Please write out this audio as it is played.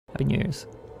Happy New Year's.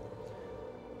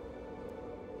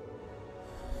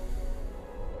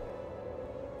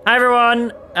 Hi everyone.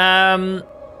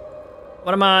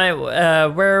 What am I?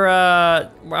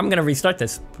 I'm gonna restart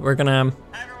this. We're gonna.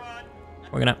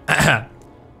 Hello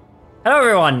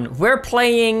everyone. We're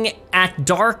playing At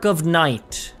Dark of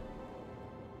Night.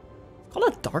 Call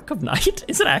it Dark of Night?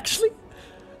 Is it actually?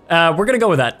 We're gonna go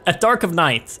with that. At Dark of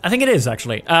Night. I think it is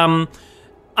actually. I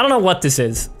don't know what this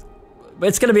is. But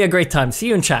it's gonna be a great time. See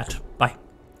you in chat. Bye.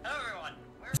 Hello everyone.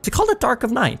 Is it called At Dark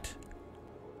of Night?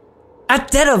 At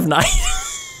Dead of Night.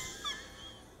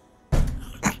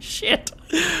 Shit.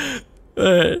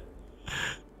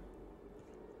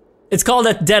 It's called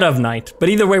At Dead of Night, but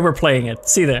either way we're playing it.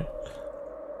 See there.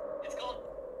 It's called...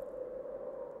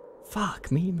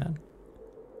 Fuck me, man.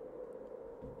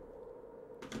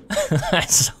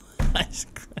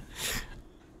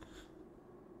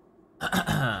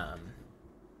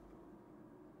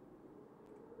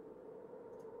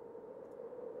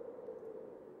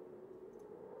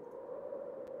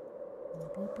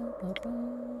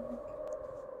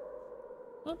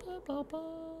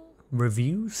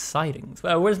 Review sightings.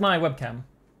 Where's my webcam?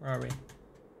 Where are we?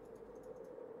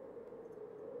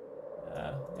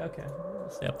 Yeah, okay, I'll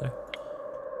stay up there.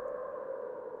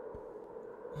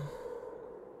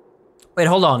 Wait,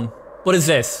 hold on. What is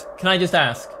this? Can I just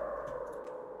ask?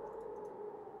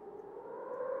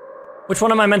 Which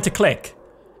one am I meant to click?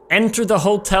 Enter the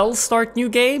hotel, start new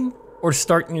game? Or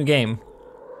start new game?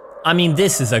 I mean,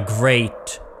 this is a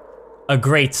great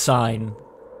sign,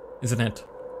 isn't it?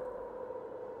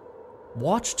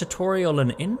 Watch tutorial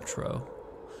and intro.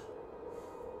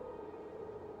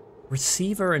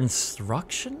 Receiver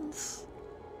instructions?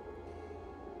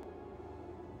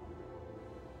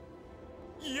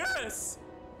 Yes!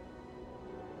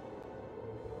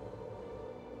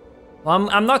 Well,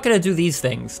 I'm not gonna do these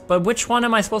things, but which one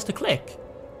am I supposed to click?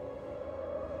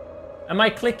 Am I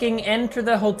clicking enter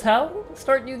the hotel,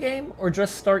 start new game, or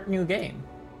just start new game?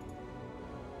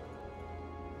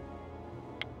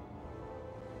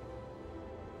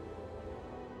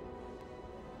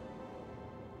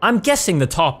 I'm guessing the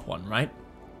top one, right?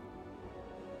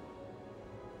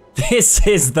 This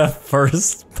is the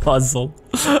first puzzle.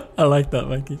 I like that,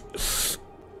 Mikey.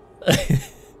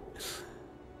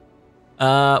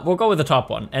 We'll go with the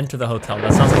top one. Enter the hotel.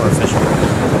 That sounds more official.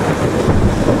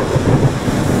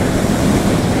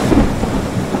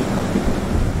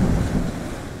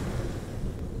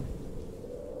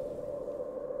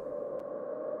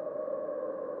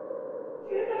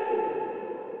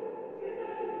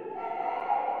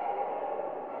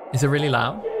 Is it really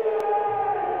loud?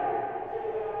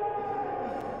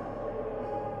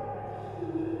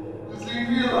 Just leave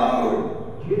me alone!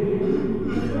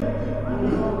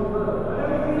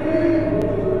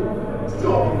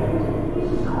 Stop!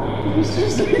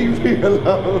 Just leave me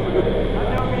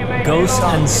alone! Ghost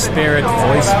and spirit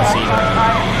voice receiver.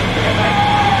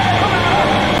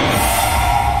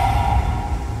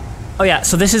 Oh yeah,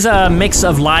 so this is a mix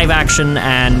of live action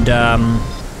and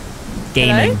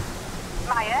gaming. Hello?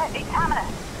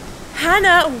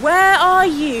 Hannah, where are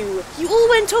you? You all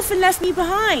went off and left me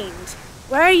behind.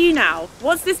 Where are you now?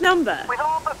 What's this number? We've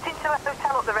all booked into a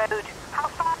hotel up the road. How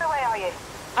far away are you?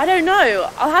 I don't know.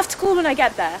 I'll have to call when I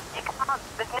get there. You can't.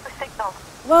 There's no signal.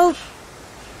 Well,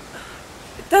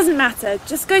 it doesn't matter.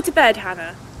 Just go to bed,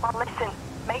 Hannah. Well, listen.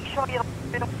 Make sure you're...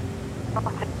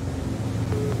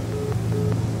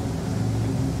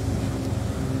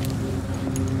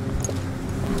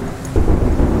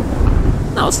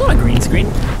 No, it's not a green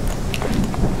screen.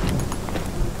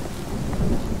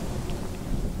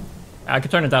 I could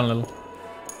turn it down a little.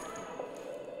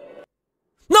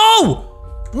 No!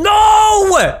 No!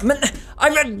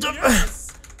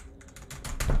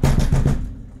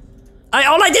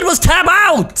 All I did was tab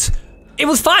out! It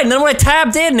was fine, then when I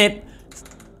tabbed in it...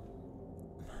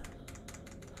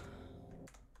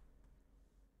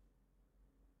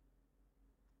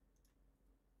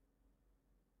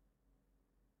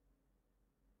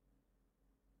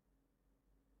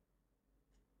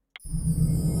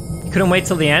 Couldn't wait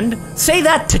till the end? Say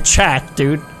that to chat,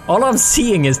 dude. All I'm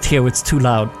seeing is, Theo, it's too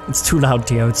loud. It's too loud,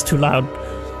 Theo, it's too loud.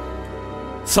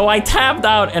 So I tabbed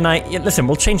out and listen,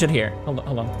 we'll change it here. Hold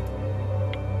on.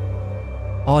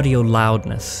 Audio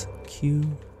loudness.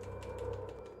 Q.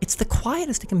 It's the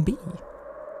quietest it can be.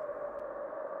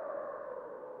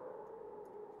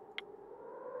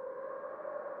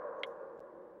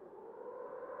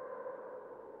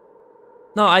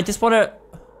 No, I just want to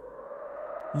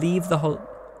leave the whole...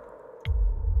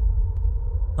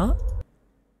 Huh?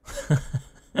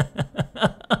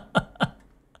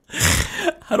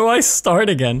 How do I start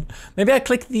again? Maybe I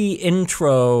click the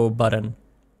intro button.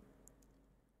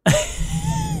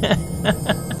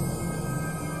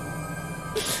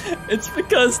 It's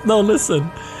because, no, listen.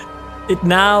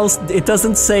 It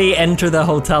doesn't say enter the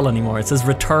hotel anymore. It says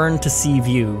return to sea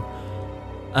view.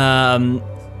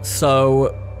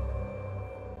 So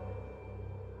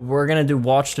we're gonna do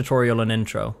watch tutorial and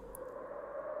intro.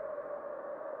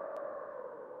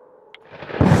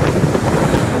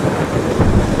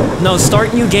 No,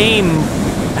 start new game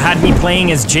had me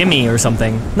playing as Jimmy or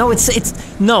something. No,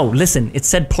 no, listen, it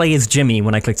said play as Jimmy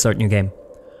when I clicked start new game.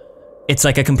 It's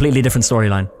like a completely different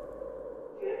storyline.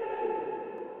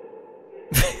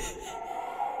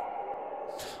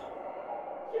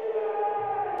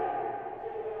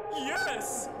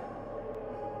 Yes!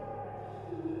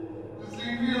 Just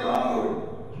leave me alone.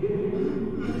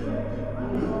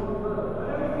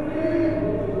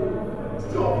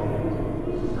 Stop.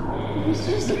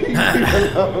 Just leave me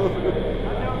alone.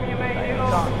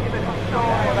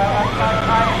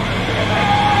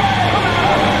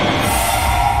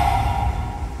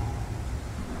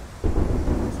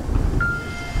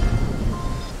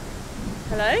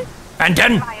 Hello?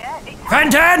 Fenton!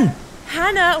 Fenton!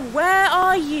 Hannah, where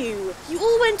are you? You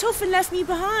all went off and left me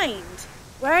behind.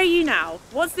 Where are you now?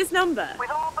 What's this number? We've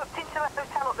all booked into a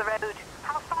hotel up the road.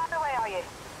 How far away are you?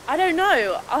 I don't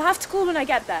know. I'll have to call when I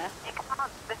get there. You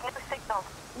can't. There's no signal.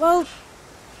 Well,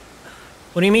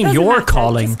 What do you mean doesn't you're matter.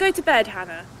 calling? Just go to bed,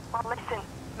 Hannah. Well, listen.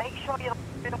 Make sure you're...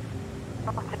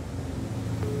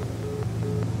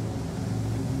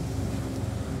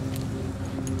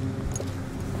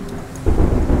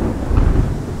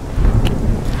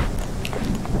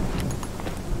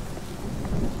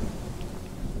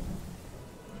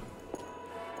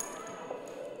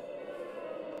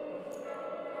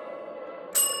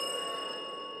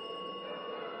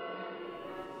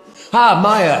 Ah,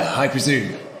 Maya, I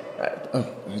presume.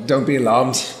 Don't be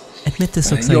alarmed. Admit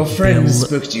this looks Your like friends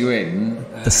Bill, booked you in.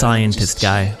 the scientist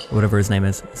guy, whatever his name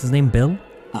is. Is his name Bill?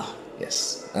 Ah,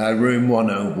 yes. Room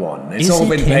 101. It's Is all it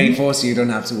been him? paid for, so you don't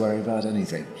have to worry about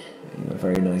anything. You're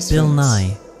very nice. Bill friends.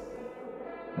 Nye.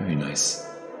 Very nice.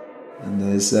 And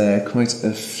there's quite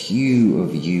a few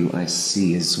of you I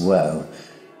see as well.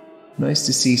 Nice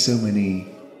to see so many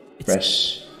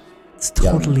fresh, It's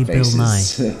totally young Bill Nye.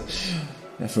 faces.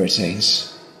 For a change.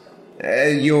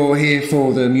 You're here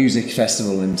for the music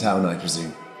festival in town, I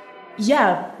presume.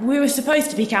 Yeah, we were supposed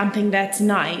to be camping there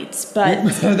tonight, but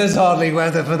There's hardly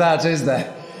weather for that, is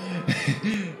there?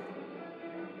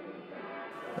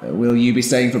 Will you be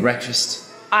staying for breakfast?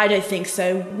 I don't think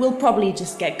so. We'll probably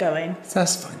just get going.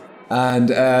 That's fine.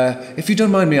 And if you don't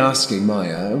mind me asking,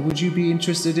 Maya, would you be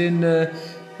interested in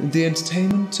the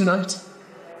entertainment tonight?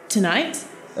 Tonight?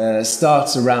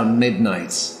 Starts around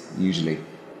midnight, usually.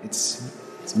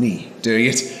 It's me doing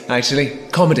it, actually.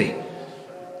 Comedy.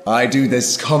 I do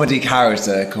this comedy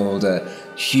character called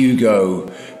Hugo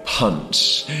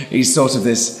Punch. He's sort of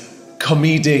this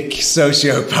comedic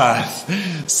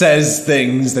sociopath. Says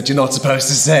things that you're not supposed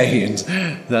to say and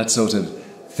that sort of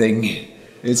thing.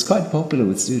 It's quite popular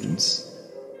with students.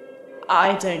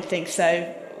 I don't think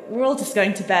so. We're all just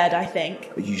going to bed, I think.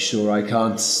 Are you sure I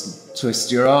can't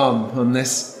twist your arm on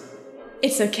this?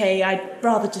 It's okay, I'd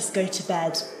rather just go to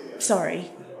bed.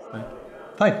 Sorry.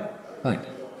 Fine.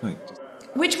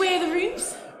 Which way are the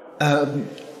rooms?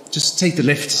 Just take the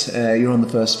lift. You're on the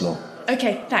first floor.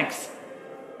 Okay, thanks.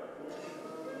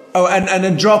 Oh, and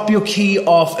then drop your key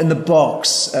off in the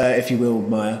box, if you will,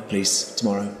 Maya, please,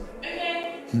 tomorrow.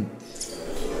 Okay.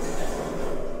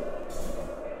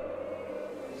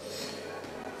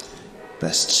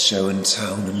 Best show in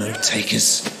town and no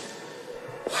takers.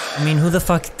 I mean, who the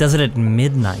fuck does it at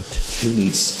midnight? Who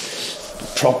needs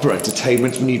proper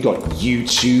entertainment when you've got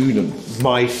YouTube and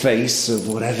My Face or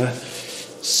whatever?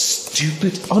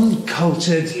 Stupid,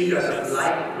 uncultured. He doesn't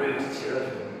like rude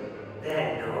children.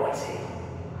 They're naughty.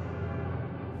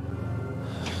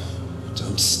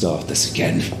 Don't start this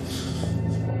again.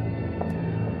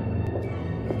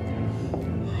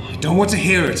 I don't want to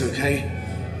hear it, okay?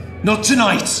 Not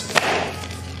tonight!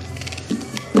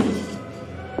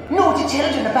 Naughty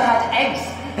children are bad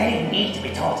eggs. They need to be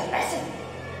taught a lesson.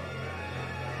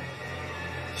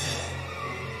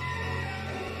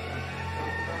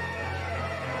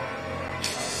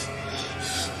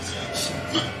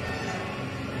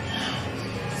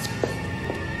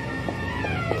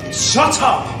 Shut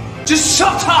up! Just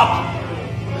shut up!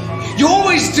 You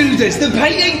always do this. They're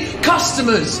paying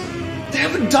customers. They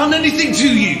haven't done anything to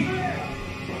you.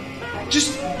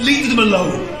 Just leave them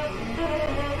alone.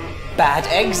 Bad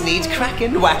eggs need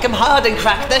cracking. Whack 'em hard and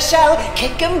crack their shell.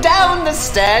 Kick 'em down the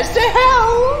stairs to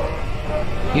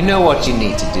hell. You know what you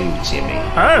need to do, Jimmy.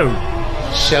 Oh!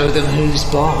 Show them who's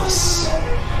boss.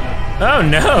 Oh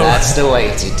no! That's the way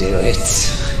to do it.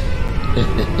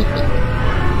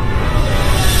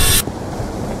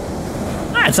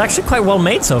 Ah, it's actually quite well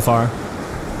made so far.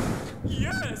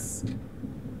 Yes!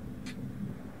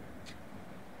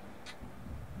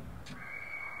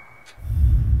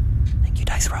 Thank you,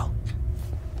 Dice Roll.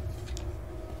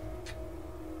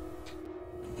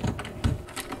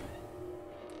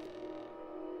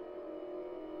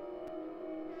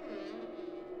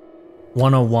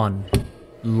 "101.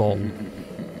 Lol."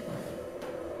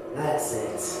 That's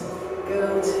it.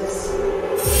 Go to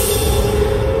sleep.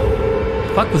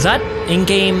 Fuck, was that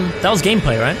in-game? That was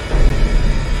gameplay, right?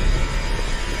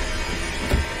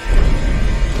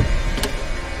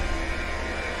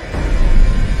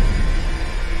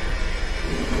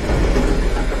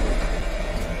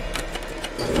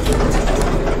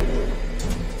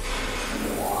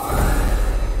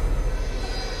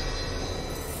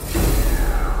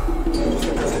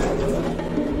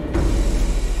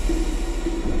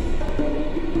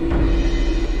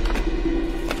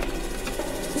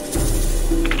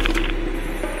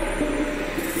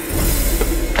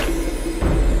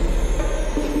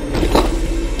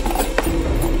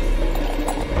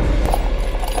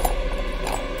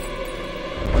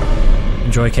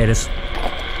 Enjoy, Cadis.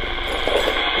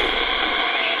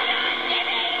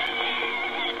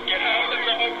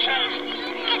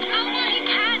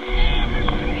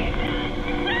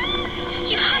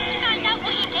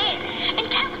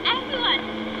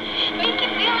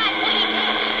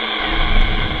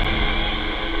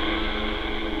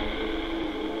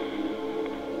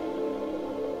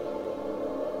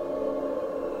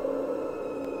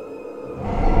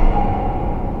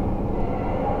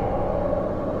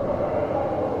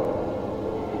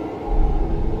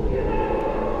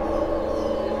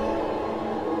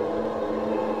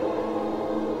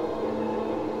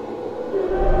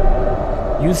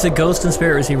 Use the ghost and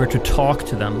spirit receiver to talk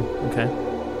to them. Okay.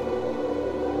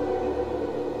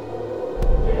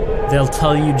 They'll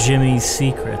tell you Jimmy's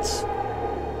secrets.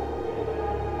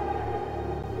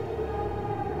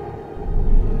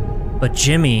 But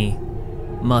Jimmy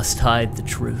must hide the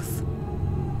truth.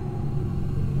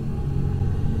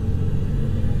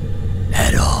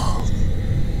 At all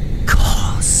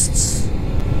costs.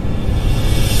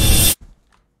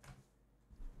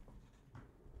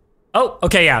 Oh,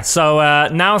 okay, yeah. So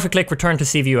now if we click return to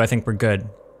sea view, I think we're good.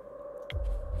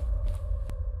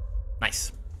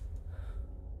 Nice.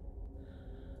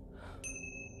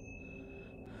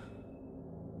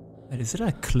 Wait, is it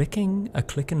a click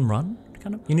and run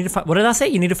kind of? You need to find, what did I say?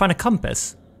 You need to find a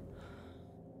compass.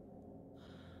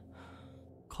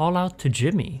 Call out to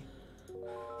Jimmy.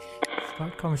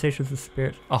 Start conversations with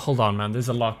spirit. Oh, hold on, man. There's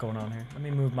a lot going on here. Let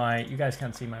me move my, you guys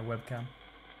can't see my webcam.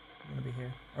 I'm gonna be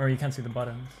here. Or you can't see the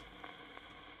buttons.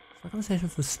 Start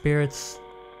conversations with spirits.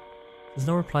 There's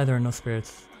no reply, there are no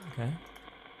spirits. Okay.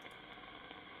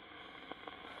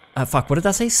 Fuck, what did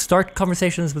that say? Start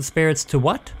conversations with spirits to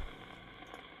what?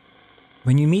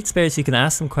 When you meet spirits, you can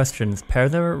ask them questions, pair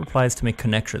their replies to make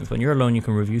connections. When you're alone, you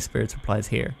can review spirits' replies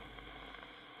here.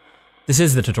 This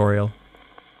is the tutorial.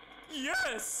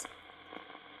 Yes!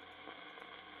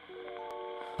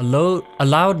 A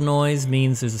loud noise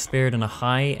means there's a spirit in a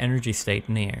high energy state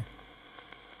near.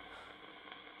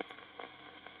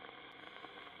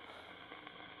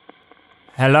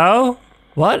 Hello?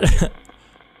 What?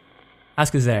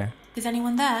 Ask who's there. Is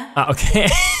anyone there? Ah, okay.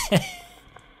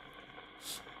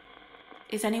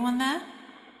 Is anyone there?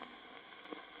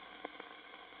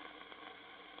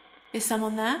 Is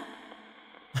someone there?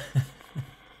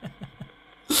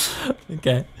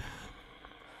 Okay.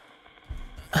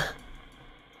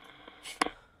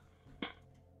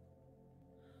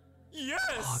 Yes.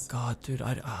 Oh god, dude,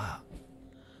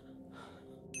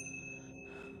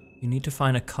 You need to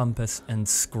find a compass and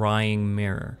scrying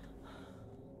mirror.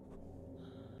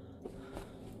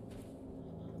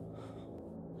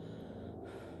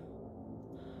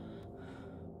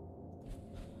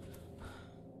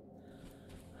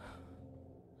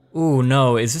 Ooh,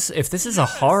 no, is this, if this is a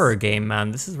horror game,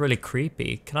 man, this is really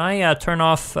creepy. Can I turn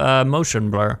off motion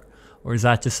blur? Or is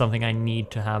that just something I need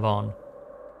to have on?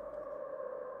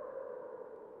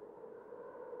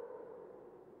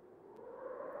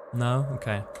 No?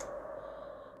 Okay.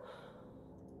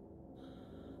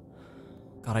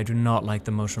 God, I do not like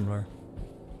the motion blur.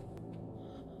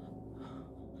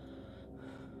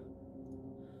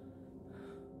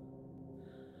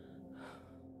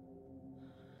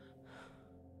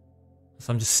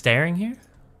 So I'm just staring here?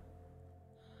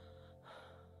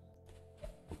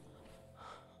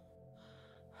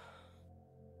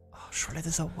 Oh, surely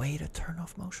there's a way to turn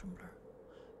off motion blur.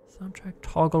 Soundtrack,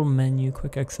 toggle menu,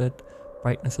 quick exit,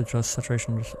 Brightness adjust,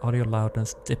 saturation adjust, audio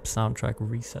loudness, dip soundtrack,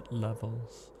 reset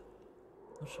levels.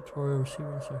 Tutorial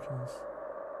receiver instructions.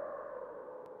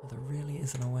 Oh, there really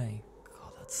isn't a way.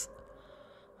 God, that's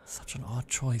such an odd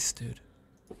choice, dude.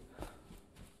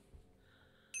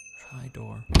 Try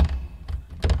door.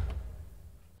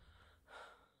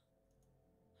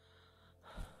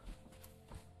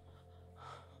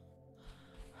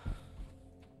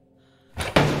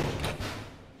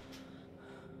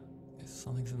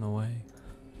 Something's in the way.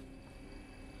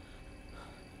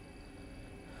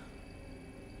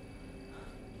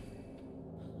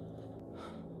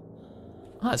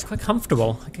 Oh, it's quite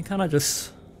comfortable. I can kind of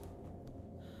just...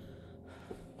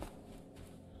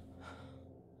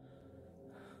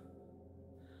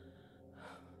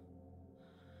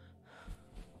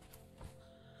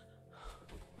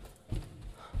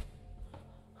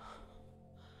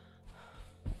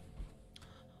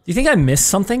 Do you think I missed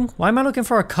something? Why am I looking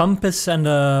for a compass and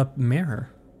a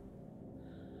mirror?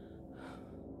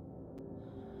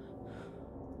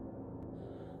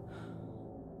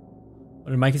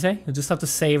 What did Mikey say? You just have to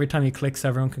say every time he clicks,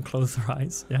 everyone can close their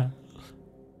eyes. Yeah.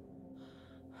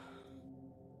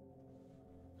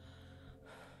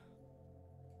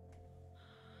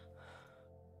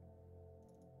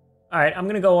 Alright, I'm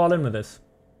gonna go all in with this.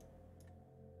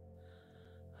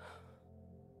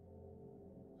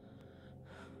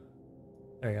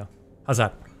 There you go. How's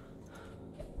that?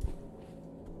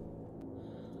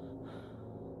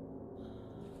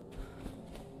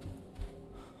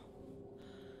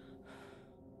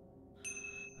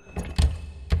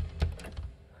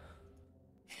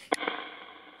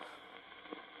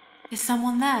 Is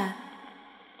someone there?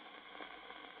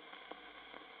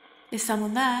 Is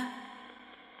someone there?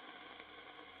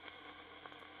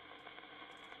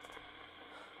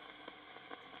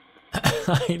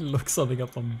 I look something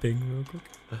up on Bing real quick.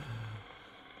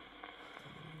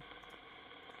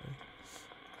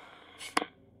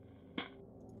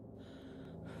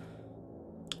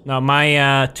 No,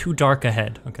 my too dark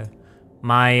ahead. Okay,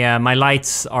 my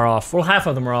lights are off. Well, half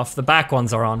of them are off. The back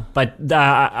ones are on, but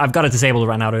I've got it disabled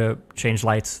right now to change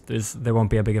lights. There won't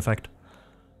be a big effect.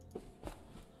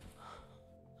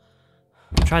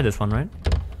 Try this one, right?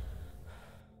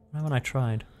 Why haven't I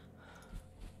tried?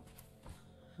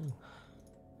 Ooh.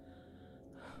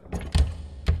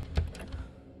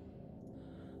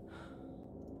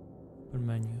 What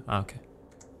menu? Ah, okay.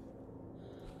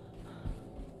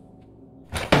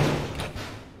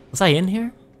 Was I in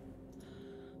here?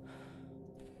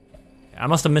 I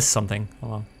must have missed something.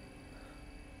 Hold on.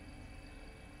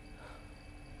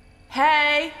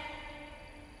 Hey!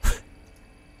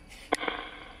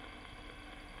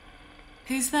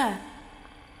 Who's there?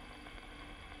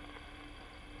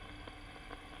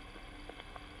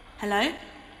 Hello?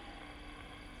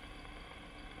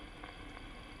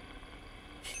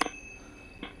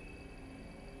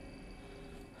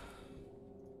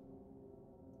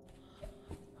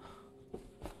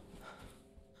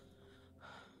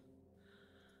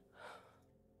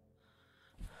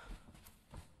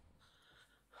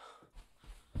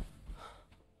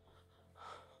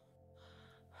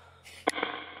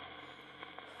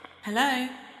 Hello?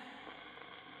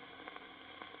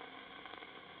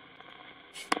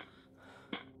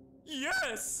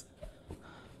 Yes!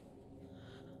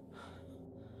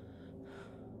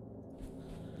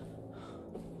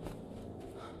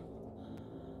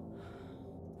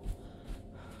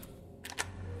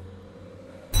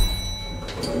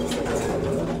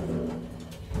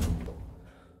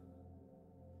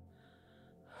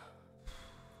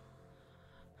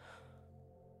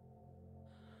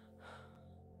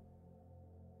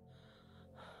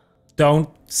 Don't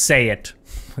say it,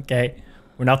 okay?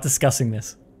 We're not discussing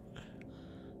this.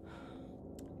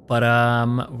 But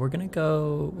we're gonna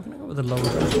go with the lower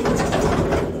version.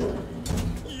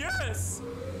 Yes.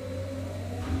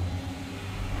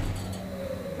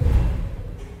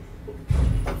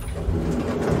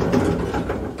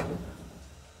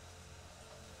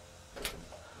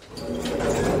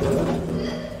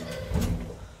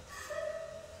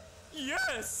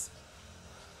 Yes.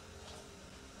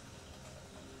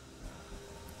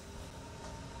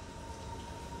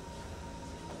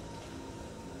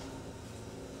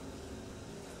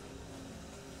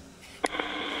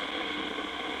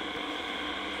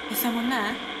 Is someone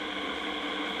there?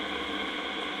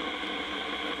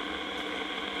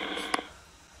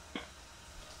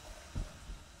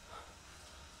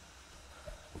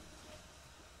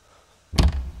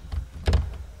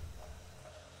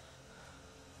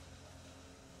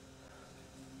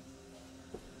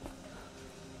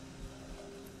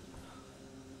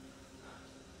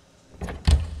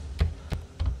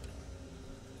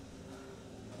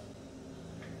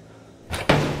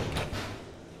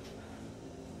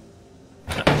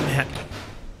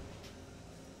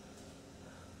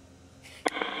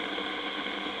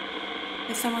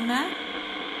 someone there?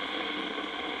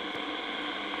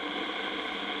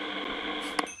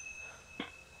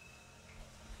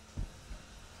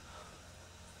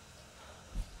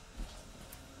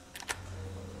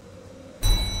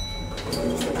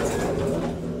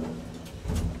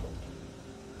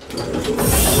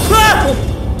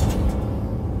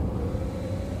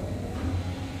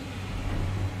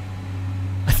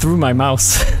 I threw my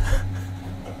mouse.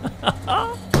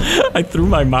 I threw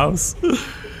my mouse.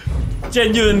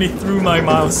 Genuinely threw my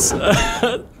mouse.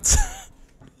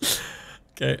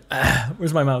 Okay,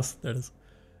 where's my mouse? There it is.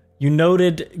 You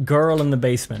noted girl in the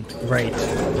basement. Great.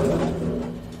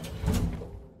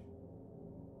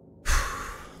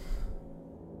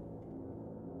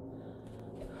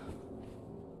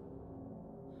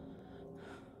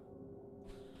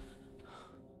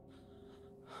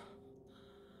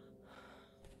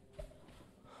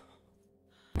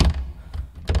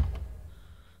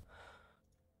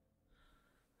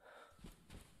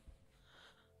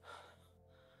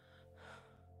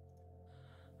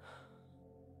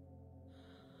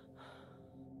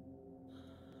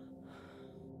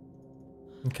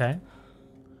 Okay.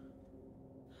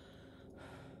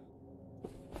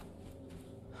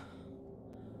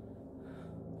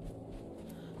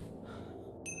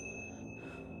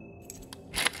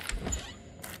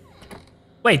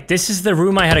 Wait, this is the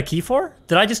room I had a key for?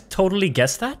 Did I just totally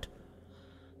guess that?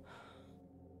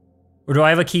 Or do I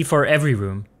have a key for every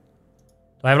room?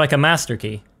 Do I have like a master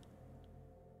key?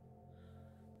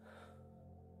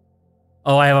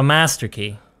 Oh, I have a master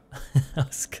key. I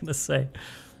was gonna say.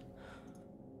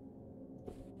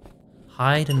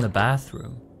 Hide in the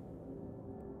bathroom.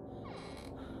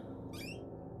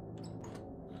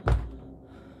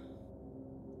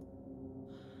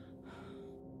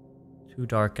 Too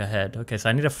dark ahead. Okay, so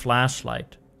I need a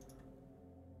flashlight.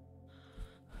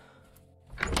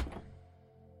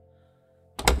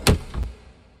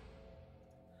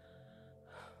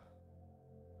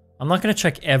 I'm not gonna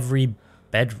check every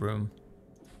bedroom.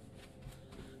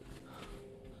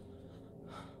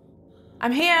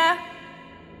 I'm here.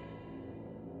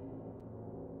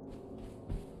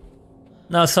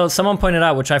 No, so someone pointed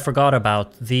out, which I forgot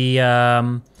about, the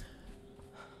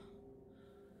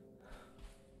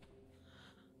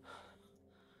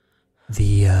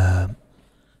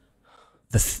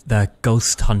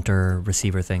ghost hunter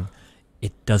receiver thing.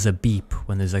 It does a beep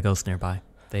when there's a ghost nearby.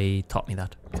 They taught me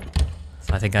that.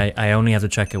 So I think I only have to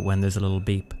check it when there's a little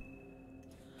beep.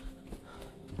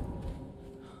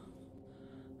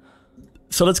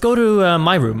 So let's go to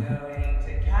my room. Going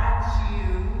to catch you,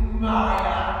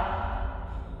 Maya.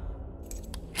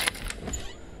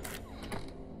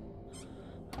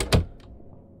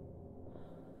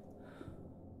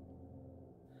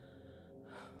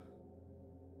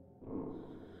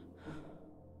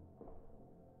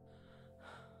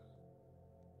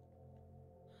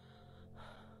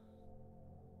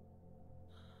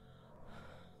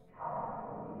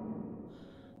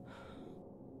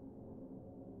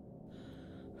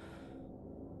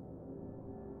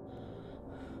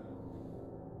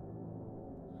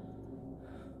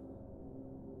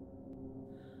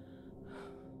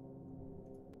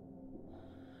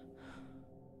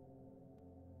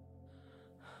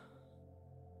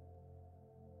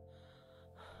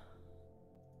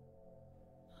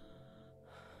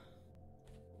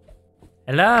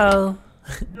 Hello?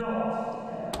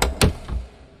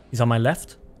 He's on my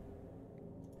left.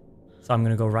 So I'm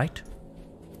gonna go right.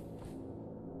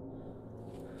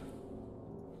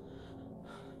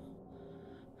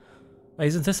 Wait,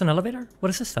 isn't this an elevator? What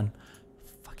is this then?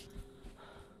 Fucking.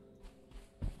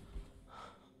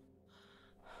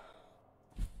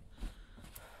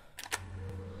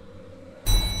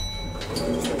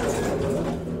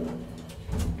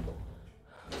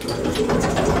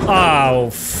 Oh,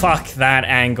 fuck that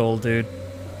angle, dude.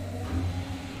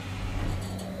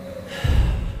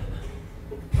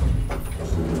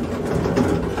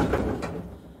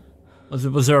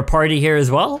 Was there a party here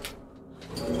as well?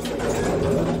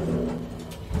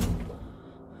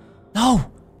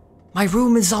 No! My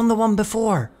room is on the one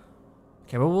before.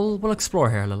 Okay, well, we'll explore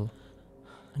here a little.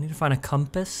 I need to find a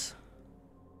compass.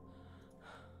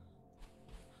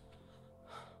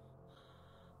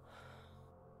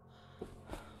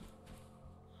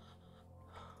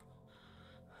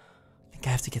 I think I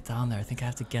have to get down there. I think I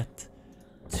have to get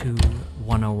to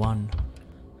 101.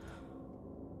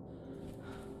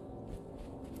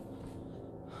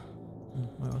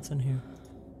 Wait, what's in here?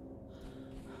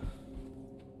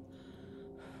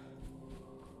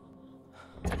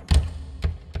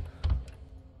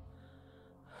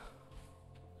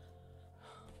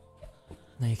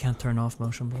 No, you can't turn off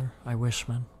motion blur. I wish,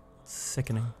 man. It's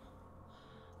sickening.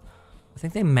 I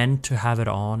think they meant to have it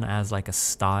on as like a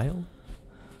style.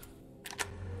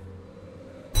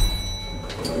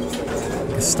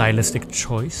 Like a stylistic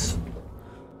choice.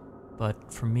 But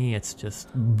for me, it's just...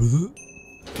 Right,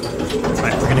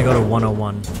 we're gonna go to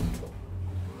 101.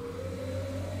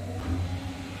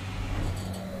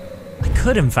 I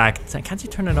could, in fact... Can't you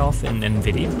turn it off in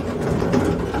video?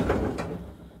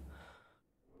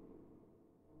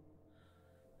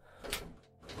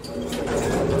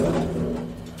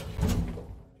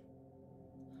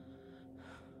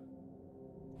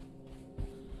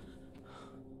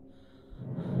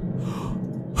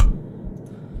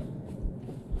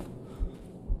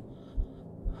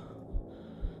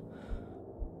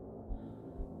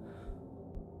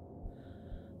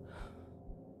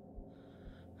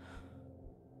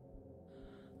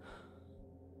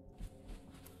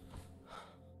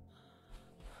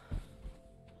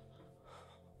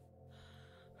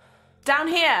 Down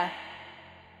here.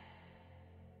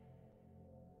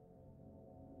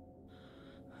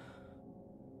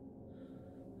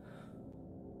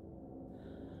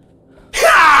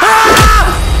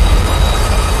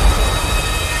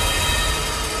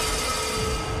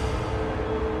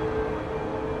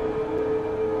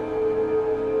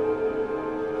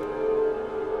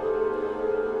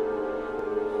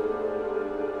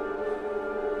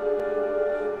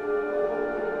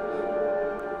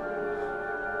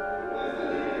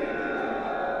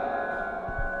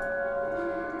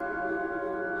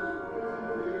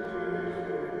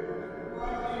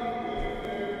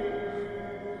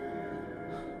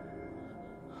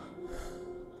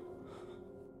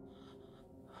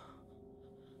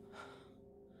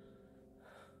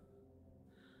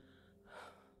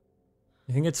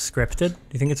 You think it's scripted?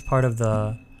 Do you think it's part of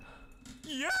the...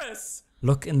 Yes!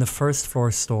 Look in the first floor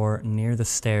store near the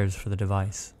stairs for the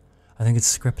device. I think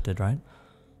it's scripted, right?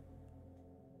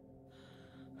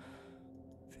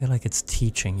 I feel like it's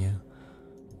teaching you.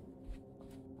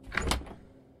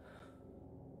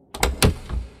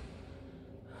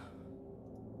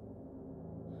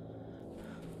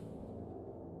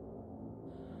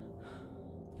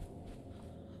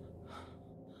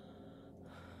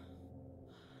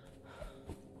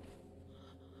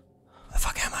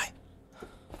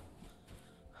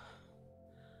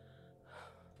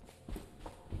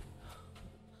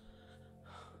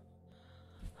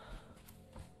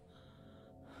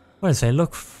 What did I say?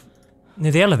 Look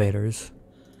near the elevators.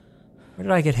 Where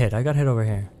did I get hit? I got hit over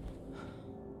here.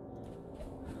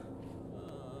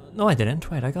 No, I didn't.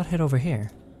 Wait, I got hit over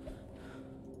here.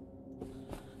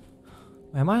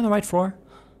 Wait, am I on the right floor?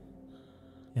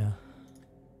 Yeah.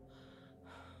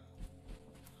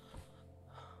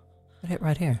 I got hit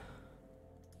right here.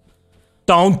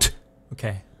 Don't!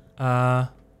 Okay.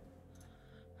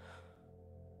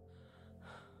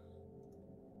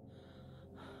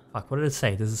 Fuck, what did it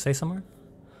say? Does it say somewhere?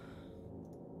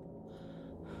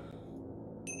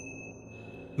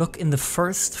 Look in the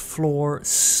first floor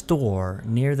store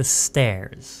near the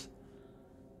stairs.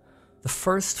 The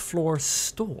first floor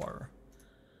store?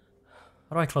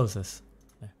 How do I close this?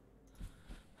 There.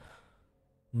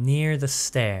 Near the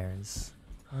stairs.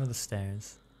 Where are the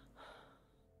stairs?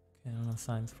 Okay, I don't have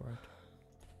signs for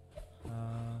it.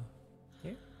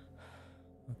 Here?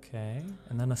 Okay,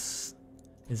 and then is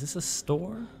this a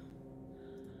store?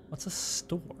 What's a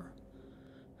store?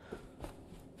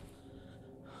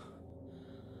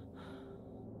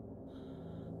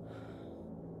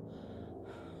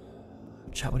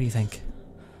 Chat, what do you think?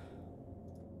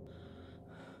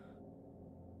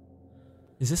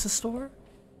 Is this a store?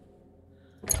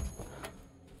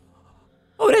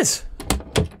 Oh, it is!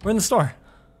 We're in the store.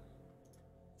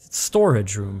 It's a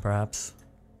storage room, perhaps.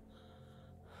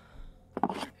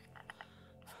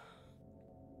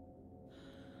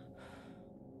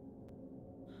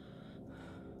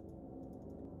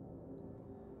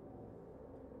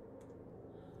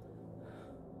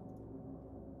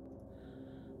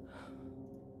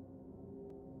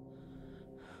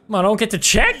 Come on, I don't get to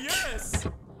check? Yes!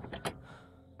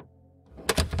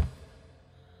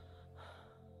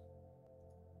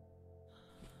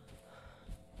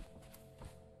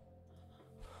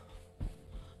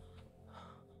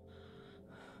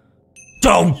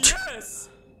 Don't! Yes!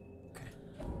 Okay.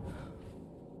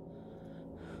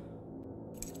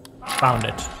 Found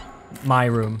it. My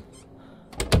room.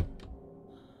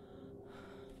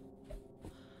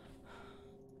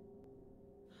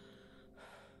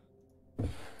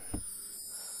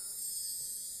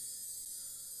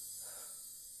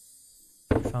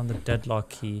 Found the deadlock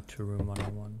key to room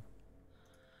 101.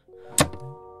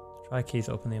 Try keys,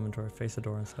 open the inventory, face the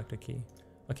door and select a key.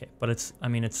 Okay, but it's, I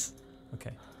mean, it's,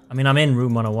 okay. I mean, I'm in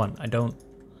room 101. I don't...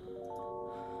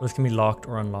 Those can be locked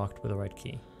or unlocked with the right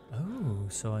key. Oh,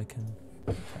 so I can...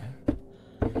 Okay.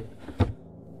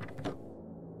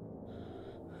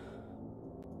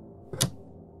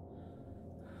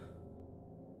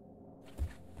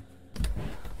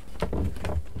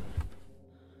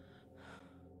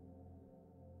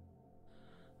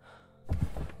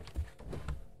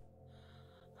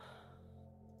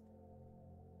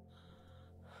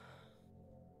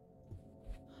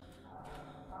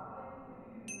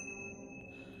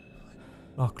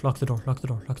 Lock the door, lock the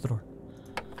door, lock the door.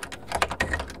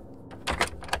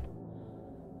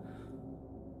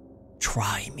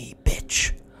 Try me,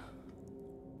 bitch.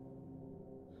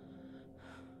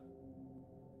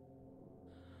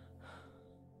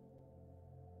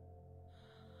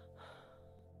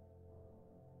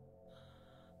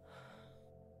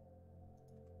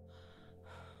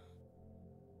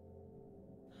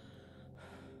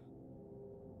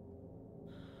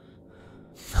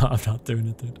 I'm not doing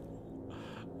it, dude.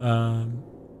 I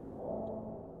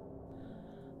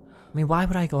mean, why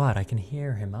would I go out? I can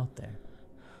hear him out there.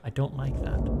 I don't like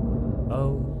that.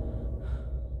 Oh.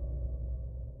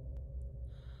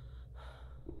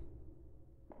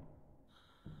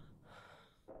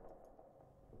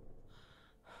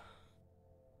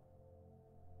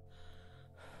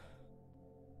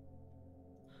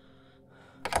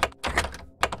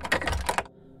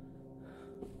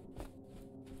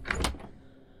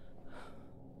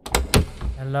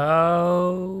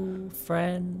 Hello,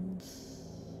 friends.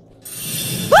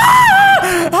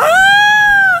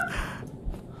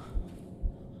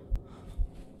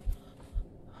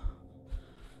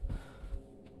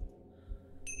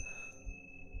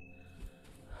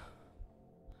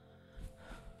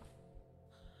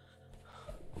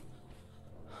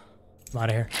 I'm out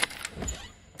of here.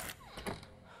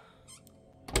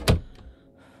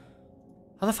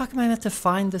 How the fuck am I meant to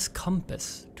find this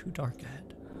compass? Too dark ahead.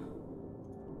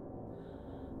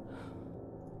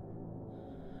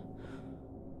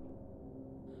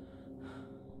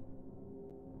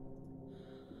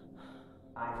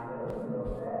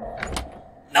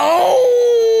 No!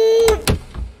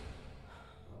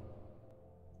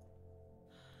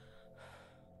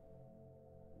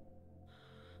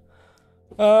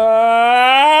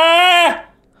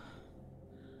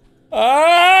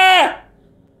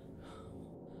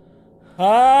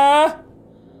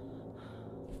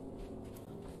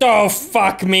 Oh,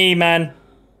 fuck me, man.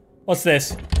 What's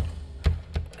this?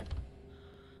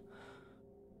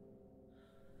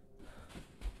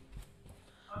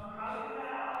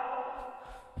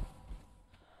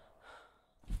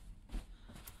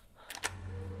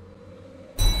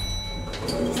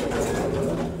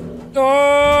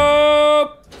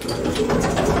 Oh!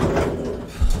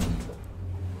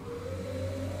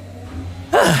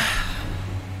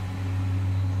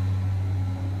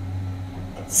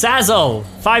 Sazzle!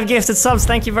 5 gifted subs,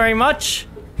 thank you very much.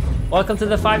 Welcome to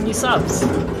the 5 new subs.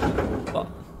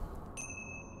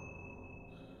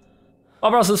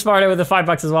 Bob also smarter with the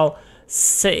 $5 as well.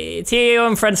 TAO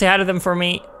and friends say hi to them for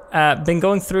me. Been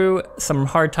going through some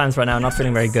hard times right now, not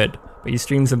feeling very good. But you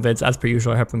stream some vids as per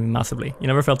usual, helping me massively. You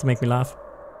never failed to make me laugh.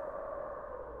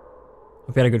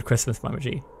 Hope you had a good Christmas, Mama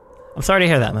G. I'm sorry to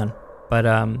hear that, man. But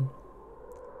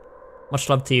much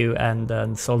love to you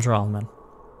and soldier on, man.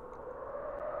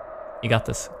 You got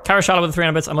this. Karashala with the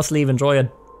 300 bits. I must leave. Enjoy a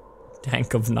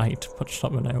dank of night. Much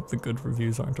love, and I hope the good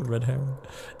reviews aren't a red herring.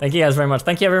 Thank you guys very much.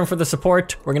 Thank you everyone for the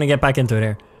support. We're gonna get back into it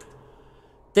here.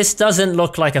 This doesn't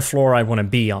look like a floor I want to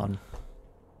be on.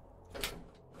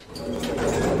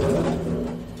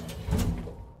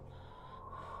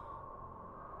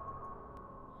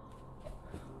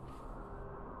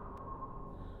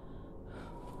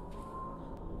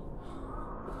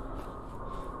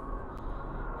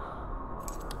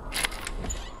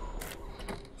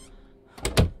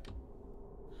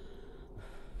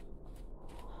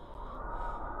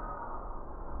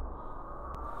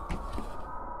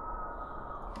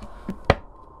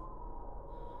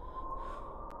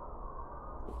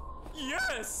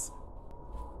 Yes!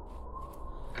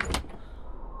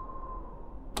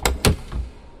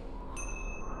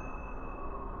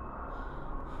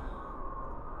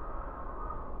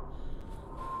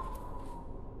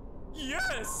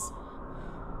 Yes!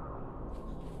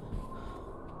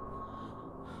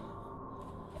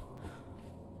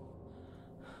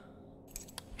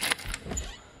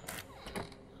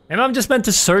 Maybe I'm just meant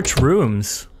to search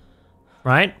rooms,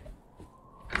 right?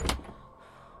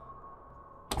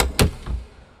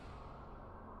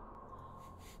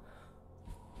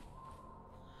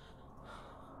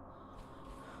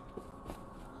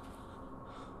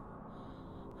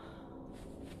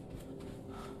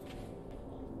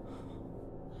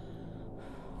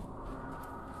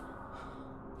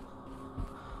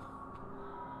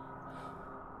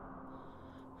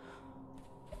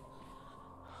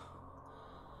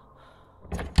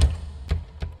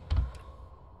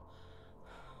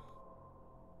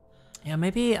 Yeah,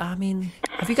 maybe, I mean,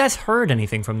 have you guys heard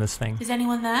anything from this thing? Is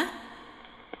anyone there?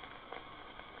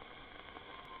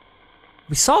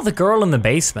 We saw the girl in the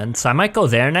basement, so I might go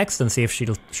there next and see if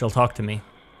she'll talk to me.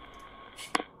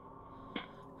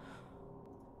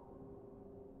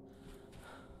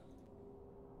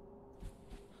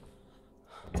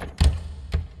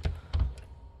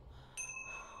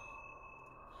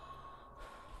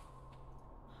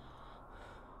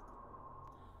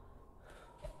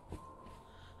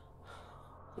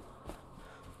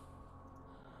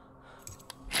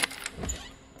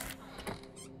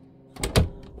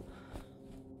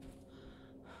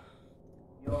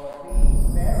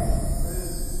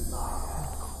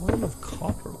 Coil of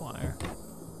copper wire.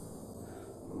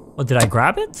 Oh, did I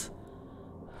grab it?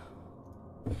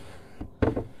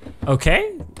 Okay,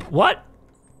 what?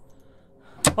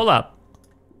 Hold up.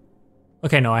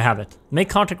 Okay, no, I have it. Make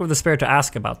contact with the spirit to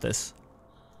ask about this.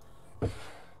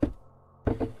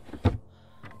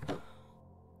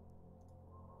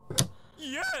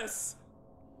 Yes!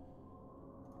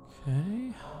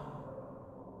 Okay.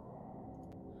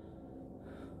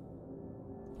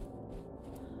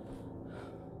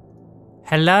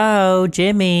 Hello,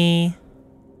 Jimmy.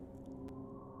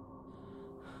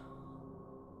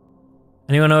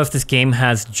 Anyone know if this game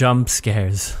has jump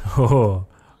scares? Oh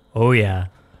yeah.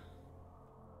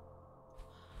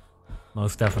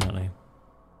 Most definitely.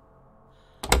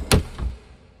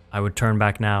 I would turn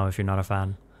back now if you're not a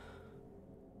fan.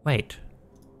 Wait.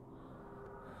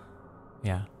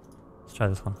 Yeah. Let's try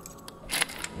this one.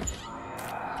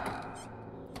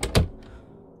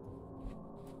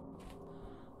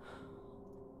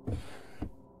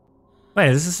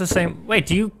 Wait, this is the same. Wait,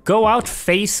 do you go out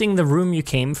facing the room you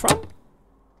came from?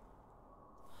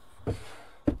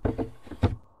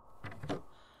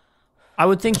 I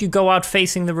would think you go out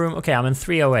facing the room. Okay, I'm in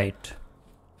 308.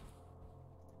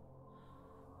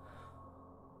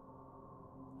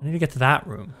 I need to get to that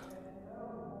room.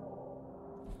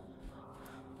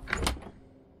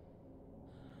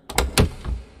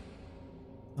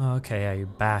 Oh, okay, yeah, you're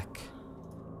back.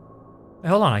 Wait,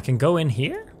 hold on, I can go in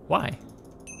here? Why?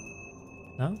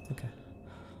 No? Okay.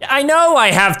 I know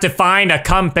I have to find a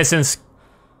compass and...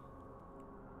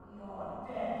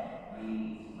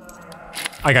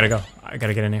 I gotta go. I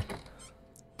gotta get in here.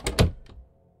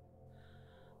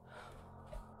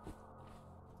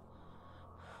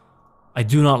 I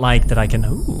do not like that I can...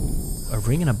 Ooh, a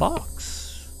ring in a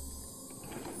box.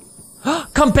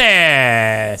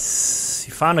 Compass!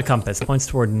 You found a compass. Points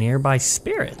toward nearby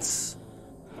spirits.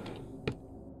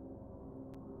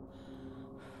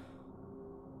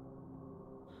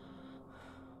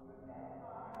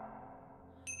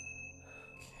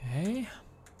 Okay.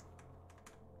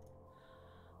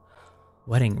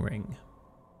 Wedding ring.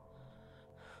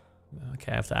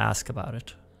 Okay, I have to ask about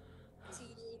it.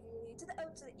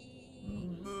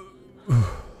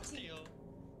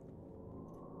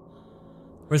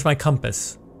 Where's my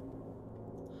compass?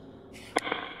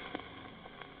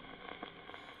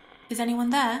 Is anyone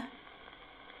there?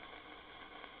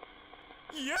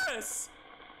 Yes!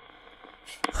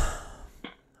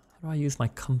 How do I use my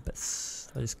compass?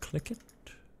 Do I just click it?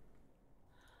 Do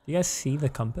you guys see the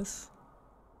compass?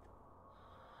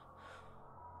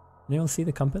 Anyone see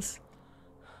the compass?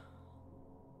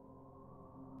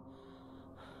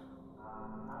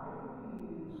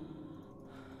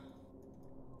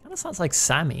 Kinda sounds like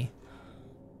Sammy.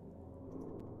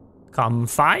 Come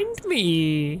find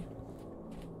me!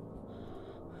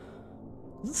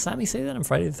 Doesn't Sammy say that on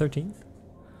Friday the 13th?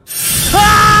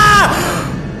 Ah!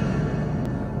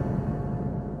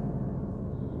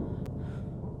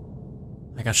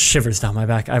 I got shivers down my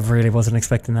back. I really wasn't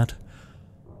expecting that.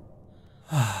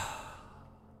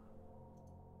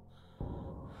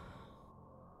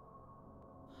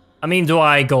 I mean, do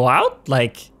I go out?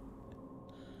 Like...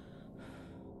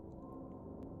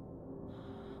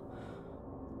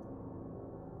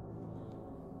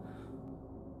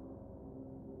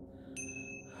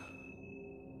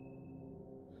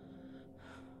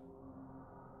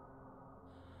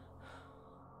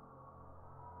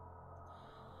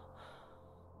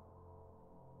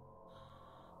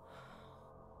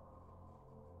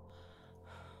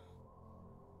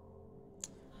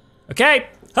 Okay.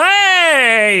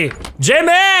 Hey!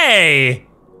 Jimmy!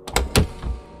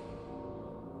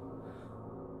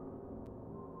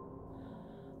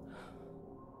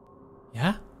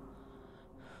 Yeah?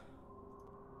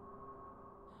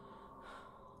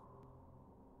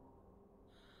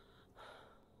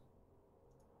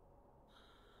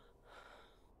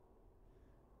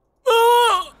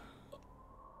 Oh!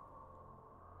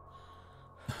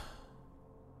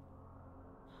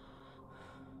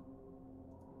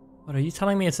 What, are you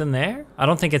telling me it's in there? I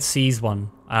don't think it sees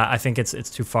one. I think it's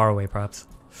too far away, perhaps.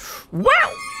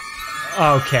 Wow!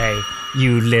 Okay,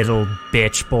 you little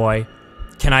bitch boy.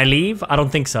 Can I leave? I don't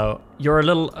think so. You're a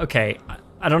little... Okay,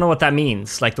 I don't know what that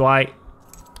means. Like, do I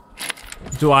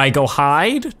go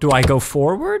hide? Do I go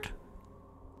forward?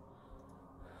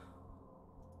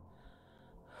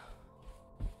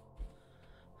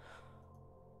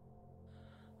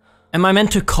 Am I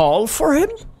meant to call for him?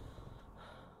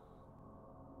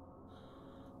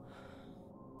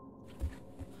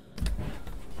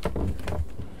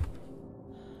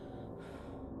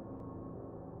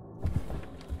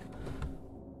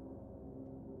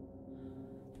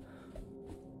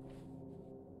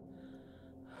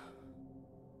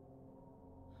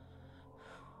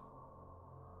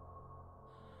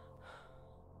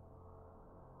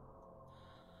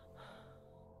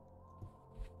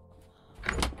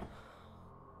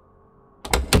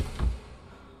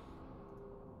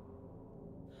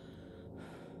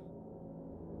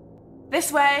 This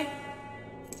way.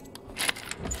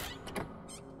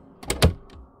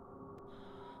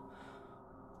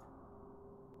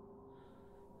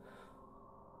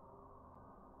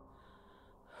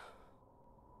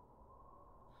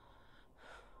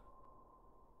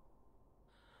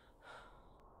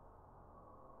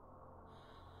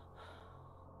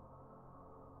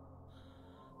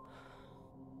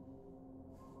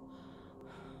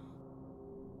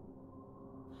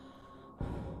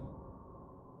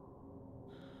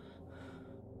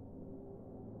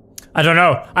 I don't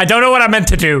know. I don't know what I'm meant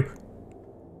to do.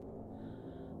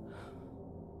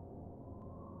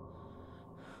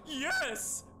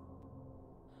 Yes!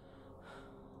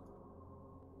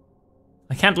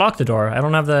 I can't lock the door. I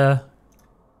don't have the...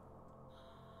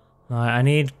 No, I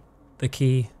need the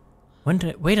key.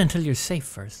 Wait until you're safe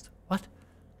first. What?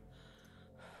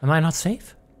 Am I not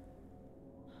safe?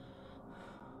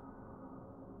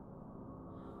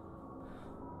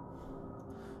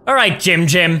 Alright,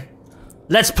 Jim.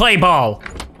 Let's play ball.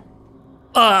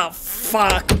 Oh,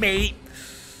 fuck me.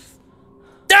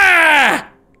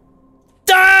 Ah!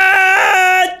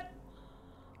 Ah!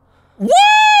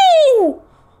 Woo!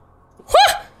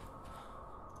 Huh!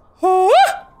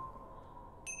 Huh?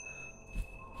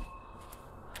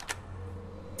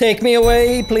 Take me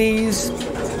away, please.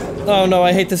 Oh no,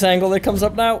 I hate this angle that comes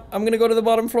up now. I'm gonna go to the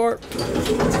bottom floor.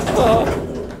 Oh.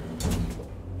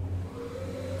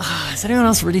 Is anyone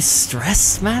else really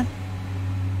stressed, man?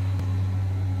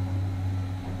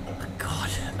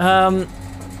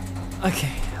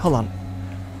 Okay, hold on.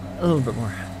 A little bit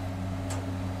more.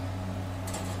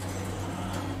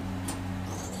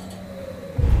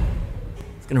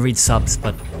 I was gonna read subs,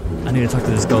 but I need to talk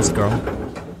to this ghost girl.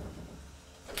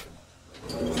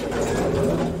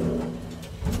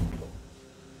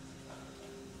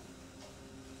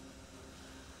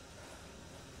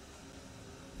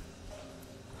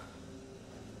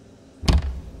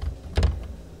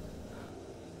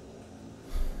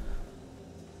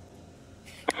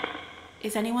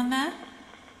 Is anyone there?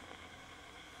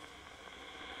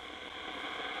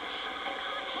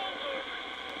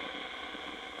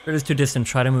 If it is too distant,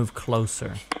 try to move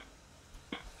closer.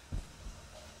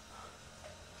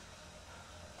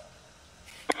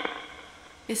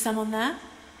 Is someone there?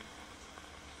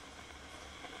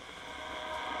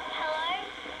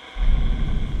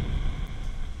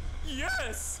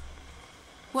 Yes!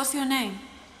 What's your name?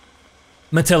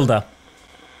 Matilda.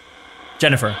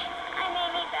 Jennifer.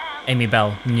 Amy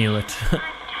Bell knew it.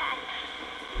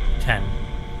 10.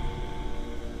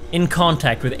 In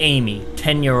contact with Amy,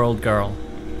 10-year-old girl.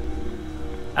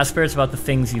 Ask spirits about the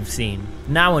things you've seen.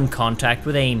 Now in contact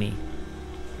with Amy.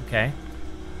 Okay.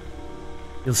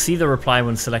 You'll see the reply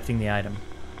when selecting the item.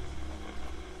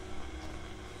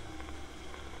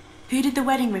 Who did the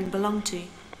wedding ring belong to?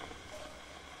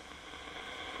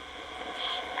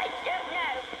 I don't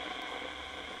know.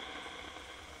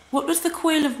 What was the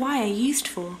coil of wire used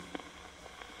for?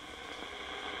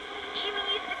 Jimmy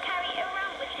used to carry it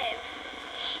around with him.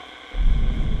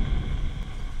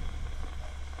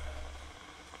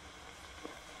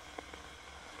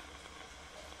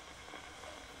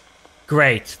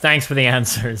 Great, thanks for the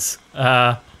answers.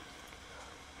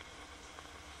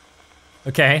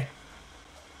 Okay.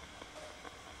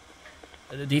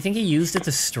 Do you think he used it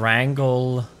to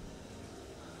strangle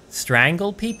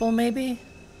people, maybe?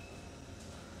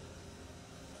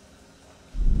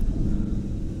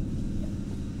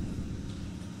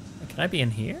 Can I be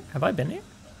in here? Have I been here?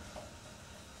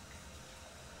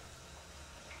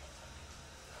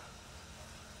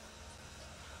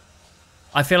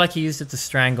 I feel like he used it to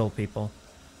strangle people.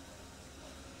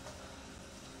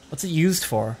 What's it used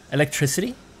for?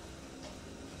 Electricity?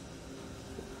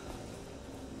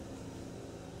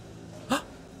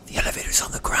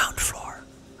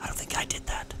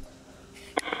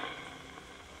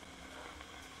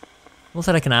 Well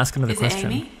said I can ask another Is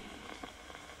question. it Amy?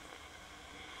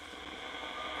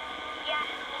 Yes,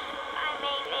 I'm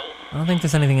Amy. I don't think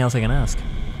there's anything else I can ask.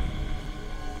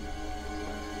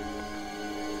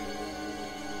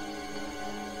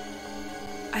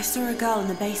 I saw a girl in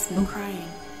the basement crying.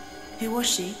 Who was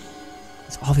she?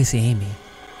 It's obviously Amy.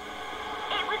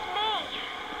 It was me.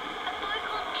 A boy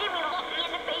called Jimmy locked me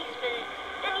in the basement.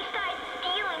 Then he started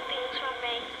stealing things from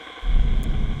me.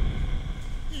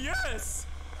 Yes!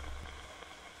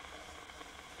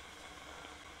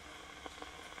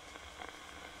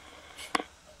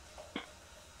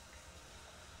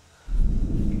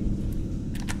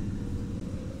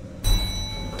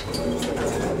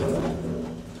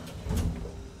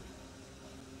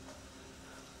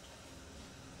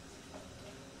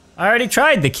 I already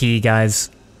tried the key,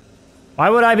 guys. Why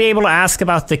would I be able to ask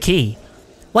about the key?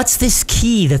 What's this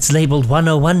key that's labeled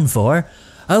 101 for?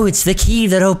 Oh, it's the key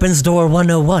that opens door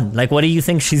 101. Like, what do you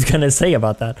think she's gonna say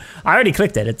about that? I already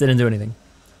clicked it. It didn't do anything.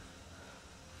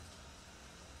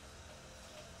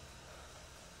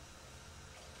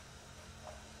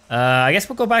 I guess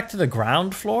we'll go back to the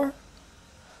ground floor.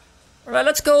 All right,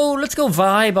 let's go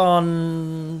vibe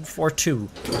on floor 2.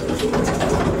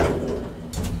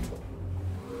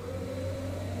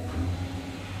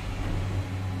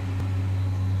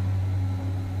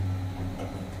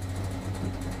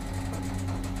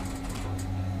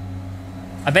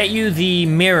 I bet you the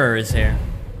mirror is here.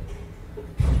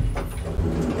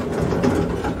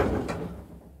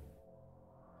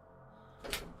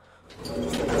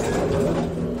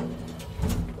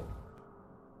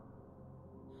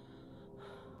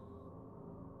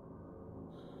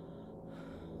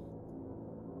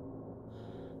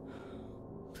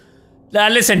 Now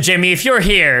listen, Jimmy, if you're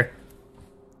here,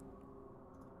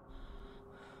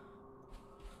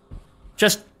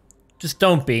 just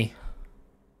don't be.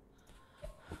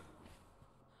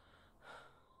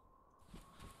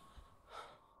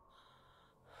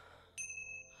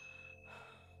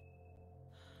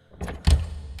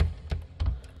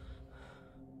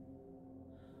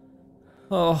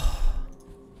 Oh.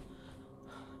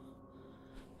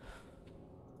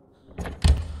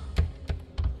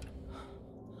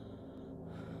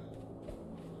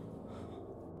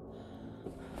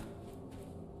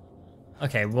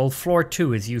 Okay, well, floor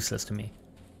 2 is useless to me.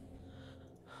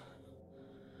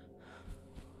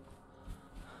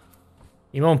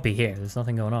 He won't be here. There's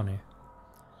nothing going on here.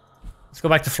 Let's go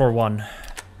back to floor 1.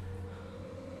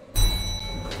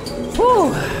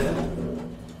 Whew.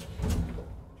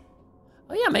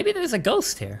 Oh yeah, maybe there's a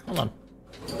ghost here. Hold on.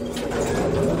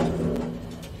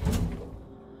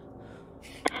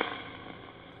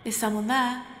 Is someone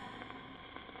there?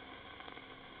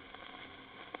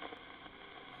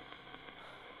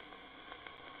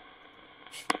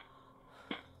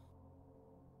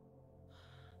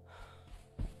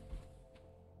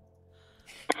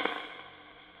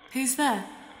 Who's there?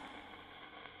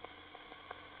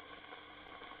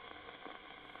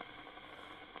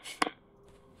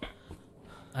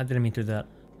 I didn't mean to do that.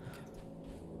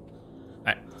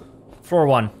 Alright. Floor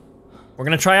 1. We're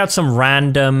gonna try out some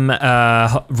random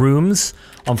rooms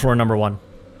on floor number 1.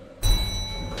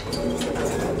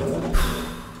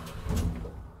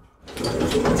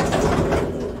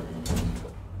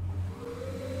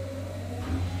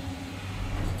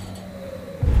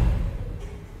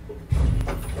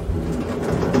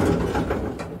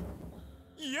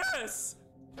 Yes!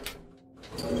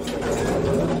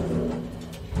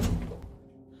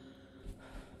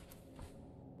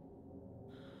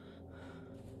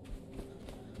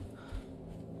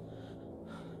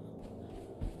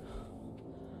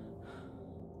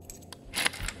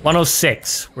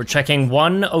 106. We're checking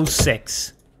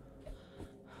 106.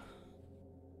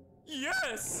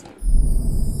 Yes!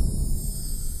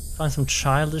 Find some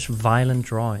childish, violent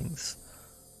drawings.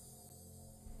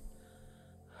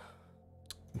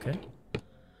 Okay.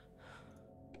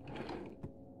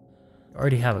 I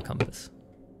already have a compass.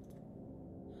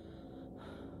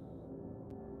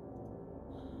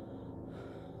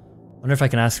 Wonder if I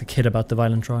can ask a kid about the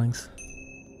violent drawings.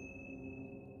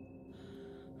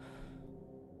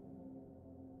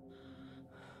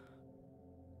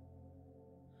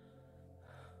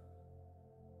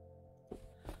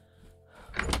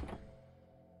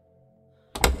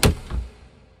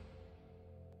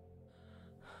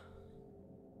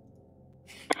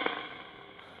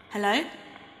 Hello?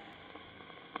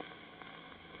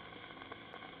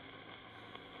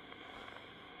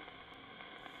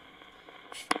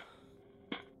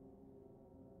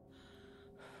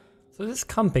 So is this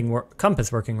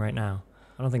compass working right now?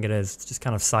 I don't think it is. It's just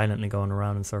kind of silently going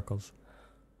around in circles.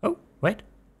 Oh, wait.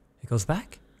 It goes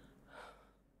back?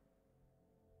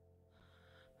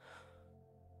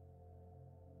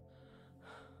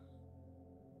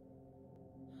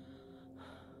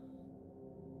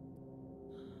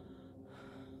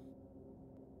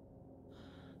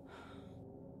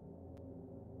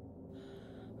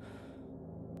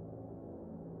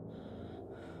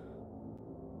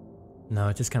 No,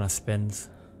 it just kind of spins.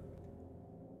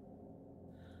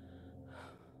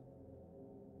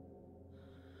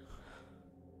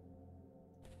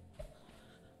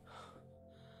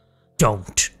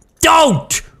 Don't!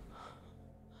 Don't!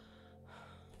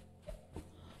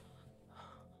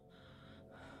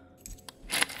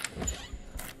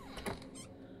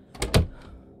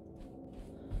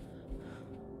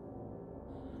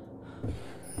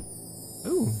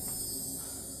 Ooh.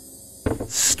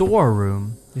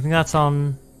 Storeroom. You think that's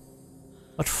on...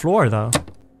 what floor, though? I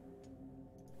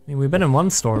mean, we've been in one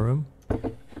storeroom.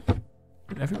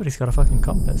 Everybody's got a fucking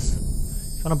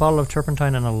compass. Found a bottle of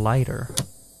turpentine and a lighter.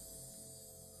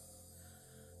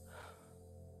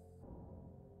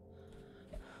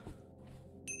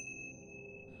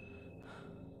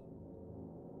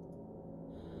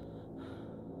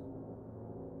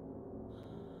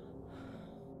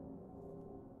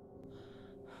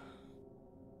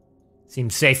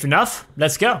 Seems safe enough.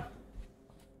 Let's go.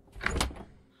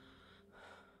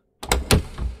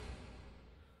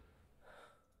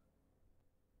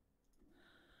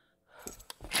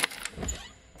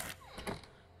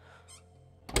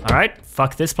 All right,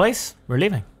 fuck this place. We're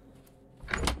leaving.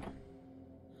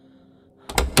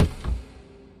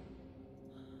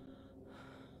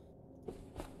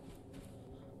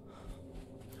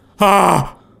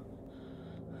 Ah!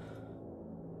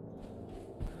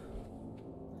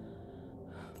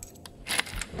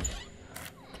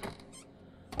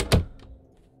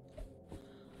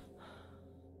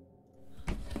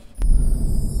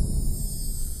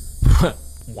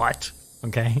 What?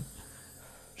 Okay.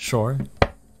 Sure.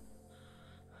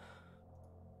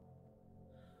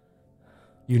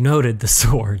 You noted the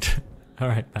sword.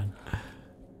 Alright, man.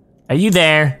 Are you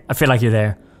there? I feel like you're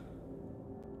there.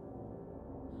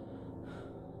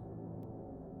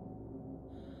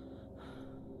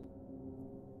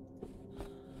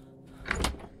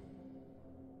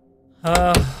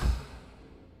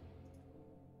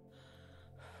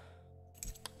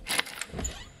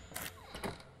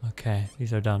 Okay,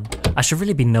 these are done. I should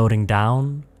really be noting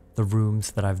down the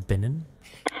rooms that I've been in.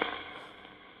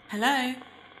 Hello?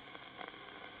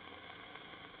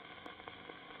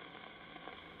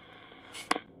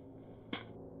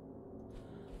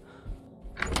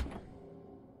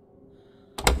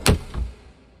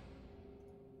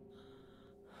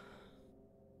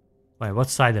 Wait, what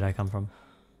side did I come from?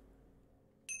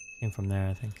 Came from there,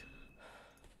 I think.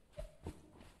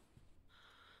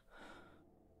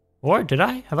 Or did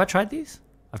I? Have I tried these?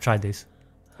 I've tried these.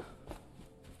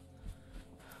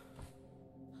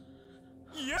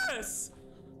 Yes!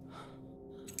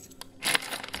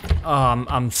 Oh,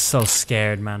 I'm so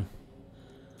scared, man.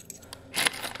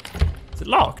 Is it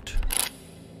locked?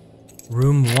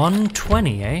 Room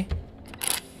 120, eh?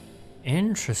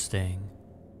 Interesting.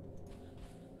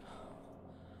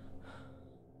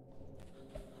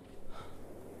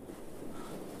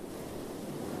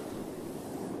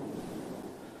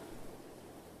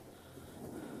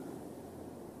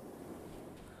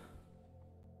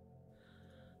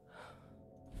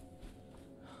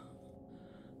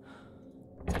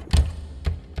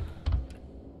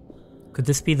 Could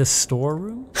this be the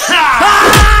storeroom?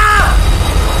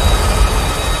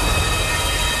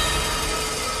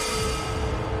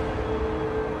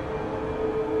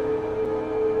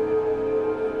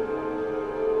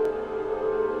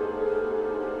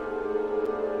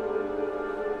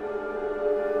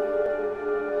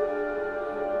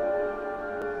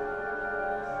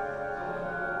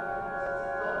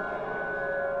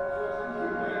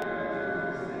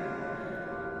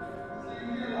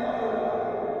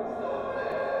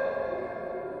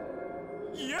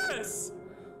 Yes!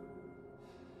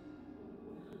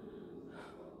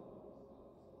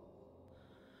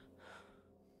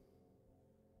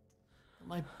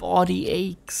 My body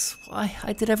aches. Why?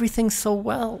 I did everything so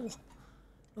well.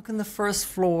 Look in the first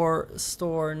floor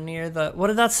store near the... What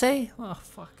did that say? Oh,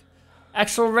 fuck.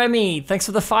 Actual Remy, thanks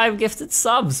for the 5 gifted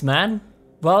subs, man.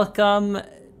 Welcome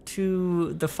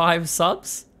to the 5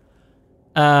 subs.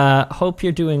 Hope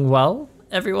you're doing well,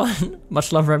 everyone.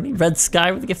 Much love, Remy. Red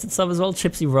Sky with a gifted sub as well.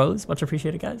 Chipsy Rose, much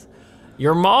appreciated, guys.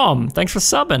 Your mom, thanks for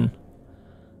subbing.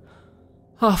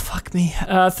 Oh, fuck me.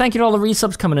 Thank you to all the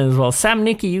resubs coming in as well. Sam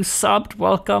Nikki, you subbed,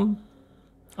 welcome.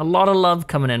 A lot of love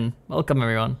coming in. Welcome,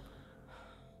 everyone.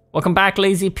 Welcome back,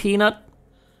 Lazy Peanut.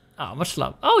 Oh, much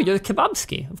love. Oh, you're the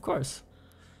Kebabski, of course.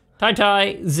 Tai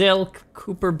Tai, Zilk,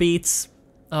 Cooper Beats.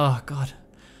 Oh, God.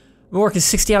 I'm working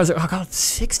 60 hours. Oh, God,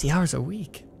 60 hours a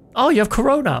week. Oh, you have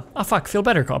Corona. Oh, fuck. Feel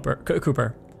better,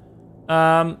 Cooper.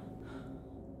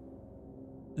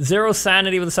 0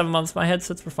 sanity with the 7 months. My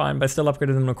headsets were fine, but I still upgraded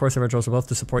them. And of course, I urge also both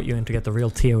to support you and to get the real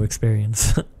TO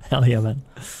experience. Hell yeah, man.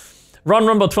 Ron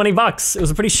Rumble, 20 bucks. It was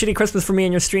a pretty shitty Christmas for me,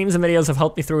 and your streams and videos have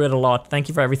helped me through it a lot. Thank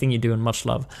you for everything you do, and much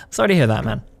love. Sorry to hear that,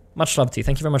 man. Much love to you.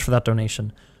 Thank you very much for that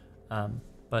donation.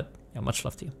 But yeah, much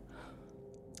love to you.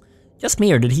 Just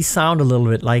me, or did he sound a little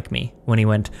bit like me when he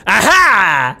went,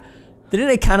 aha? Didn't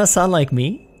it kind of sound like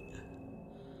me?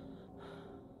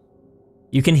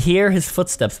 You can hear his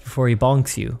footsteps before he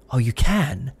bonks you. Oh, you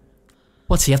can?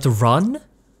 What, so you have to run?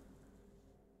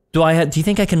 Do you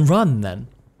think I can run then?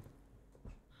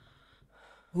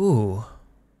 Ooh.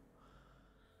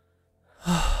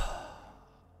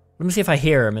 Let me see if I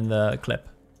hear him in the clip.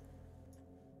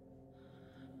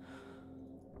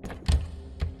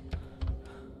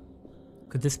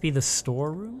 Could this be the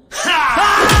storeroom?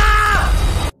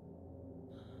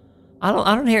 I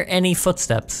don't hear any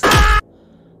footsteps.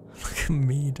 Look at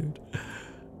me, dude.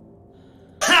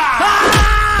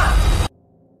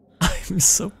 I'm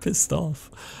so pissed off.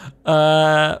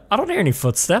 I don't hear any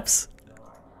footsteps.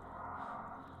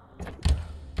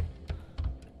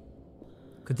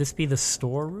 Could this be the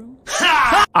storeroom?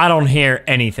 I don't hear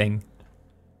anything.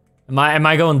 Am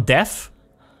I going deaf?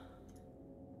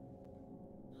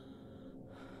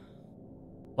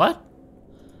 What?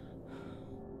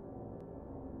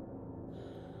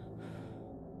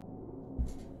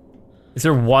 Is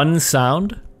there one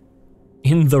sound?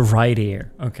 In the right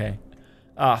ear. Okay.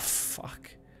 Ah,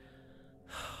 fuck.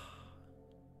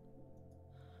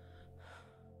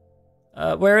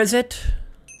 Where is it?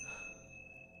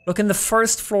 Look in the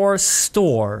first floor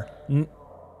store.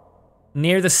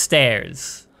 Near the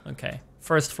stairs. Okay.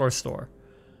 First floor store.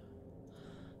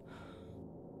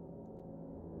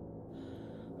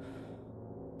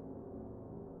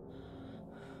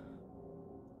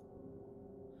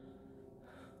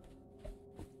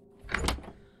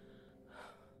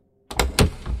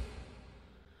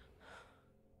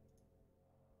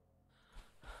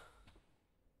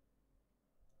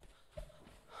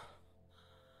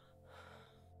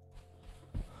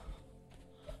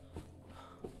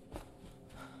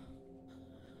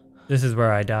 This is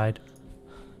where I died.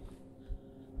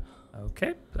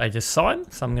 Okay, I just saw him,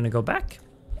 so I'm gonna go back.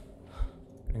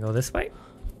 I'm gonna go this way.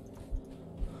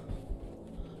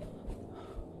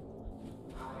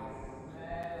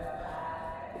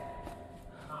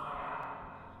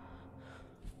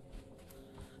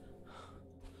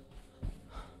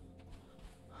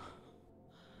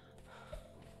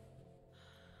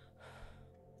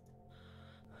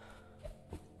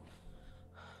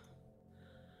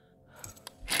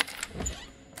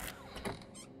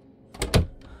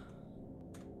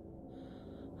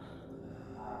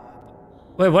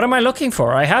 Wait, what am I looking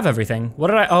for? I have everything. What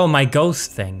did I... Oh, my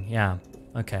ghost thing. Yeah.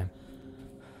 Okay.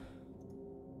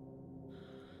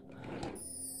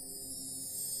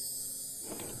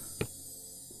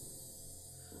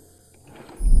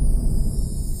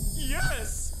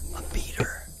 Yes! A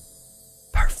beater.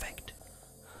 Perfect.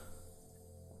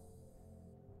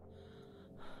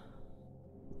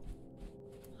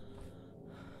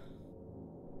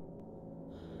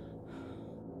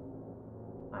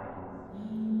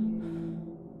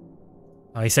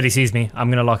 Oh, he said he sees me. I'm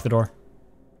gonna lock the door.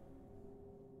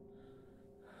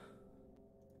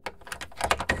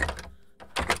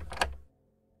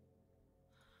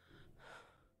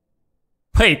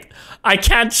 Wait, I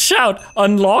can't shout.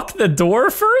 Unlock the door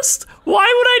first? Why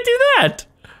would I do that?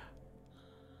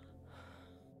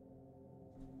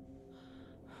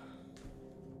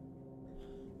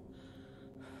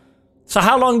 So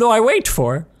how long do I wait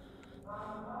for?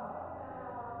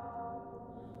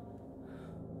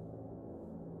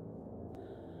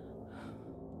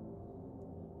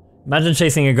 Imagine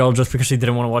chasing a girl just because she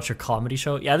didn't want to watch your comedy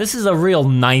show. Yeah, this is a real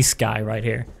nice guy right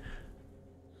here.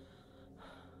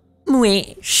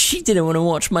 Wait, she didn't want to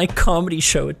watch my comedy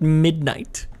show at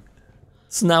midnight.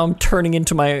 So now I'm turning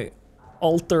into my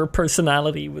alter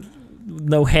personality with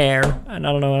no hair. And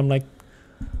I don't know, I'm like,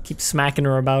 keep smacking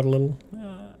her about a little.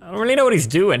 I don't really know what he's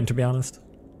doing, to be honest.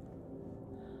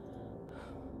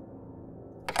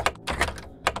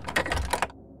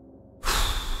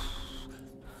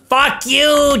 Fuck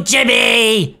you,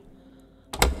 Jimmy!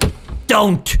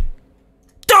 Don't!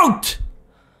 Don't!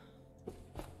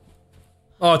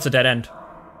 Oh, it's a dead end.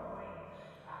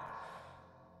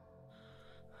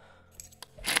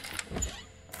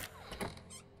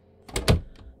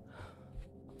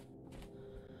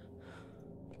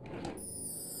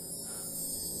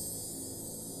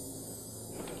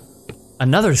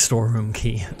 Another storeroom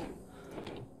key.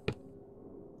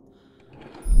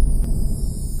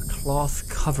 Cloth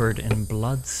covered in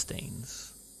blood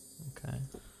stains. Okay.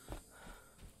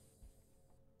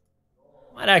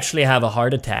 Might actually have a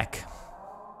heart attack.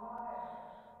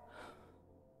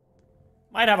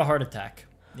 Might have a heart attack.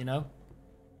 You know?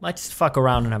 Might just fuck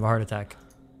around and have a heart attack.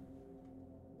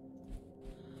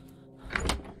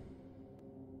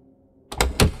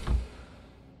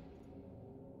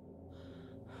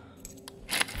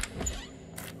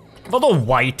 What the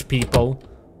white people?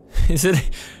 Is it...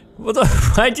 What the...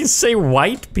 Why'd you say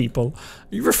white people?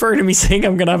 Are you referring to me saying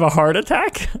I'm gonna have a heart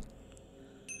attack?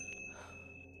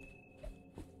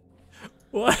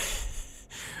 What?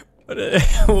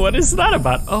 What is that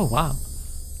about? Oh, wow.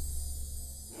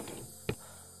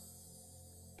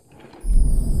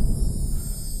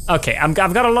 Okay, I've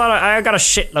got I got a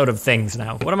shitload of things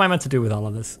now. What am I meant to do with all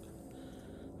of this?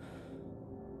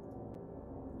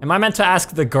 Am I meant to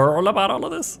ask the girl about all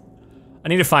of this? I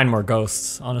need to find more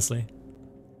ghosts, honestly.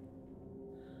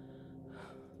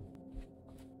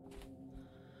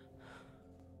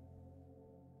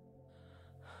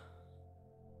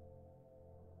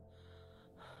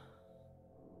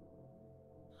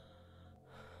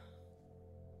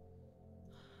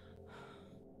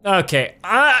 Okay,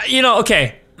 you know,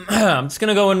 okay. I'm just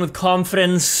gonna go in with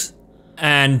confidence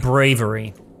and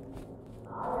bravery.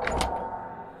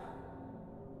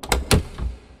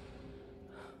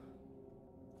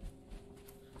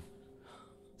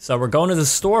 So we're going to the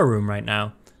storeroom right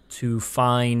now to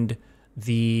find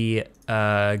the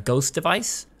ghost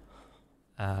device.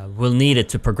 We'll need it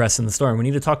to progress in the story. We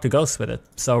need to talk to ghosts with it.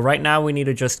 So right now we need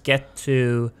to just get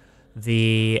to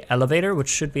the elevator, which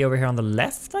should be over here on the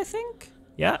left, I think.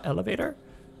 Yeah, elevator.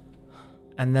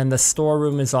 And then the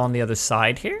storeroom is on the other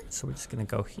side here. So we're just gonna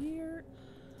go here,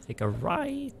 take a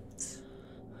right,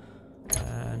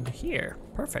 and here.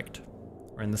 Perfect.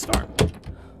 We're in the store.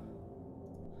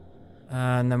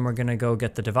 And then we're gonna go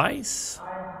get the device.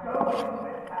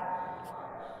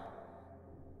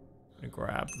 Gonna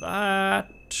grab that.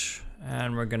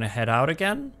 And we're gonna head out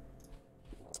again.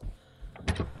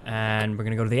 And we're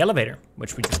gonna go to the elevator,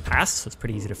 which we just passed, so it's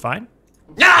pretty easy to find.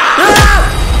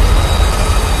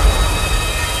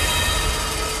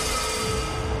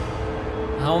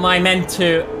 How am I meant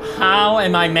to,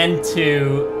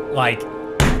 like,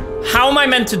 how am I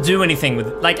meant to do anything with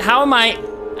it? Like, how am I,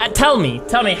 tell me,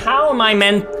 how am I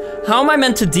meant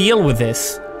to deal with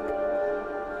this?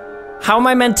 How am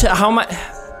I meant to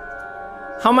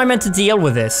deal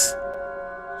with this?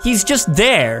 He's just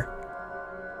there.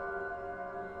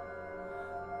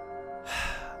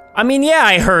 I mean, yeah,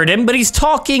 I heard him, but he's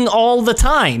talking all the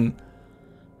time.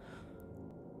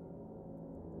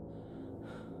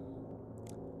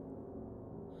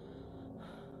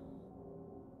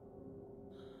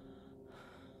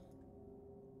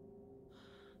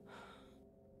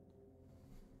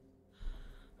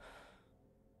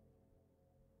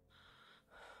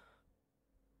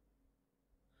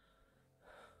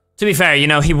 To be fair, you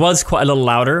know, he was quite a little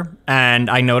louder, and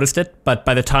I noticed it, but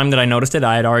by the time that I noticed it,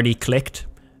 I had already clicked,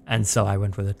 and so I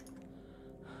went with it.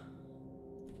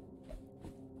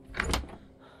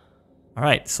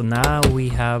 Alright, so now we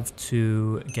have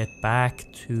to get back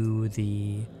to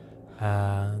the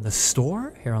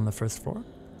store here on the first floor,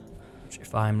 which,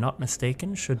 if I'm not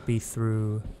mistaken, should be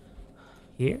through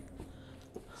here.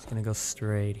 Just gonna go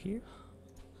straight here,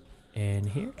 in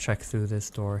here, check through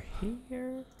this door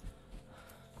here.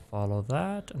 Follow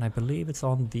that, and I believe it's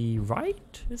on the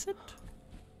right, is it?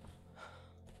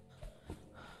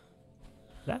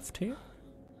 Left here?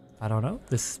 I don't know.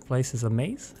 This place is a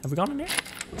maze. Have we gone in here?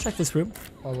 Check this room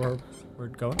while we're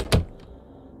going.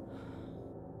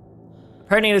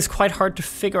 Apparently it is quite hard to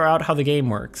figure out how the game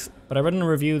works, but I read in a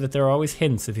review that there are always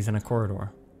hints if he's in a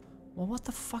corridor. Well, what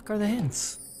the fuck are the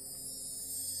hints?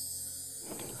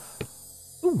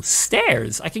 Ooh,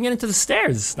 stairs! I can get into the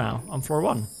stairs now on floor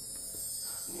 1.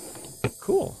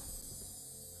 Cool.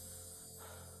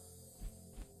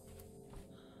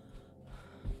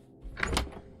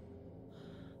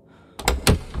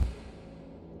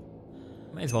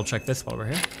 May as well check this while we're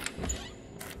here.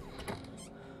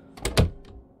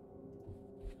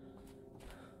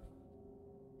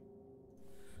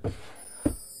 Got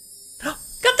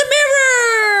the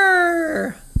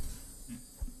mirror!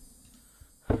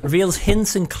 Reveals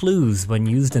hints and clues when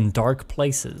used in dark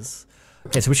places.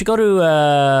 Okay, so we should go to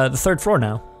the 3rd floor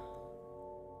now.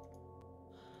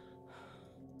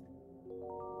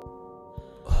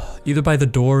 Either by the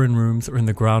door in rooms or in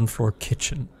the ground floor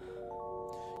kitchen.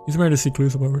 Use the mirror to see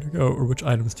clues about where to go or which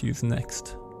items to use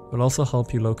next. It will also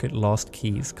help you locate lost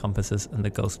keys, compasses, and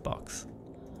the ghost box.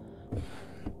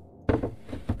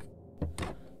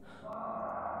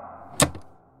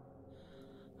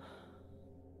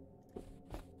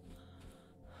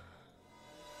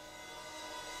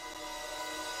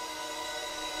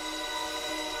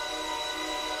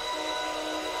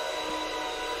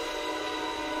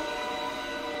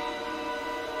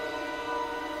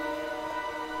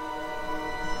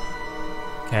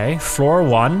 Okay, floor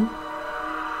 1.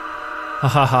 Ha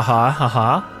ha ha ha ha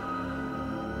ha.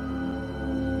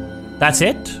 That's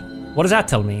it? What does that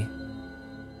tell me?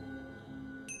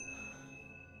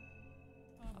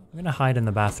 I'm gonna hide in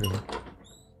the bathroom.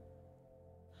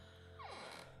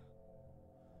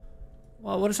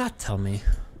 Well, what does that tell me?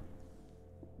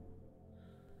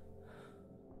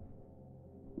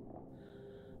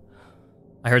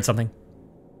 I heard something.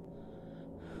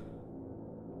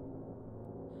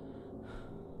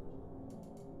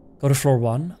 Go to floor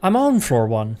 1. I'm on floor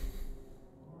 1.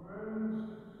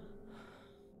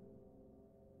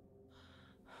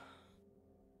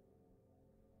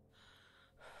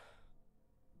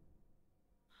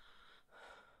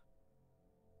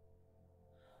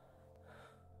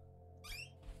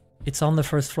 It's on the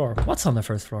first floor. What's on the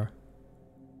first floor?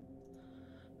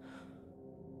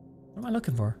 What am I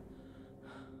looking for?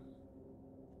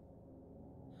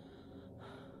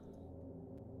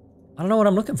 I don't know what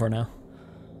I'm looking for now.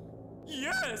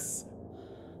 Yes!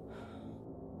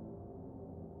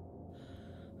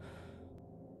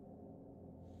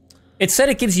 It said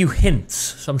it gives you hints,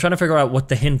 so I'm trying to figure out what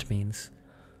the hint means.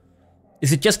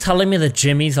 Is it just telling me that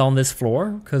Jimmy's on this floor?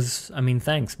 Because, I mean,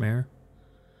 thanks, Mayor.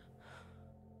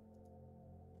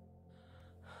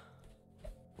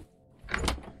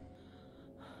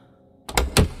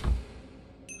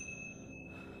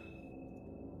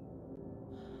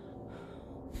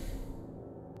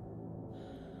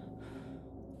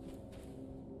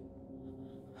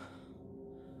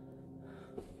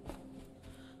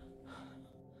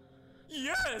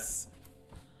 Yes!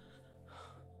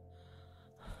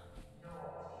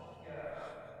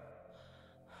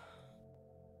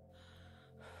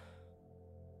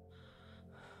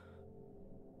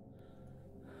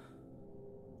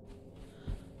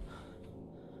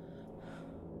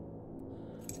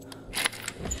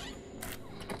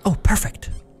 Oh, perfect.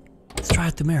 Let's try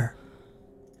out the mirror.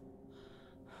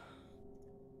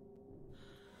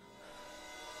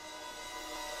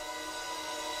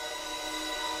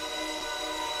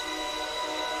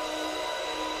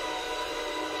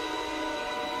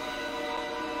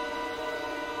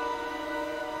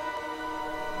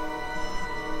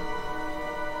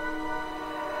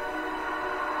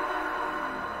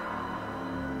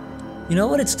 You know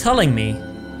what it's telling me?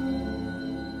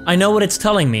 I know what it's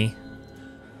telling me.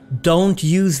 Don't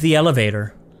use the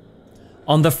elevator.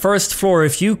 On the first floor,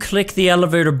 if you click the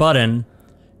elevator button,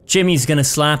 Jimmy's gonna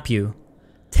slap you.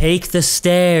 Take the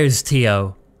stairs,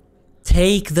 Tio.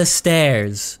 Take the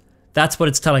stairs. That's what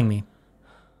it's telling me.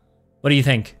 What do you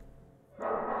think?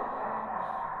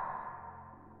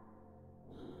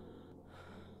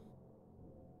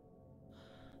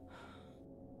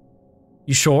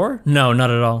 You sure? No,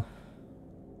 not at all.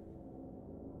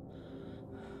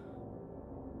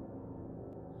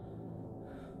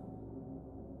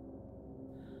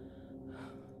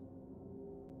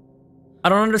 I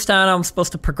don't understand how I'm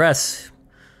supposed to progress.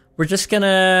 We're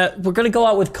gonna go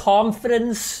out with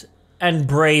confidence and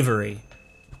bravery.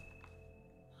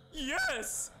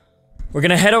 Yes! We're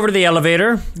gonna head over to the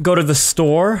elevator, go to the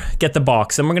store, get the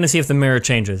box, and we're gonna see if the mirror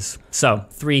changes. So,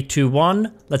 3, 2,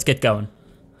 1, let's get going.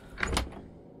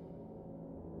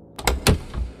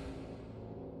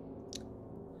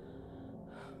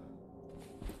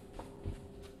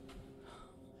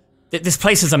 This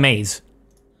place is a maze.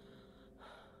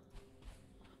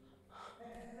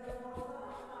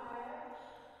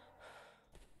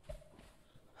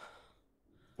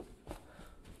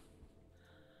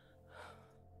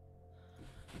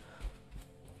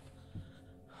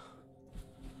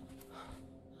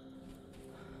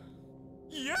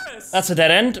 Yes! That's a dead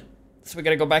end, so we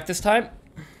gotta go back this time.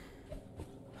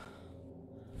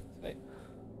 Wait.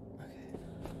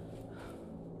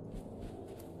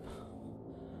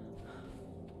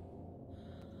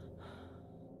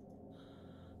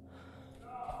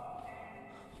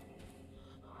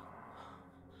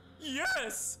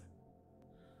 Yes!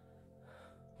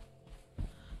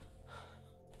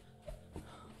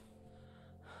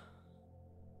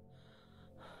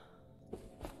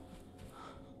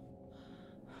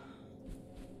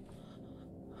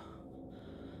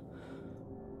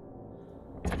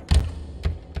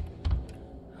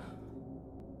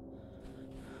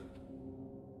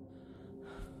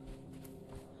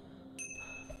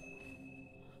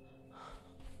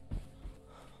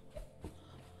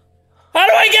 How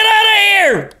do I get out of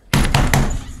here?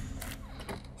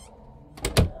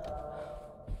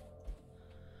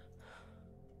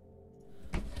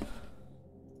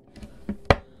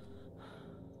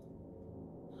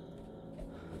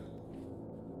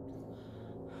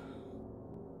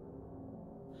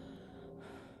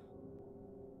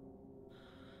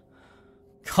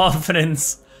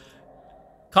 Confidence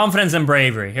Confidence and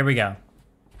bravery. Here we go.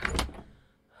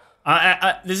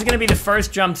 This is gonna be the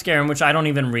first jump scare in which I don't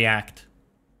even react.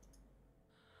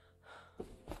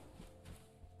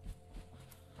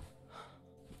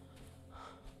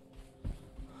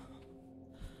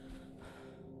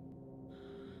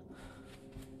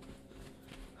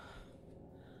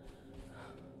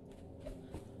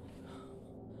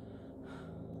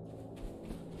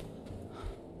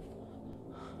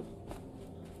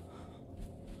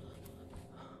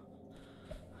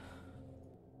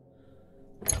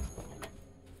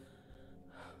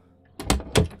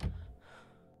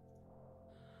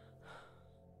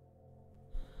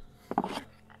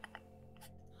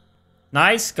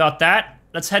 Nice, got that.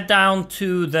 Let's head down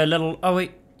to the little... Oh,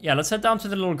 wait. Yeah, let's head down to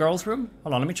the little girl's room.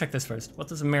 Hold on, let me check this first. What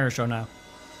does the mirror show now?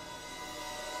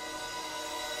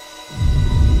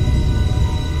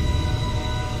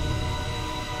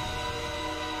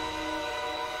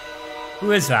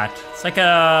 Who is that? It's like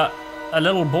a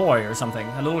little boy or something.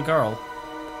 A little girl.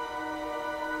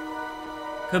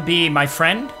 Could be my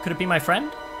friend. Could it be my friend?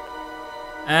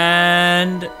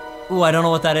 And... Ooh, I don't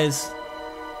know what that is.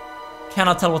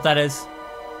 Cannot tell what that is.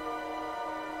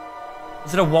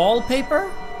 Is it a wallpaper?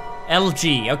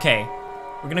 LG, okay.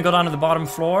 We're gonna go down to the bottom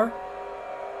floor.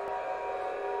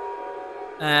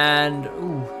 And,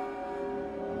 ooh.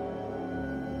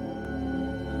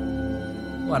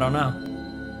 Ooh, I don't know.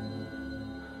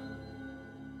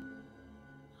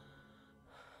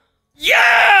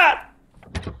 Yeah!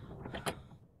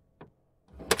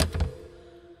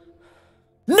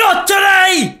 Not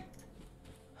today!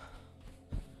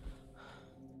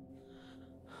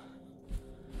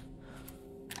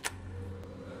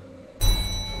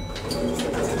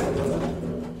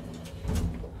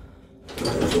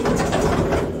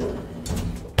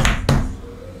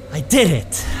 I did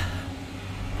it!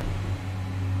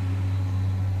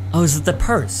 Oh, is it the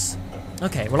purse?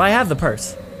 Okay, well I have the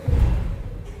purse.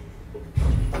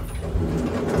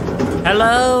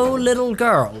 Hello, little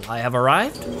girl. I have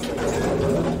arrived.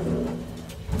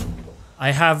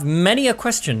 I have many a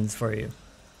questions for you.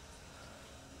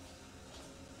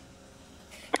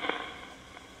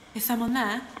 Is someone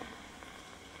there?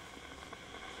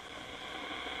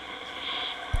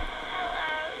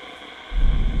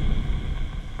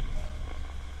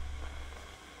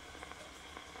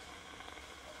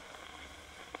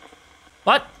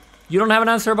 What? You don't have an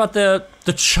answer about the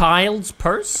child's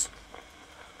purse?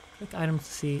 Click item to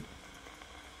see.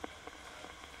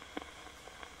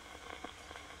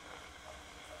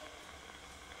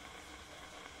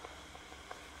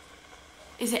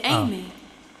 Is it Amy?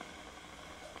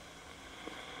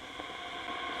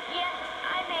 Yes,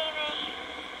 I'm Amy.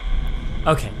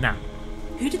 Okay, now.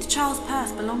 Who did the child's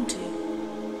purse belong to? It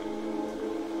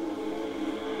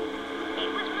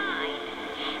was mine.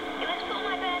 It was for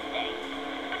my birthday,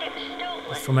 but it was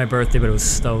stolen. It's for my birthday, but it was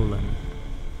stolen.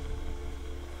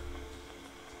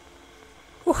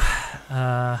 Whew.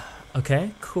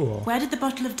 Okay, cool. Where did the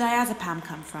bottle of diazepam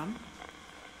come from?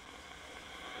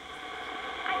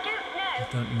 I don't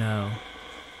know. Don't know.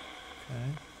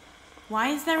 Okay. Why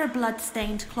is there a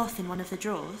blood-stained cloth in one of the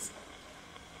drawers?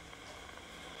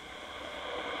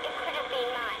 It could have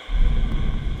been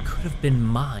mine. Could have been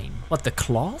mine. What, the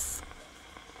cloth?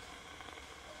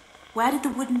 Where did the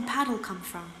wooden paddle come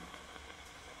from?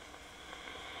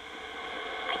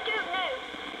 I don't know.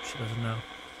 She doesn't know.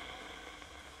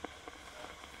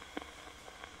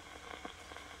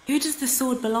 Who does the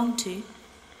sword belong to?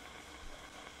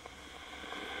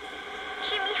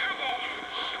 Jimmy had it.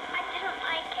 I didn't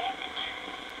like it.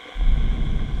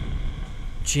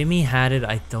 Jimmy had it.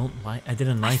 I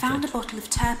didn't like I it. found a bottle of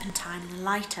turpentine and a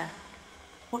lighter.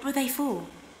 What were they for?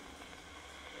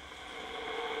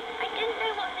 I didn't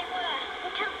know what they were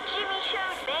until Jimmy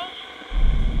showed me.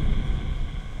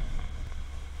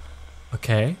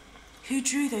 Okay. Who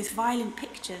drew those violent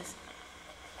pictures?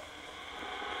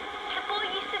 The boy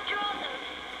used to draw them.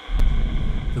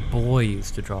 The boy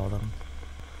used to draw them.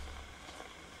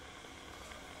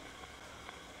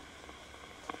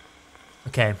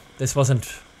 Okay, this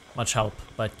wasn't much help,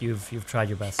 but you've tried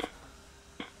your best.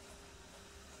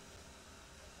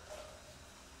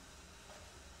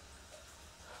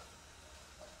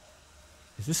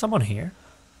 Is there someone here?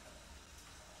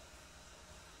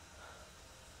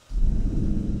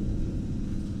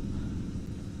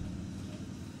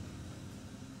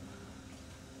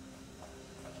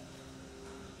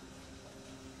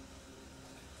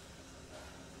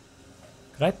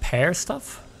 Could I pair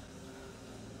stuff?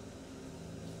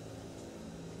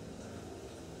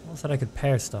 I said I could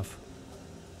pair stuff.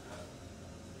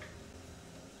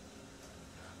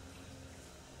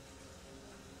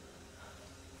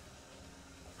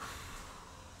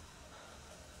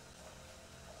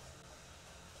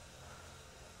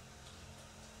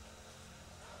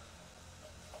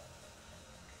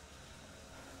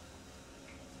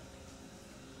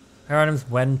 Pair items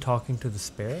when talking to the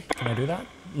spirit. Can I do that?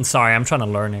 I'm sorry, I'm trying to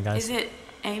learn it, guys. Is it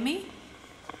Amy?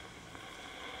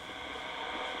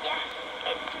 Yes,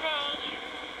 it's me.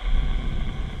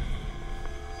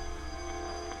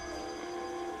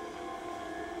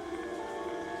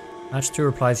 Match 2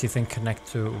 replies you think connect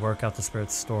to work out the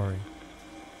spirit's story.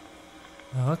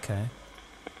 Oh, okay.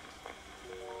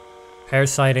 Pair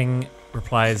sighting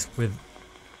replies with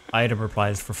item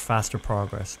replies for faster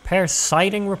progress. Pair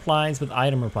sighting replies with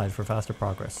item replies for faster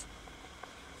progress.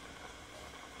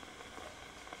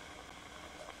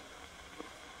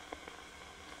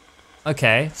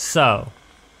 Okay, so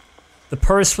the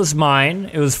purse was mine.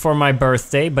 It was for my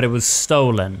birthday, but it was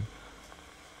stolen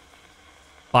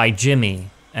by Jimmy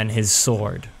and his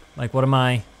sword. Like, what am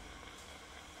I?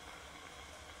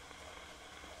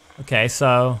 Okay,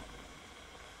 so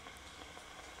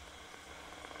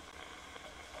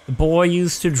the boy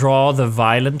used to draw the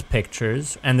violent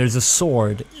pictures, and there's a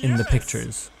sword in the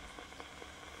pictures.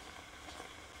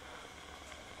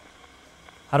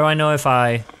 How do I know if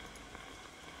I...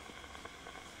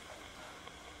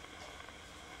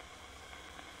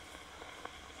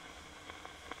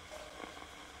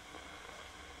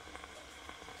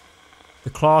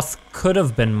 The cloth could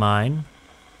have been mine.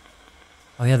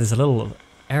 Oh yeah, there's a little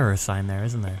error sign there,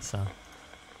 isn't there? So.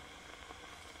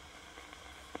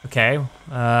 Okay,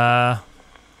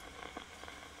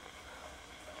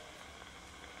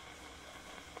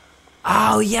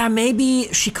 oh yeah,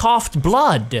 maybe she coughed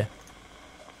blood.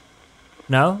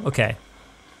 No? Okay.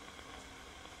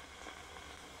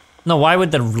 No, why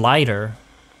would the lighter?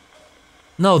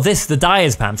 No, this, the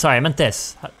diazepam. Sorry, I meant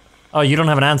this. Oh, you don't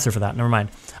have an answer for that. Never mind.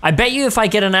 I bet you if I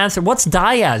get an answer... What's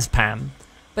diazepam?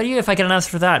 Bet you if I get an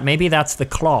answer for that, maybe that's the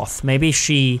cloth. Maybe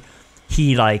she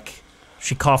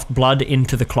coughed blood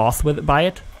into the cloth with it, by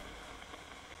it.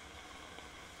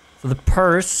 So the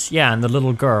purse, yeah, and the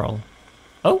little girl.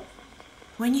 Oh?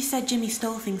 When you said Jimmy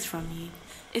stole things from you,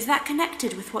 is that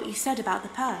connected with what you said about the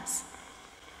purse?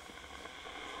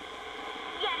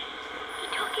 Yes, he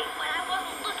took it when I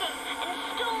wasn't looking and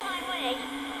stole my money.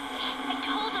 I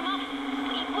told him off,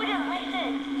 but he wouldn't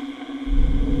listen.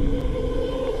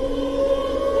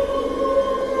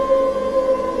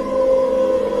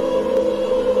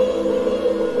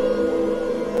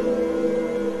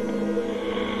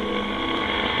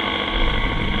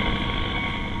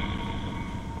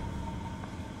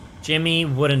 Jimmy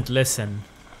wouldn't listen.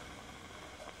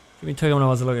 Jimmy took him when I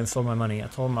wasn't looking and stole my money. I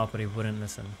told him off, but he wouldn't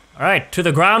listen. Alright, to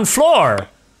the ground floor!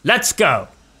 Let's go!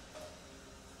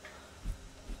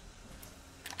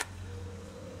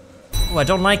 Oh, I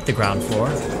don't like the ground floor.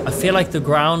 I feel like the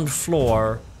ground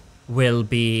floor will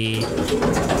be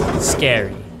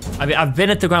scary. I mean, I've been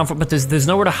at the ground floor, but there's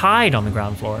nowhere to hide on the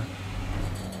ground floor.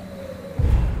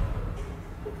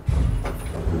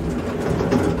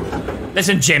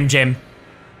 Listen, Jim.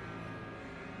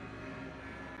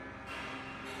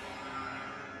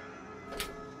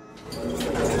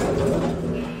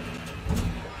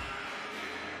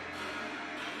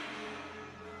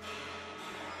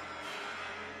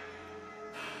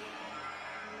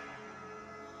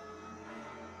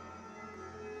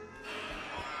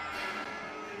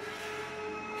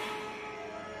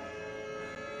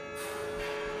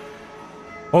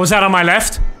 What was that on my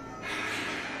left?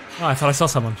 Oh, I thought I saw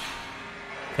someone.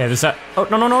 Okay, there's that. Oh,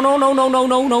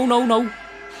 no.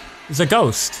 There's a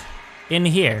ghost in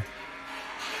here.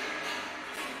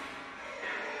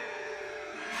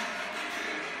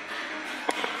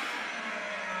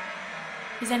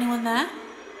 Is anyone there?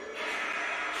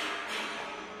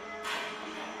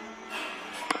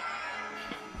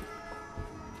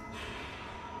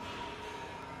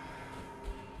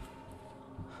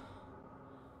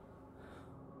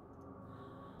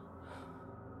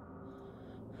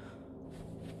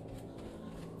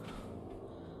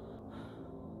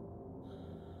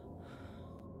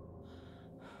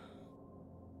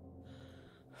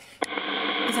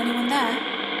 Is anyone there?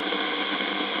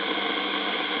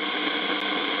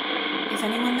 Is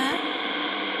anyone there?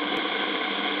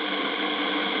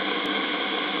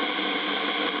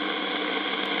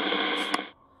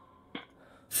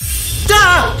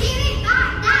 Ah! Give it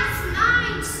back, that's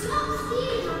mine. Stop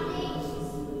stealing my things.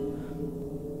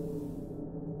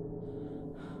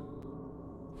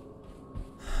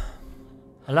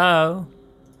 Hello?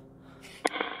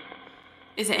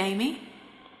 Is it Amy?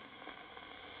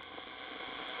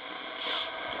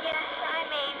 Yes,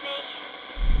 I'm Amy.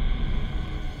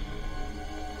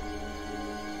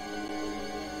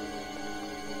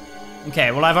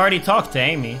 Okay, well, I've already talked to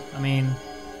Amy. I mean...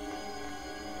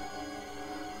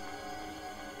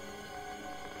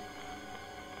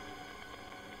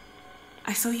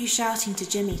 I saw you shouting to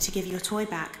Jimmy to give your toy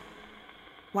back.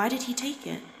 Why did he take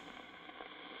it?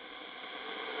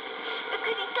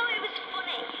 Because he thought it was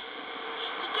funny.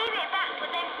 He gave it back, but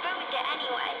then ruined it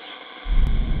anyway.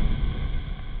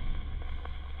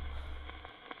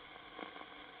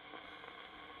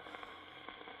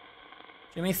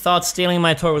 Jimmy thought stealing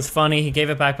my toy was funny. He gave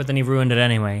it back, but then he ruined it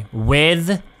anyway.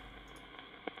 With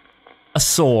a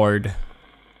sword.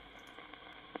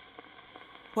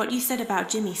 What you said about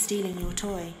Jimmy stealing your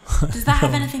toy. Does that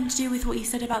have anything to do with what you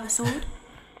said about the sword?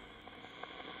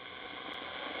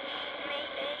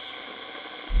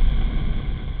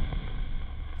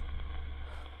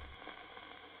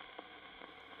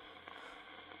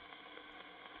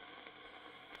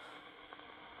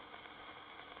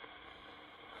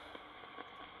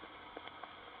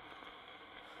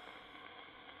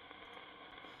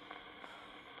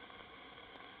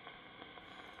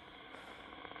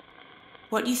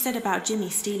 What you said about Jimmy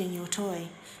stealing your toy.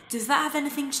 Does that have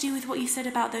anything to do with what you said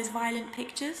about those violent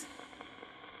pictures?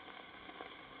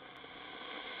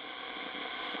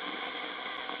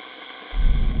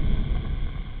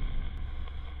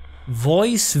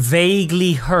 Voice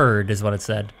vaguely heard is what it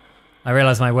said. I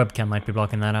realize my webcam might be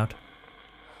blocking that out.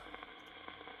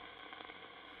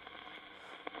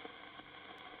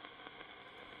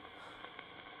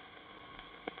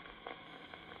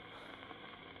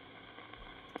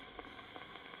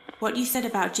 What you said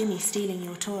about Jimmy stealing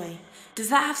your toy. Does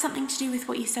that have something to do with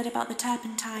what you said about the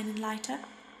turpentine and lighter?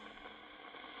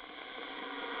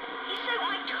 He soaked my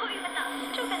toy with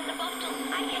that stuff in the bottle.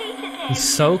 I hated it. He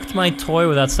soaked my toy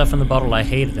with that stuff in the bottle. I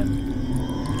hated him.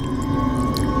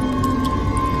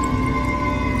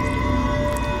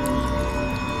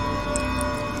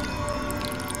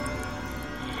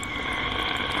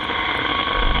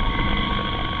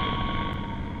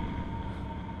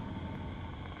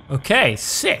 Okay,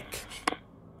 sick.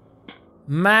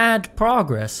 Mad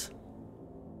progress.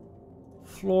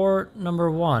 Floor number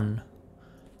 1.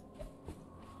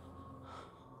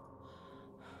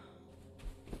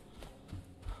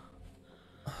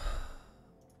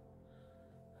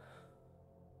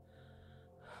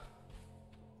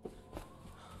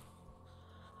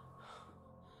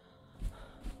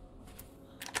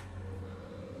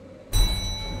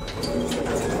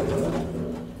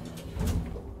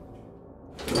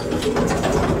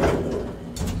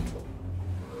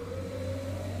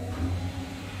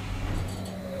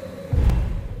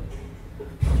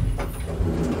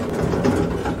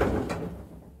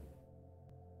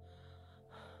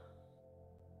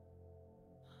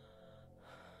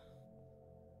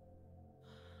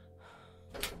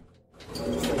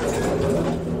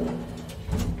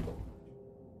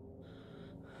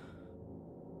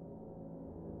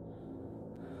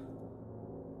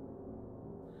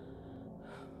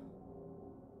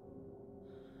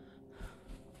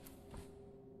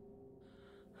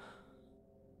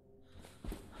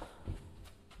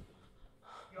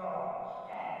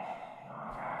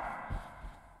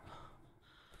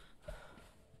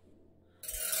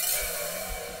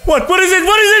 What? What is it?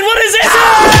 What is it? What is it? Ah!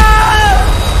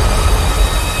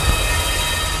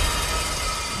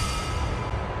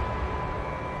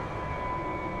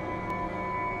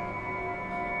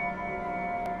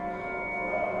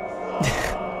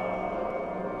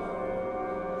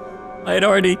 I had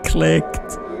already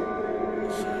clicked.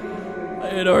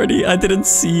 I didn't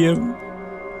see him.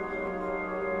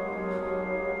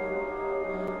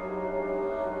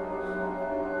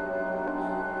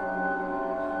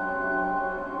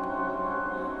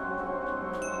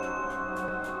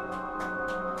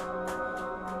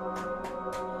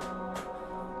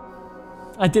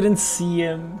 I didn't see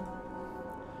him.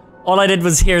 All I did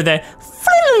was hear the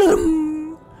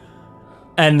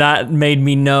and that made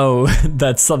me know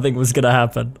that something was gonna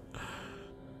happen.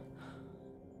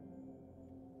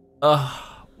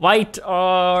 White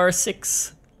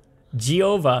R6.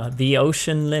 Giova, the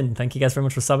Ocean Lynn. Thank you guys very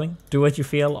much for subbing. Do what you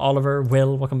feel. Oliver,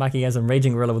 Will, welcome back you guys. I'm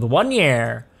Raging Gorilla with 1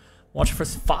 year. Watch for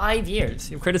 5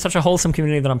 years. You've created such a wholesome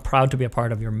community that I'm proud to be a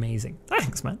part of. You're amazing.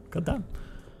 Thanks, man. Good done.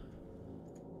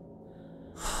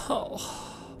 Oh,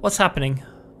 what's happening?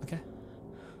 Okay.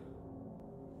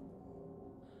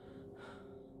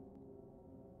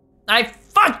 I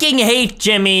fucking hate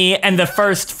Jimmy and the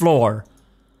first floor.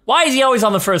 Why is he always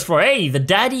on the first floor? Hey, the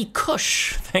Daddy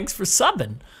Kush. Thanks for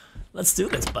subbing. Let's do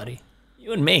this, buddy.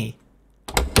 You and me.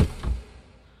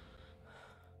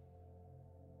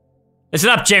 Listen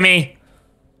up, Jimmy.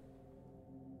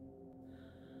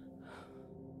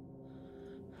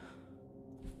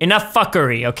 Enough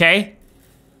fuckery, okay?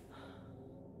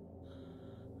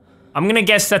 I'm gonna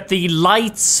guess that the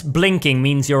lights blinking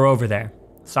means you're over there.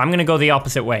 So I'm gonna go the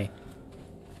opposite way.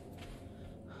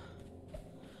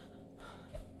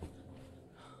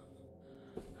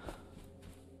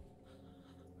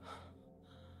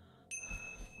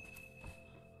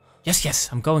 Yes, yes,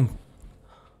 I'm going.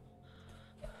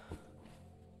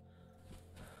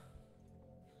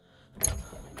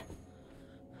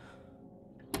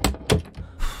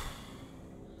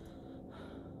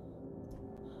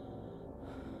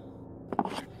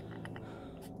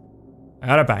 I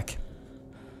got her back.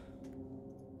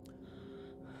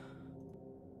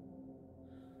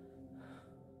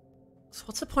 So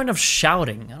what's the point of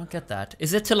shouting? I don't get that.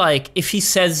 Is it to like, if he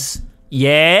says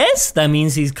yes, that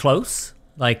means he's close?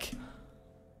 Like...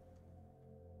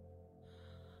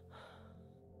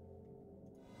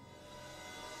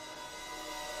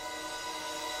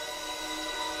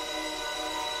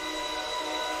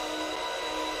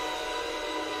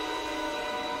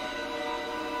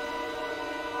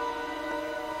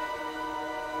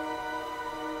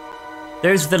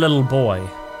 There's the little boy.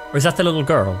 Or is that the little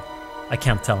girl? I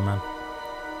can't tell now.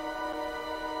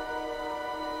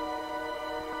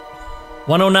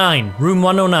 109. Room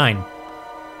 109.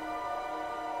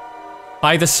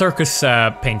 By the circus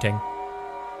painting.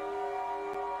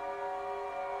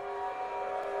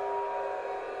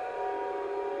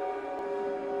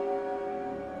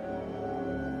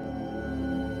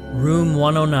 Room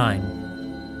 109.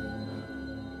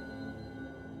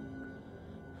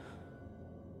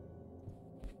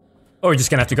 Oh, we're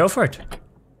just gonna have to go for it.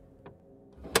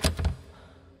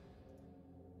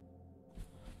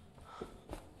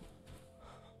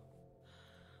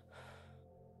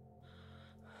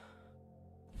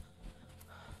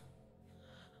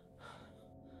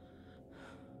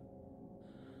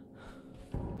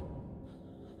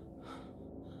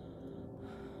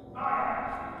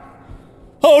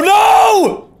 Oh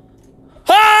no!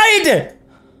 Hide!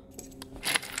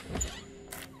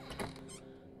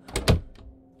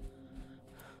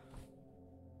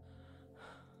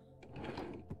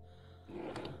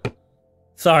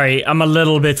 Sorry, I'm a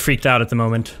little bit freaked out at the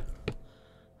moment.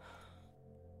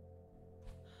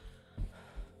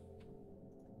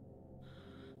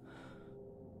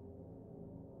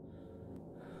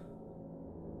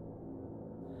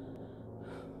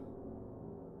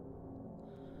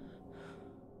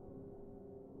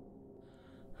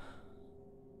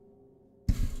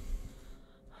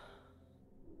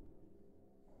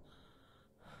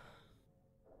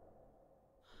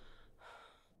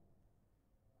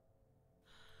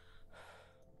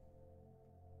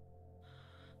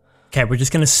 Okay, we're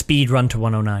just gonna speed run to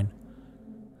 109.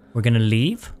 We're gonna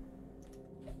leave.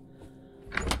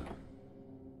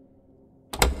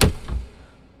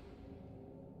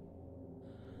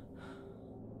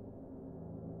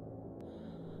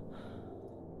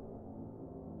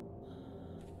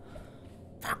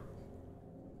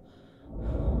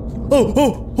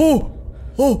 Oh.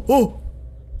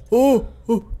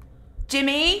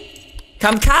 Jimmy?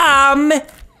 Come,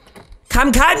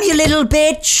 you little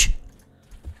bitch.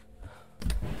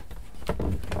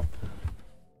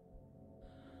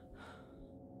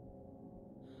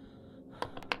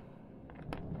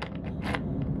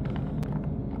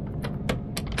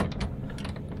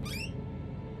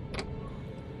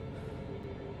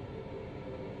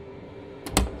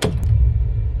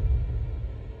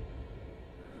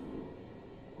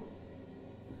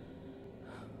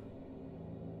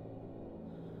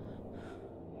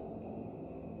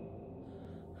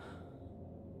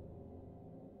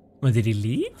 Well, did he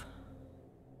leave?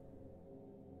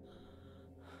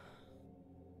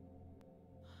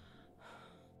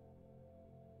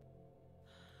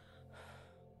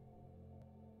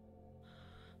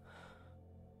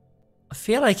 I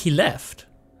feel like he left.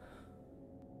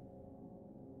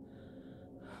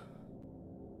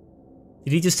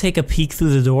 Did he just take a peek through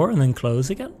the door and then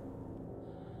close again?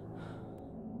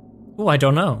 Oh, I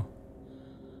don't know.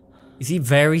 Is he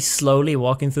very slowly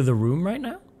walking through the room right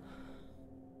now?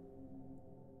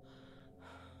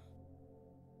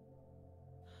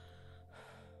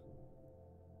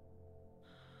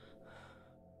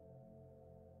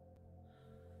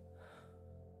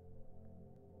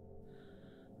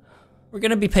 We're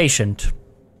gonna be patient.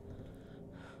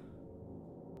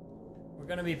 We're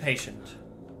gonna be patient.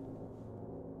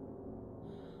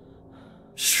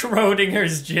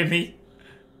 Schrodinger's Jimmy.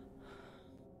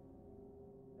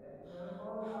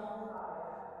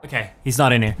 Okay, he's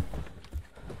not in here.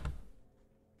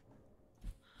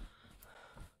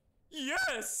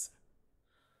 Yes!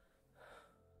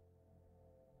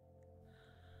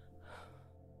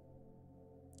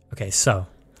 Okay, so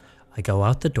I go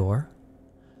out the door.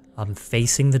 I'm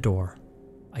facing the door.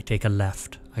 I take a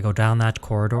left. I go down that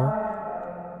corridor.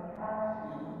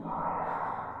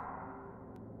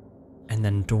 And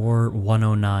then door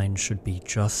 109 should be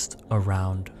just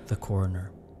around the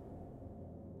corner.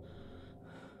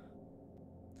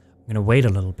 I'm gonna wait a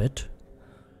little bit.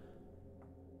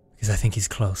 Because I think he's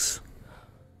close.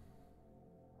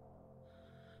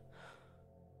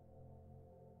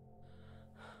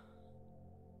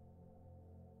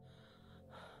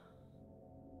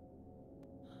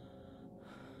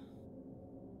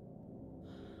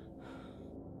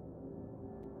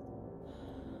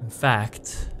 In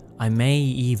fact, I may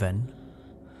even...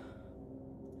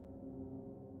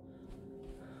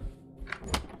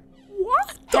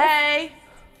 What the Hey!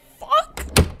 fuck?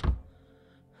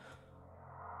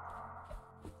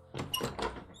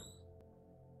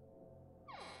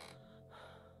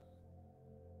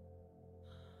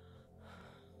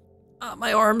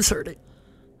 My arm's hurting.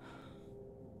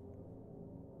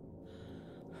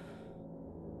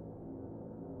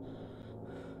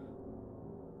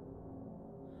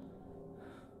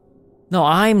 No,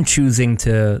 I'm choosing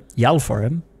to yell for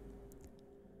him.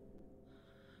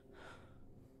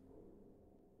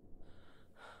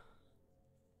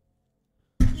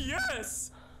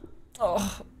 Yes!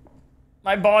 Oh,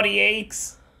 my body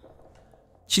aches.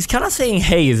 She's kind of saying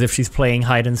hey as if she's playing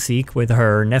hide and seek with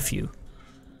her nephew.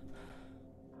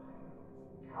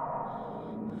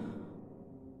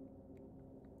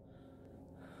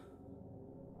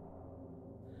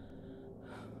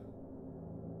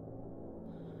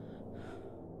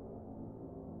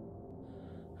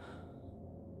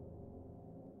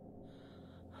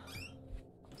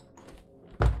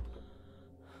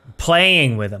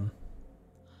 Playing with him.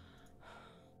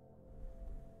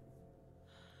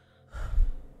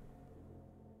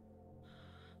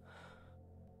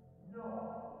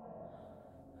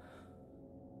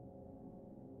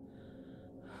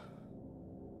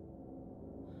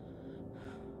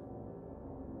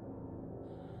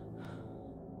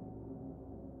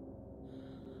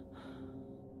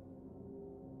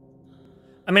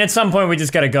 I mean, at some point we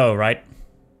just gotta go, right?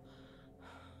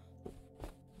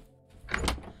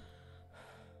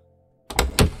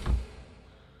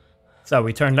 So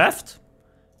we turn left,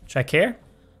 check here,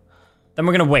 then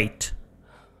we're gonna wait.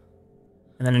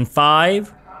 And then in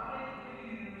 5.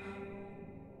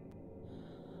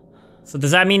 So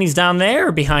does that mean he's down there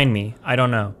or behind me? I don't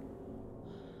know.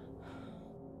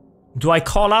 Do I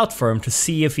call out for him to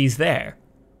see if he's there?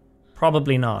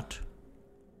 Probably not.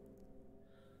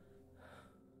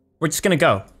 We're just gonna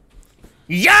go.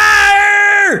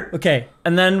 Yeah! Okay,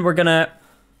 and then we're gonna...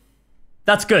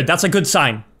 That's good, that's a good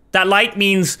sign. That light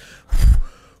means...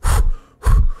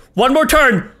 One more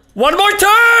turn! One more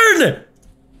turn!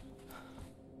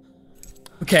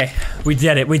 Okay, we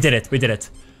did it, we did it, we did it.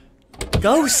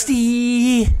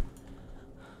 Ghosty!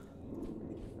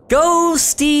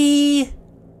 Ghosty!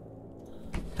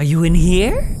 Are you in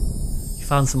here? You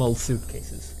found some old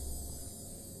suitcases.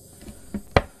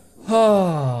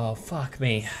 Oh, fuck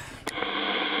me.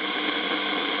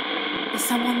 Is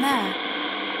someone there?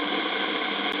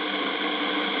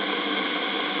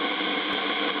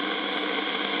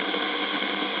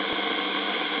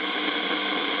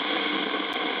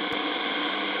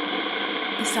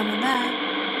 Is someone there?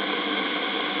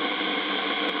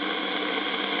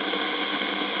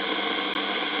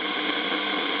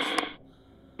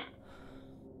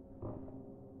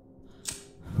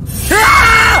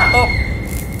 Ah! Oh.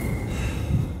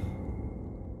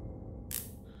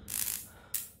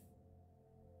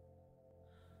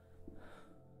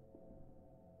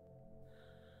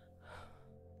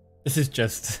 This is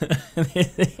just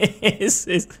this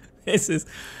is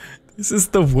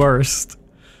the worst.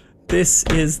 This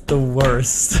is the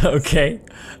worst, okay?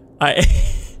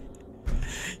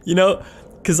 You know,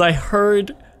 because I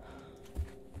heard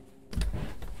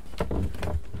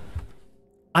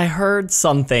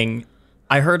something.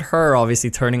 I heard her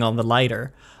obviously turning on the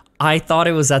lighter. I thought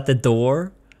it was at the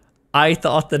door. I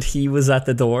thought that he was at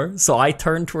the door, so I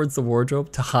turned towards the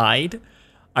wardrobe to hide.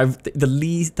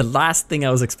 The last thing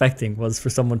I was expecting was for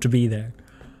someone to be there.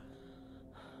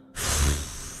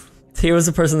 He was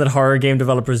the person that horror game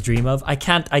developers dream of. I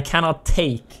cannot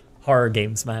take horror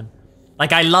games, man.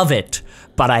 Like, I love it,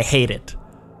 but I hate it.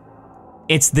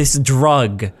 It's this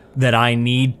drug that I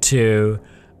need to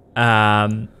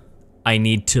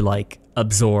like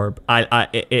absorb. I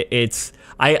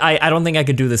don't think I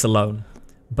could do this alone.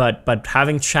 But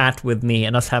having chat with me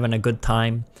and us having a good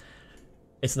time,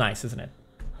 it's nice, isn't it?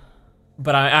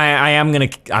 But I'm gonna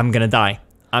die.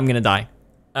 I'm gonna die.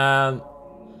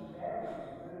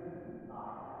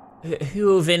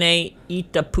 Who Vinay,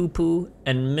 Eat the Poo Poo,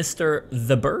 and Mr.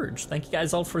 The Burge. Thank you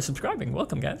guys all for subscribing.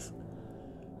 Welcome, guys.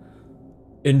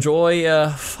 Enjoy,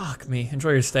 fuck me.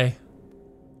 Enjoy your stay.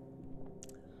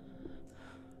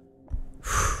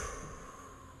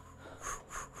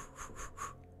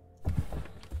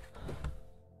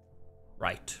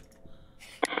 Right.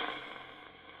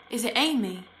 Is it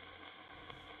Amy?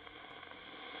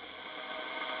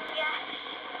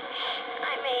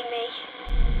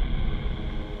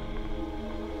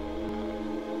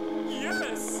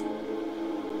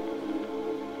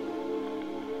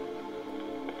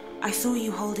 I saw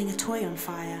you holding a toy on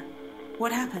fire.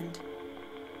 What happened?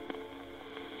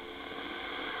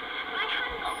 My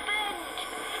hand got burned.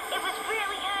 It was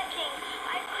really hurting.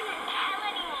 I couldn't tell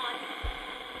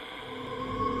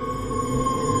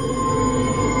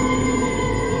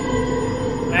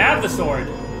anyone. I have the sword.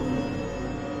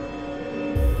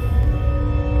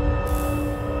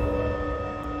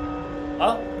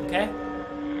 Oh, okay.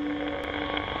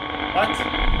 What?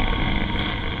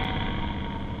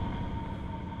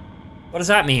 What does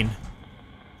that mean?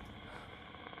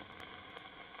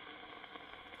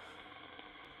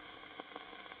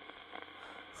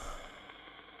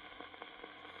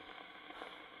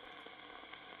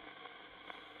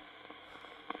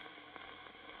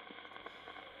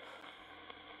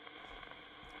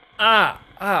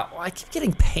 I keep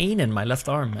getting pain in my left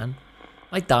arm, man. Am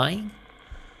I dying?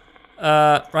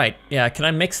 Right, yeah, can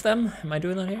I mix them? Am I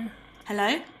doing that here?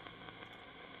 Hello?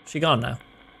 She gone now.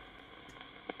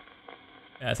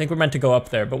 Yeah, I think we're meant to go up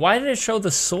there, but why did it show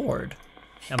the sword?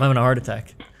 I'm having a heart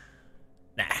attack.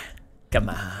 Nah, come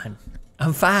on.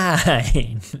 I'm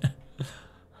fine.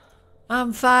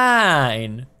 I'm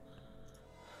fine.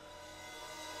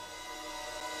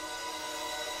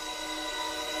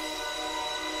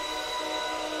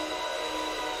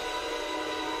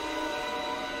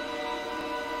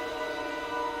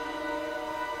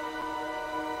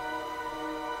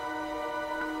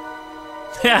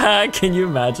 Can you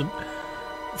imagine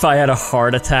if I had a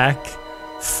heart attack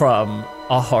from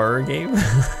a horror game?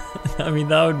 I mean,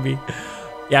 that would be...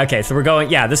 Yeah, okay, so we're going...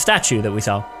 Yeah, the statue that we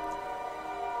saw.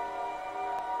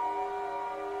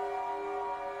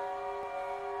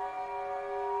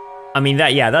 I mean,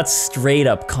 that's straight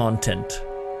up content.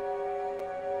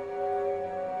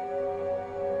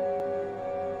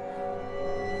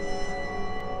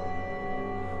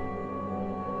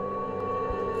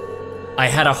 I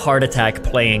had a heart attack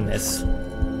playing this,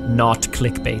 not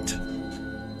clickbait.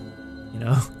 You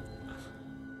know?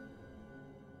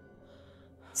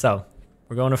 So,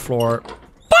 we're going to floor.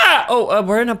 Bah! Oh,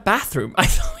 we're in a bathroom. I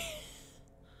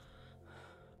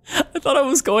thought I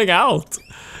was going out.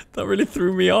 That really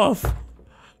threw me off.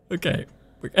 Okay.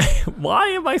 Why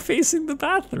am I facing the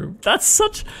bathroom? That's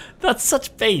such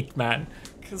bait, man.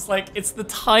 Because, like, it's the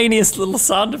tiniest little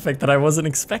sound effect that I wasn't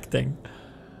expecting.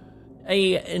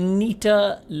 Hey,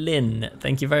 Anita Lynn,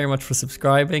 thank you very much for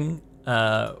subscribing.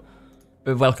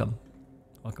 Welcome.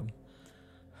 Welcome.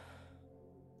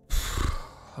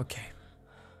 Okay.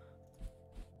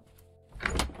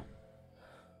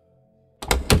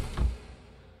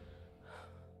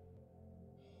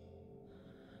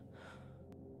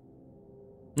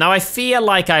 Now I feel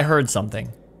like I heard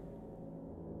something.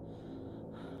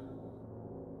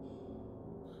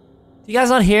 Do you guys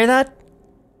not hear that?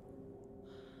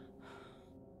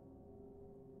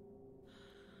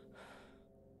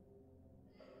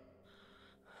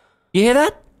 You hear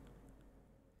that?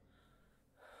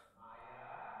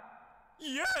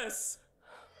 Yes!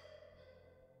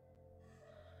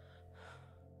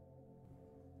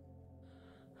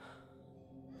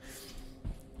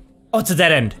 Oh, it's a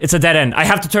dead end. It's a dead end. I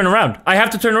have to turn around. I have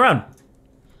to turn around.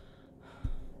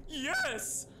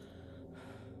 Yes!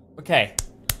 Okay.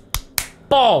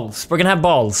 Balls. We're gonna have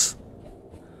balls.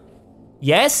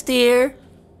 Yes, dear.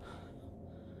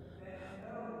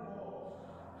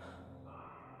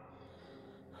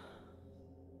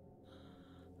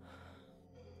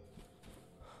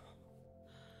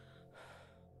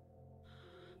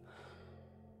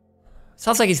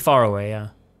 Sounds like he's far away, yeah.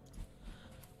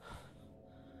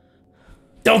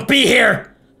 Don't be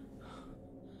here!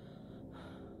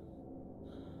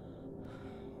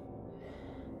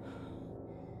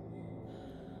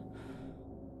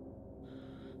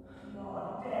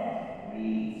 Your death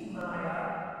bleeds,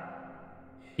 Maya.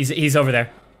 He's over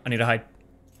there. I need to hide.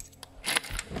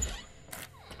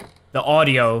 The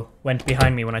audio went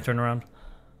behind me when I turned around.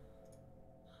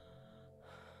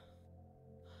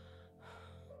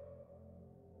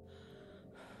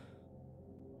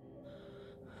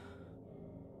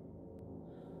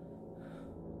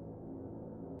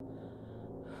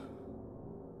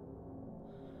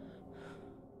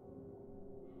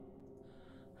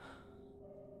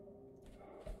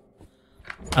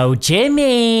 Oh,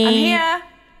 Jimmy! I'm here.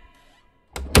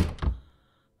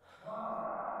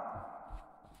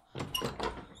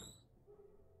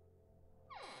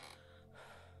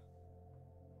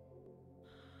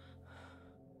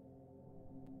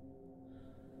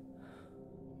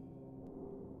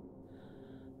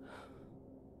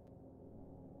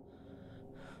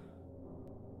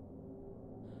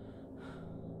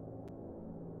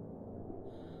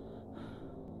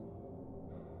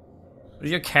 What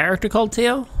is your character called,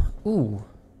 Theo? Ooh.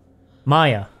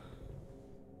 Maya.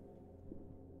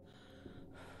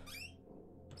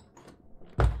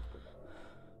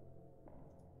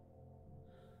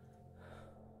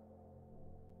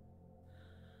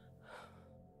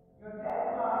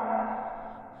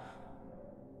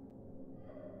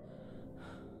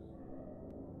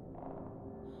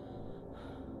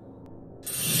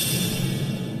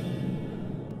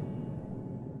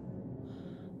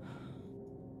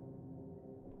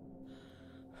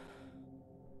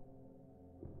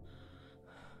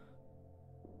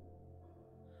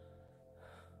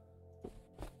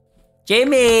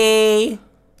 Jimmy!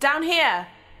 Down here.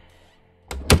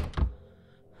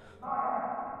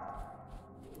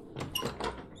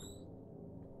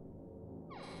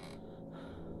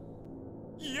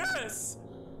 Yes!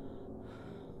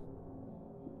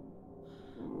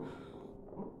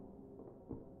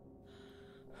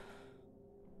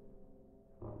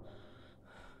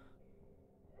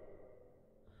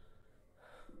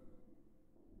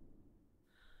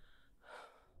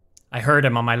 I heard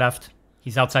him on my left.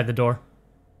 He's outside the door.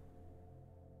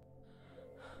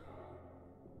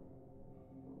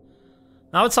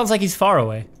 Now it sounds like he's far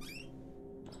away.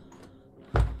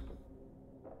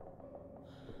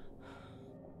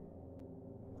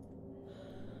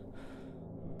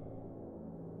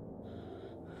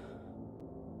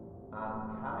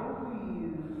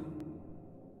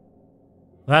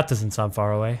 That doesn't sound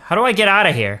far away. How do I get out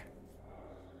of here?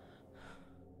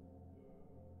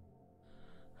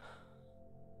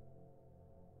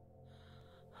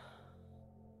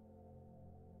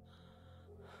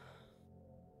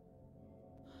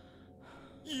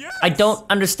 Yes! I don't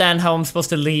understand how I'm supposed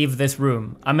to leave this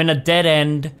room. I'm in a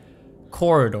dead-end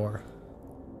corridor.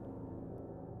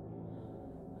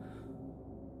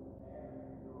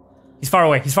 He's far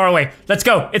away. He's far away. Let's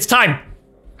go. It's time.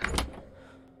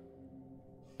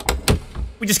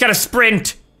 We just gotta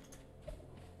sprint.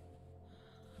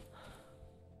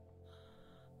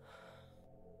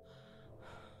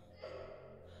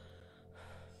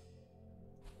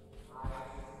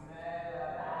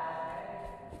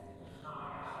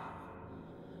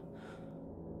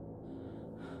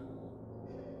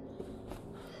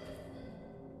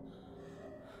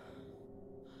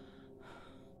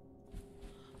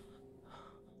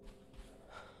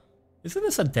 Isn't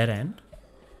this a dead end?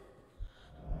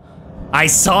 I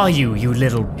saw you, you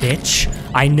little bitch.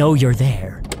 I know you're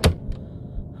there.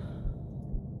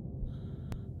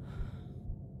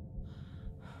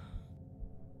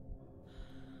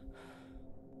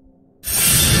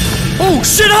 Oh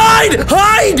shit, hide!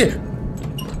 Hide!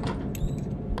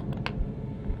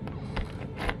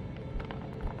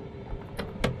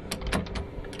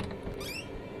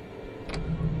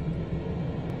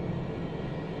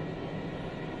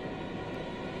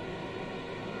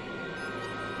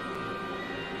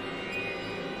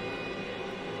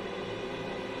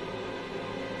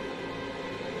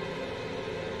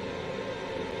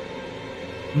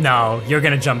 No, you're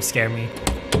gonna jump scare me.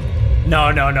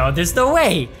 No, no, no, there's no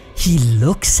way. He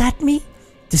looks at me?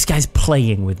 This guy's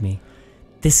playing with me.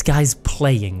 This guy's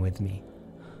playing with me.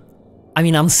 I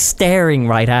mean, I'm staring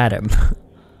right at him.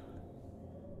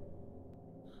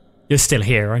 You're still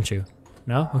here, aren't you?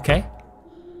 No? Okay.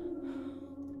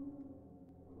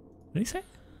 What did he say?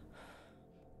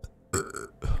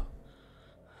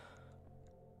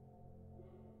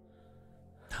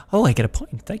 Oh, I get a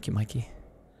point. Thank you, Mikey.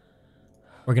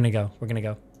 We're gonna go. We're gonna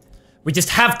go. We just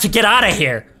have to get out of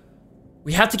here.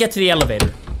 We have to get to the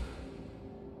elevator.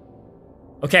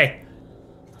 Okay.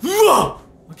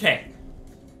 Okay.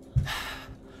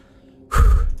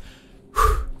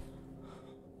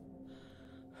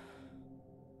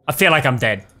 I feel like I'm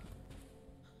dead.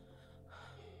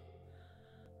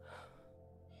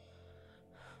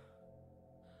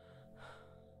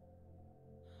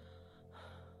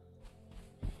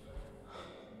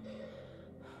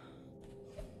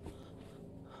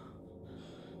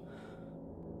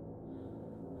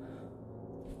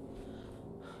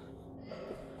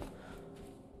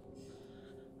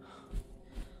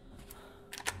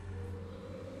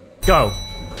 Go.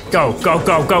 Go, go,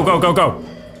 go, go, go, go, go.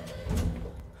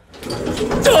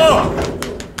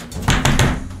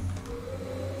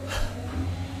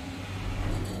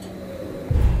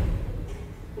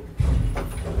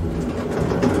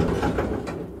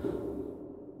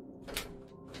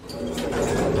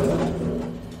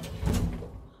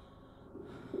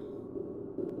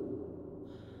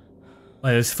 Oh,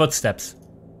 there's footsteps.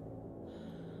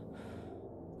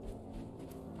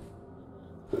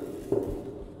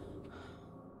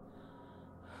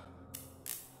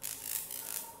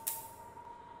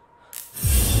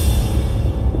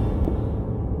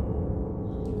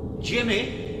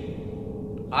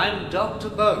 Jimmy, I'm Dr.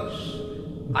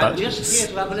 Bose. I'm just here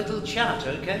to have a little chat,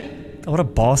 okay? What a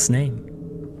boss name.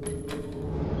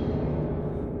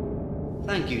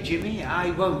 Thank you, Jimmy.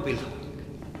 I won't be long.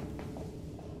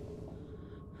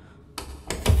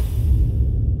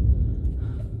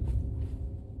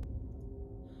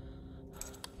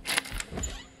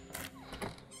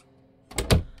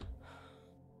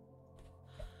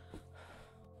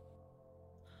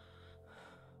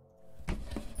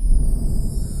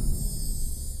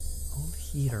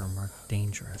 Heater marked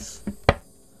dangerous.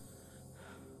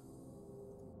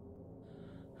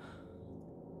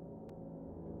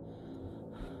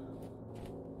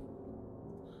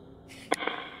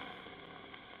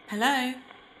 Hello?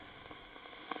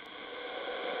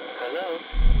 Hello?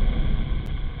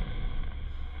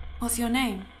 What's your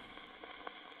name?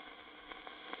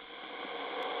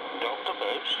 Dr.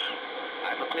 Bose.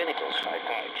 I'm a clinical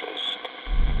psychiatrist.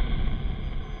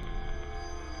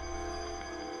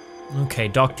 Okay,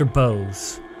 Dr.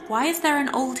 Bose. Why is there an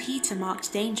old heater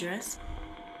marked dangerous?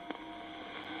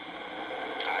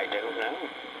 I don't know.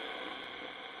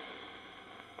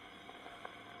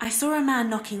 I saw a man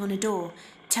knocking on a door,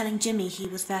 telling Jimmy he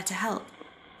was there to help.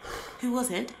 Who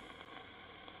was it?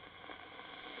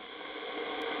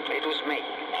 It was me.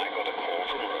 I got a call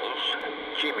from Rose,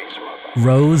 Jimmy's mother.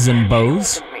 Rose and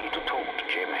Bose? She wanted me to talk to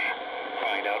Jimmy,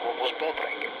 find out what was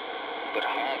bothering him. But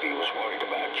Harvey was worried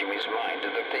about Jimmy's mind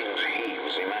and the things he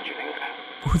was imagining.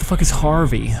 Who the fuck is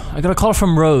Harvey? I got a call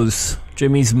from Rose,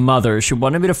 Jimmy's mother. She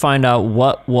wanted me to find out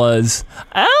what was...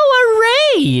 Oh,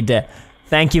 a raid!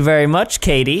 Thank you very much,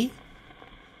 Katie.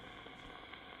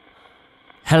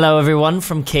 Hello, everyone,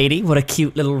 from Katie. What a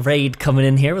cute little raid coming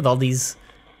in here with all these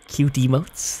cute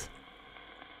emotes.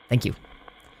 Thank you.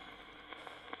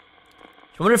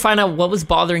 She wanted to find out what was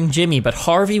bothering Jimmy, but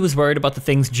Harvey was worried about the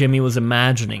things Jimmy was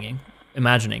imagining.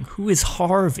 Who is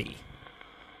Harvey?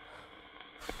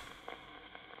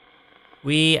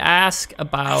 We ask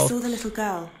about... I saw the little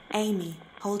girl, Amy,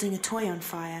 holding a toy on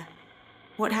fire.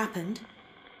 What happened?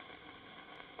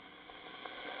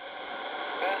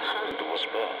 Her hand was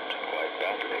burnt quite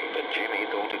badly, but Jimmy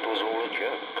thought it was all a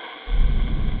joke.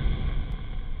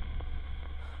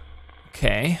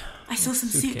 Okay. I saw some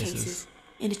suitcases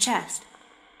in a chest.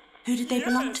 Who did they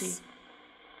belong to?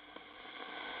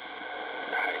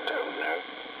 I don't know.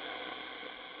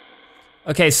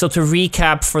 Okay, so to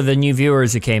recap for the new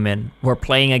viewers who came in, we're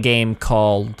playing a game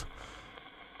called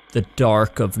The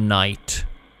Dark of Night.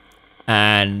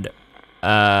 And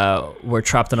we're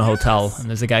trapped in a hotel, and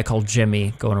there's a guy called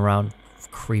Jimmy going around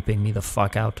creeping me the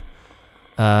fuck out.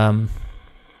 And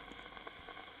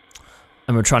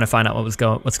we're trying to find out what's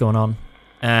going on.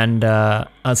 And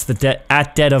it's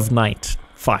at dead of night.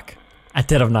 Fuck. At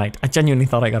dead of night. I genuinely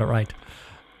thought I got it right.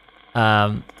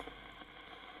 I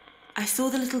saw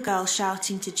the little girl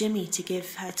shouting to Jimmy to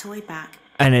give her toy back.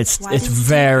 And it's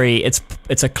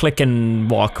a click and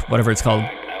walk, whatever it's called. No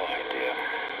idea.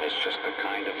 It's just the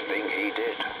kind of thing he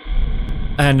did.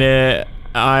 And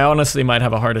I honestly might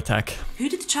have a heart attack. Who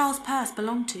did the child's purse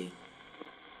belong to?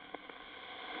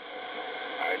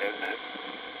 I don't know.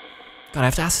 God, I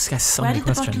have to ask this guy so many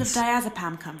questions. Where did the bottle of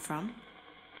diazepam come from?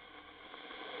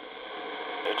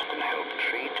 It can help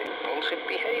treat impulsive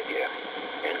behavior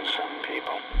in some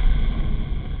people.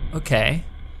 Okay.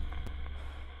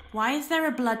 Why is there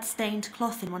a blood-stained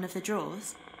cloth in one of the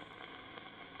drawers?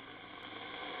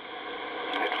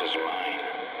 It was mine.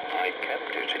 I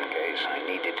kept it in case I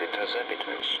needed it as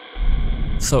evidence.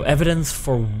 So evidence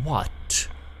for what?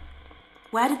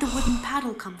 Where did the wooden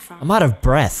paddle come from? I'm out of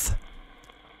breath.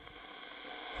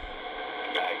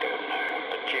 I don't know,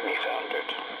 but Jimmy found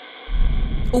it.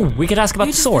 Oh, we could ask about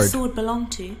the sword. Who does the sword belong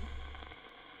to?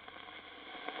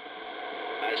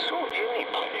 I saw Jimmy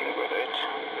playing with it.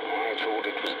 I thought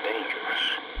it was dangerous.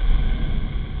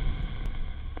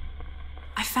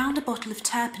 I found a bottle of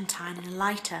turpentine and a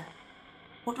lighter.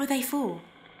 What were they for?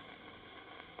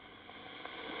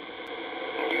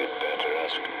 You'd better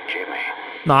ask Jimmy.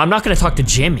 No, I'm not going to talk to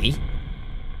Jimmy.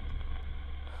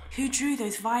 Who drew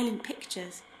those violent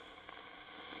pictures?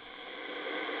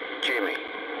 Jimmy.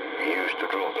 He used to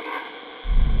draw them.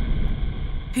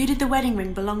 Who did the wedding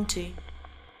ring belong to?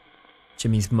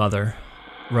 Jimmy's mother,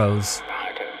 Rose.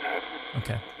 I don't know.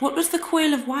 Okay. What was the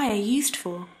coil of wire used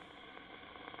for?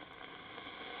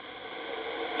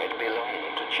 It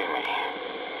belonged to Jimmy.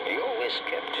 He always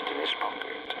kept it in his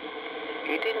pocket.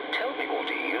 He didn't tell me what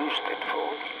he used it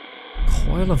for.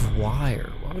 Coil of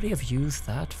wire. What would he have used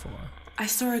that for? I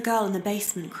saw a girl in the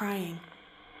basement crying.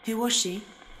 Who was she?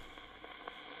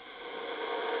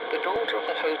 The daughter of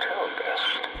the hotel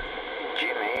guest.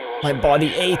 Jimmy was... My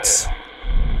body aches.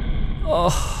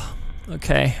 Oh,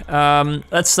 okay.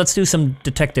 Let's do some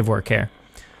detective work here.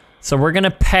 So we're gonna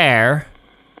pair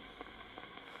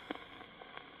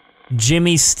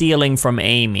Jimmy stealing from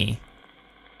Amy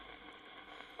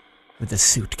with the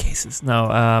suitcases.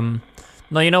 No,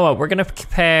 no, you know what? We're gonna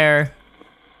pair...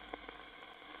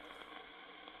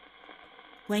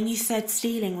 When you said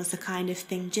stealing was the kind of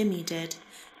thing Jimmy did,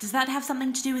 does that have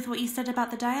something to do with what you said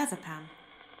about the diazepam?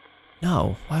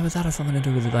 No, why would that have something to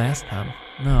do with the diazepam?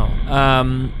 No.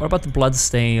 What about the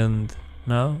bloodstained?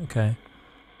 No? Okay.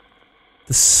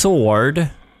 The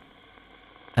sword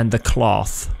and the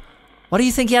cloth. What do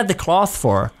you think he had the cloth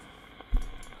for?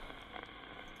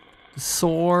 The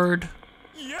sword.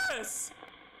 Yes!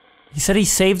 He said he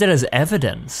saved it as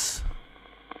evidence.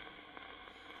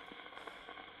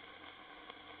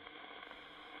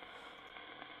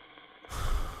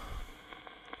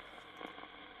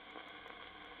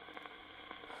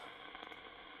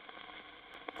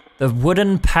 The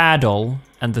wooden paddle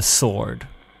and the sword.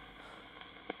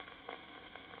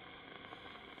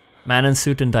 Man in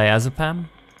suit and diazepam?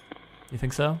 You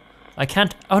think so? I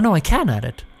can't. Oh no, I can add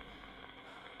it.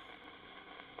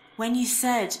 When you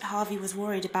said Harvey was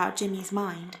worried about Jimmy's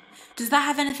mind, does that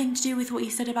have anything to do with what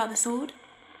you said about the sword?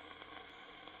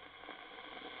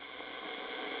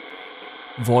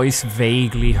 Voice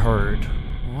vaguely heard.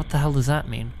 What the hell does that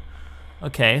mean?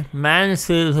 Okay, man in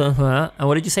suit. And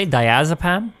what did you say?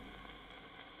 Diazepam?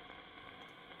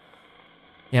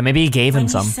 Yeah, maybe he gave him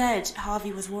some. When you said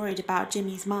Harvey was worried about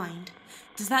Jimmy's mind,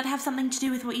 does that have something to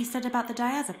do with what you said about the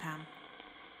diazepam?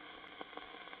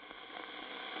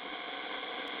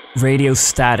 Radio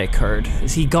static heard.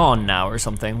 Is he gone now or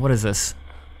something? What is this?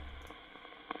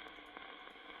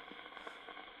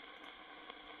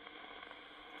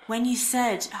 When you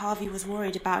said Harvey was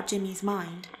worried about Jimmy's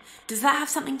mind, does that have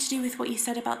something to do with what you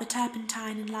said about the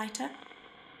turpentine and lighter?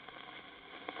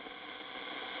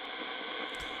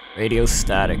 Radio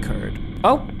static heard.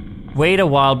 Oh! Wait a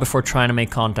while before trying to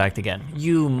make contact again.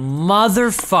 You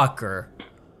motherfucker!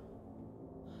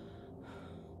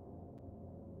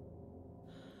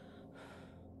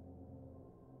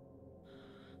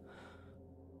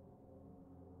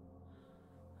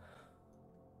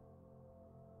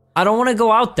 I don't want to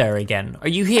go out there again. Are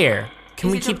you here? Can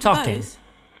we keep talking?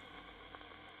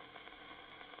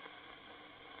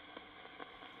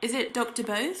 Is it Dr.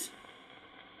 Bose?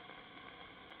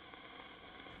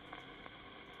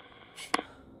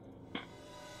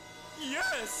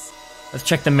 Yes! Let's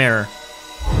check the mirror.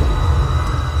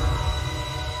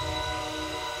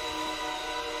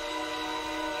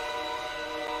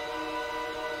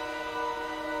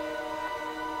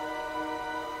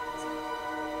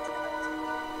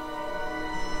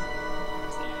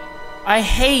 I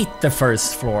hate the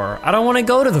first floor. I don't want to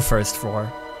go to the first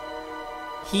floor.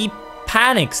 He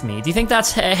panics me. Do you think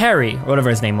that's Harry? Or whatever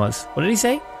his name was. What did he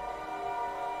say?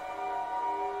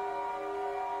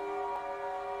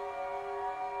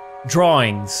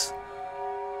 Drawings.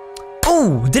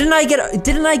 Oh, didn't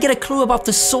I get a clue about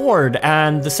the sword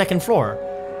and the second floor?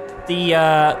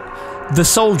 The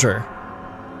soldier.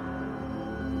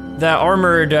 The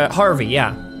armored Harvey,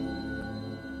 yeah.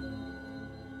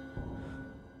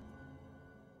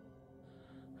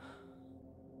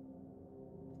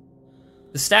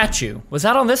 The statue. Was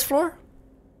that on this floor?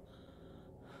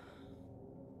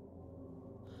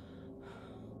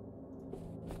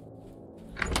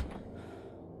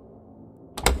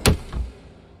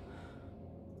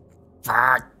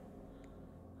 Fuck.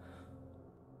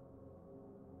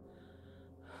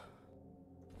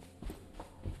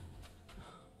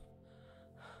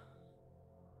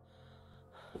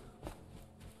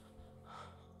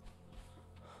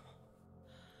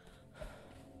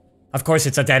 Of course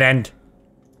it's a dead end.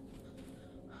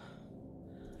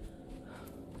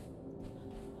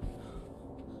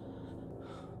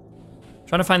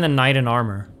 Trying to find the knight in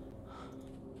armor.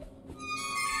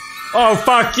 Oh,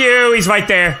 fuck you! He's right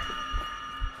there.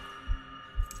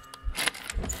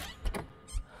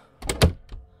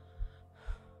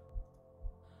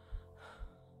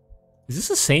 Is this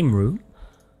the same room?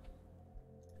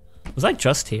 Was I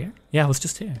just here? Yeah, I was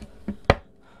just here.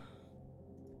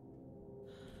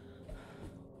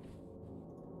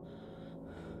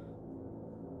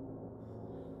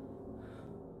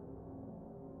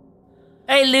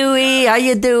 Hey Louie, how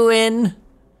you doing?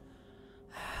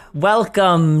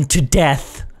 Welcome to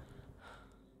death.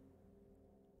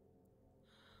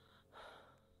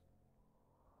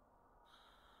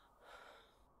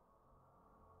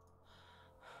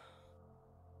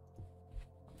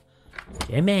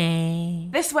 Jimmy.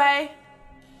 This way.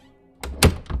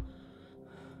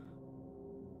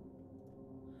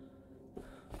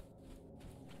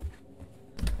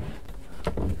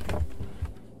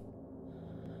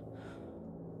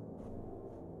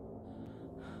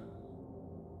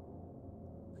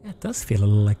 It does feel a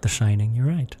little like The Shining, you're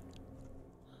right.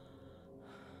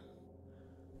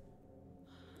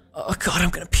 Oh god, I'm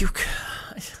gonna puke.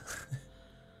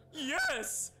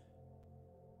 Yes!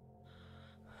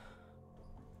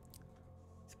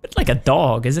 He's a bit like a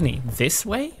dog, isn't he? This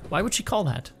way? Why would she call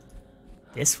that?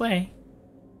 This way.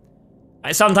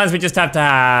 Sometimes we just have to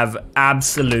have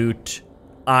absolute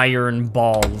iron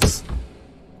balls.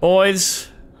 Boys,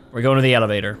 we're going to the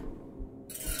elevator.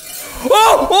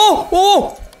 Oh! Oh!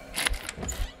 Oh!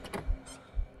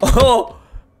 Oh!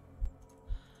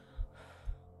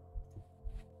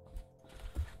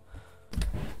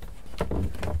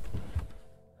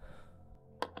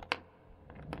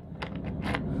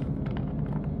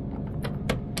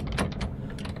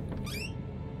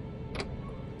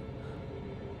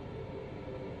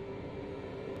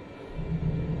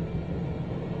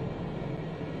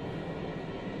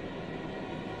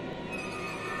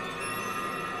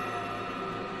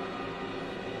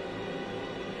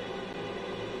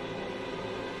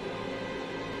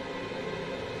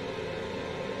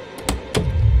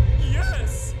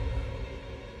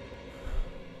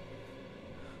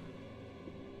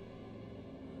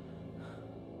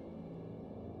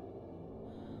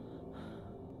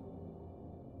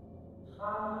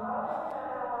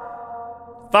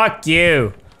 Fuck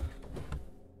you.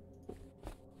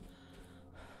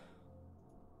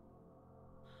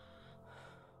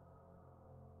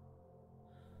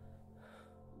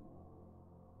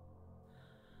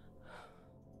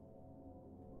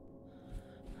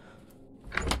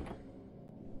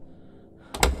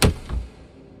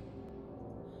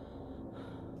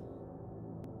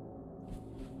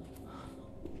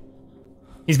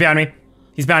 He's behind me.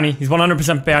 He's behind me. He's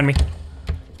 100% behind me.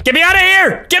 Get me out of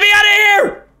here! Get me out of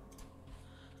here!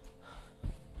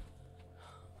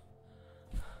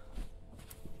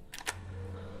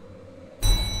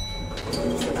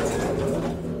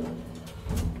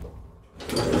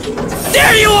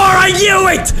 There you are! I knew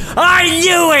it! I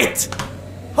knew it!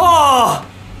 Oh!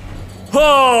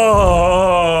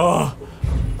 Oh!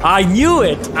 I knew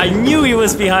it! I knew he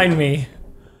was behind me.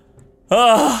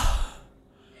 Oh!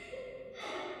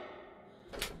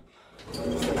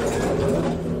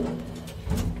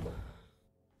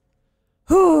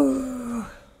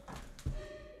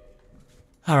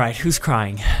 All right, who's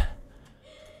crying?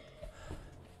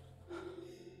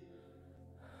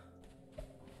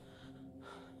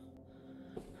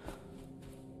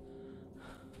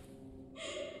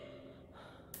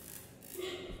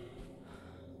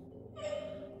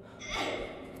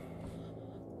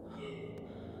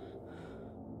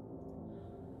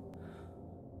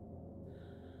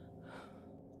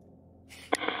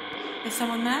 Is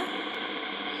someone there?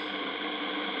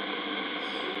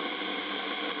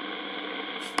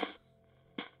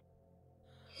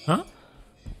 Huh?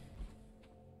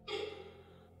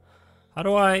 How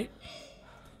do I...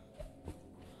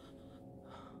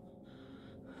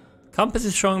 Compass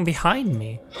is showing behind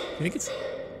me. You think it's...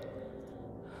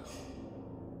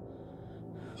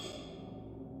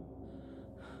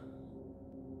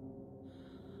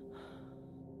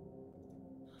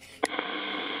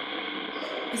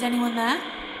 Is anyone there?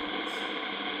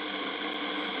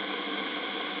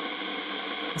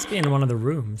 Must be in one of the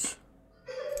rooms.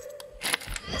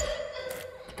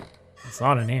 It's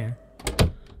not in here.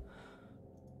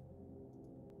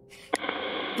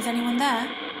 Is anyone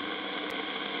there?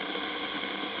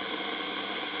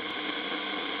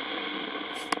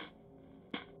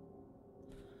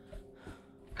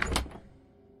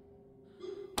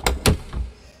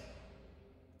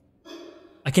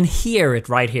 I can hear it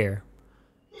right here.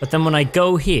 But then when I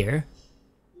go here,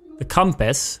 the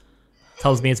compass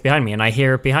tells me it's behind me, and I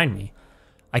hear it behind me.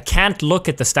 I can't look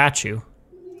at the statue.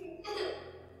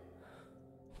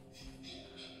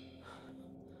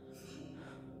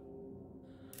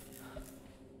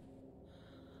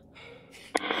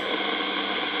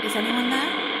 Is anyone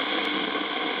there?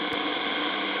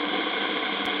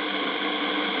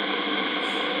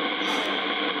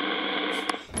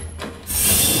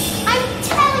 I'm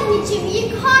telling you, Jimmy,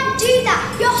 you can't do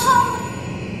that. You're home.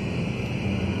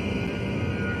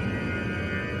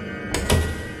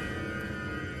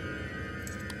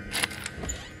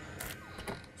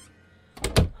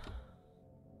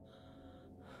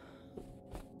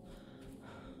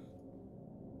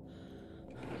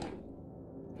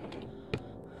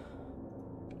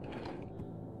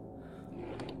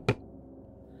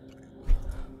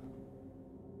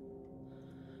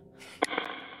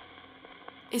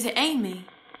 Is it Amy?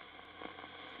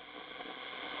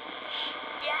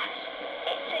 Yes,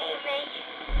 it's Amy.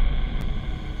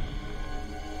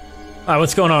 Alright,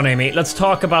 what's going on, Amy? Let's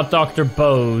talk about Dr.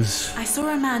 Bose. I saw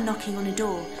a man knocking on a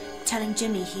door, telling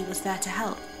Jimmy he was there to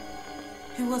help.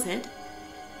 Who was it?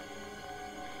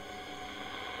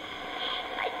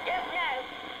 I don't know.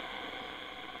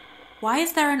 Why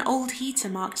is there an old heater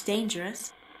marked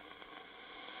dangerous?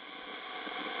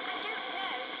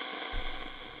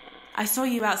 I saw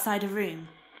you outside a room.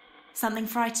 Something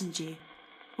frightened you.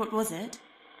 What was it?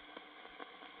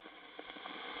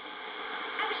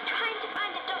 I was trying to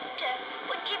find a doctor,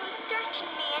 but Jimmy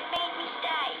threatened me and made me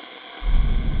stay.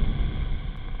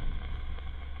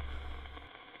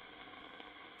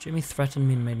 Jimmy threatened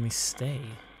me and made me stay.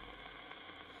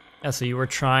 Yeah, so you were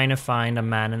trying to find a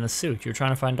man in the suit. You were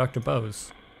trying to find Dr.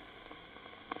 Bose.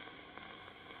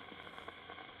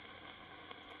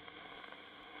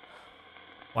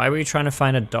 Why were you trying to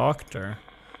find a doctor?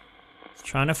 I was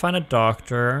trying to find a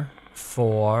doctor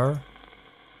for...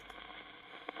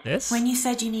 this? When you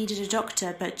said you needed a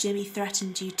doctor, but Jimmy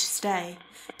threatened you to stay,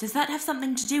 does that have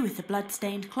something to do with the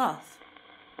blood-stained cloth?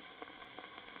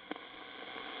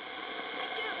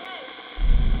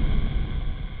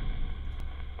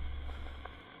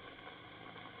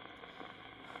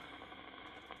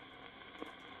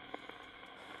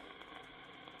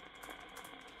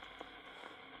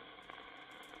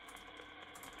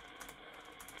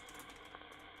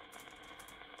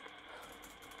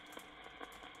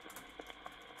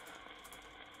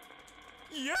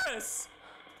 Yes!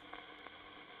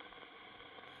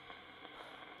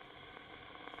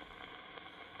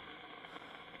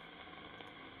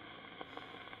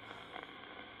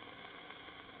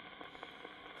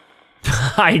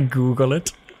 I Google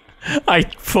it. I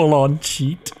full on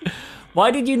cheat.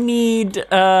 Why did you need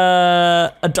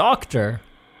a doctor?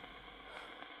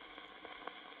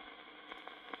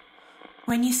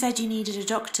 When you said you needed a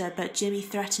doctor, but Jimmy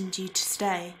threatened you to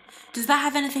stay, does that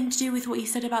have anything to do with what you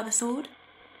said about the sword?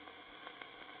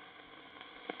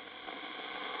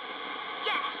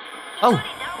 Oh.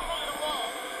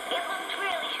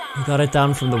 You got it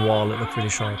down from the wall. It looked really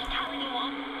sharp.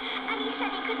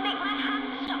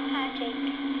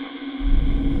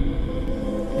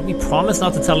 He promised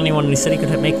not to tell anyone, and he said he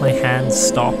could make my hands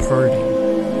stop hurting.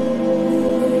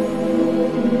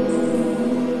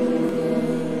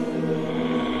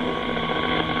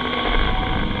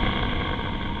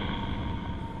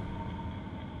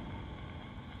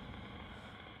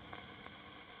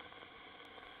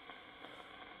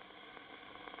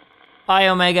 Hi,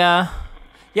 Omega.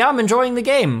 Yeah, I'm enjoying the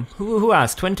game. Who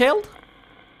asked? Twin-tailed?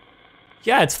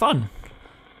 Yeah, it's fun.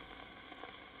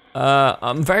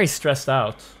 I'm very stressed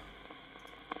out.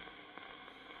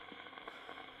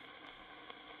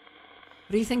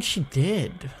 What do you think she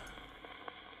did?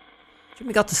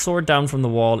 Jimmy got the sword down from the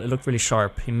wall. It looked really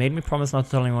sharp. He made me promise not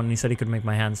to tell anyone, and he said he could make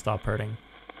my hands stop hurting.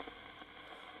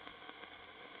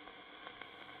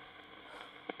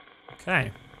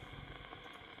 Okay.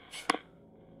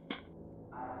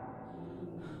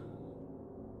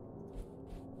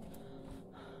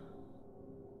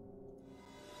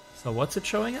 So what's it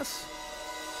showing us?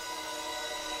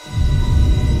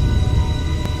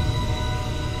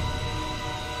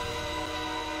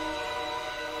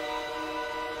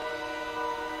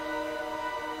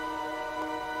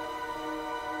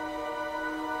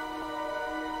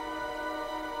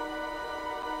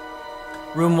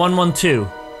 Room 112.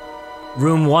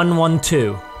 Room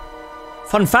 112.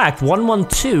 Fun fact,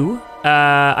 112,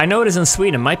 I know it is in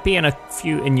Sweden, it might be in a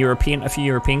few European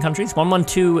countries.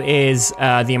 112 is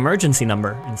the emergency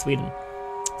number in Sweden.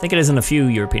 I think it is in a few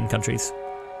European countries.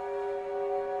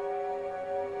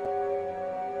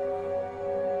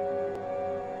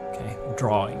 Okay,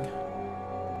 drawing.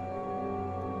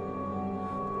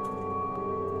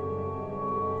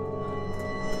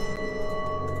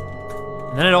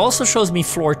 And then it also shows me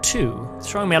floor 2. It's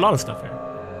showing me a lot of stuff here.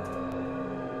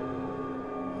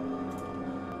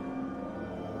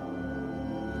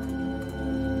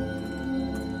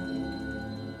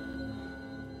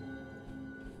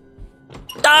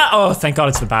 Ah! Oh, thank God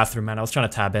it's the bathroom, man. I was trying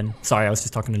to tab in. Sorry, I was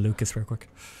just talking to Lucas real quick.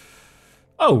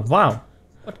 Oh, wow.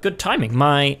 What good timing.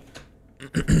 My...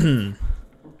 Plug in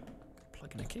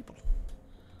a cable.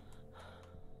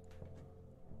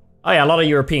 Oh yeah, a lot of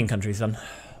European countries then.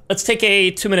 Let's take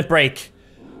a 2-minute break,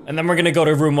 and then we're gonna go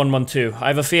to room 112. I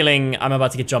have a feeling I'm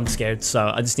about to get jump scared,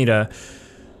 so I just need a...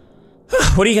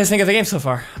 What do you guys think of the game so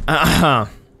far?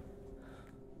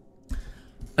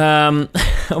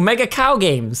 Omega Cow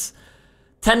Games.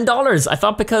 $10. I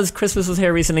thought because Christmas was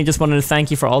here recently, just wanted to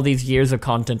thank you for all these years of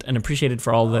content and appreciate it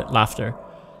for all the laughter.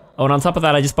 Oh, and on top of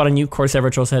that, I just bought a new Corsair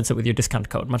Virtuoso headset with your discount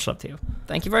code. Much love to you.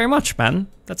 Thank you very much, man.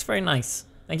 That's very nice.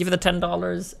 Thank you for the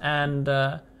 $10, and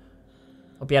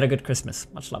hope you had a good Christmas.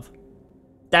 Much love.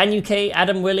 Dan UK,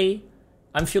 Adam Willie,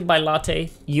 I'm Fueled by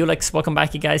Latte, Ulix, welcome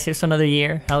back, you guys. Here's another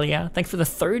year. Hell yeah. Thanks for the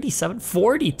 37,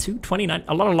 42, 29.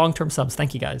 A lot of long-term subs.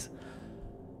 Thank you, guys.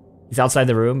 He's outside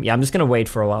the room. Yeah, I'm just gonna wait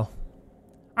for a while.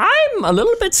 I'm a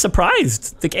little bit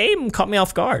surprised. The game caught me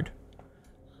off guard.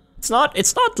 It's not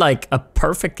like a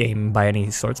perfect game by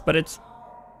any sorts, but it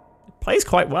plays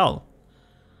quite well.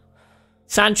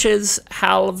 Sanchez,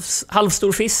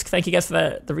 Halvstorfisk, thank you guys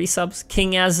for the resubs.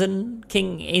 King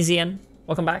Asian,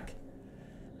 welcome back.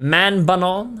 Man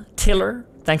Banon, Tiller,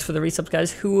 thanks for the resubs,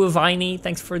 guys. Huavini,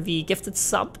 thanks for the gifted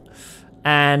sub.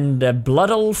 And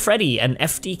Bloodle Freddy and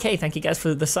FDK, thank you guys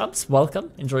for the subs.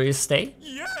 Welcome, enjoy your stay.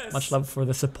 Yes. Much love for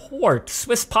the support.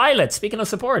 Swiss Pilot, speaking of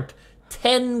support,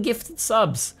 10 gifted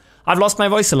subs. I've lost my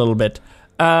voice a little bit.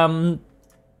 Goddamn,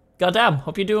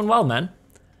 hope you're doing well, man.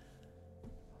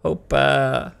 Hope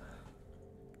you're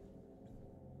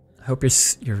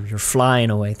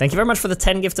flying away. Thank you very much for the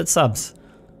 10 gifted subs.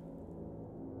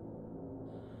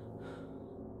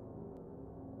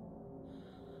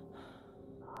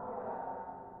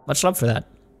 Much love for that.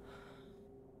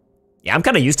 Yeah, I'm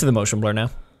kind of used to the motion blur now.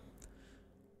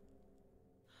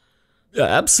 Yeah,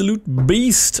 absolute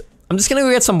beast. I'm just gonna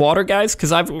go get some water, guys,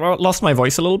 because I've lost my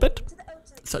voice a little bit.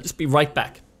 So I'll just be right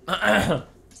back.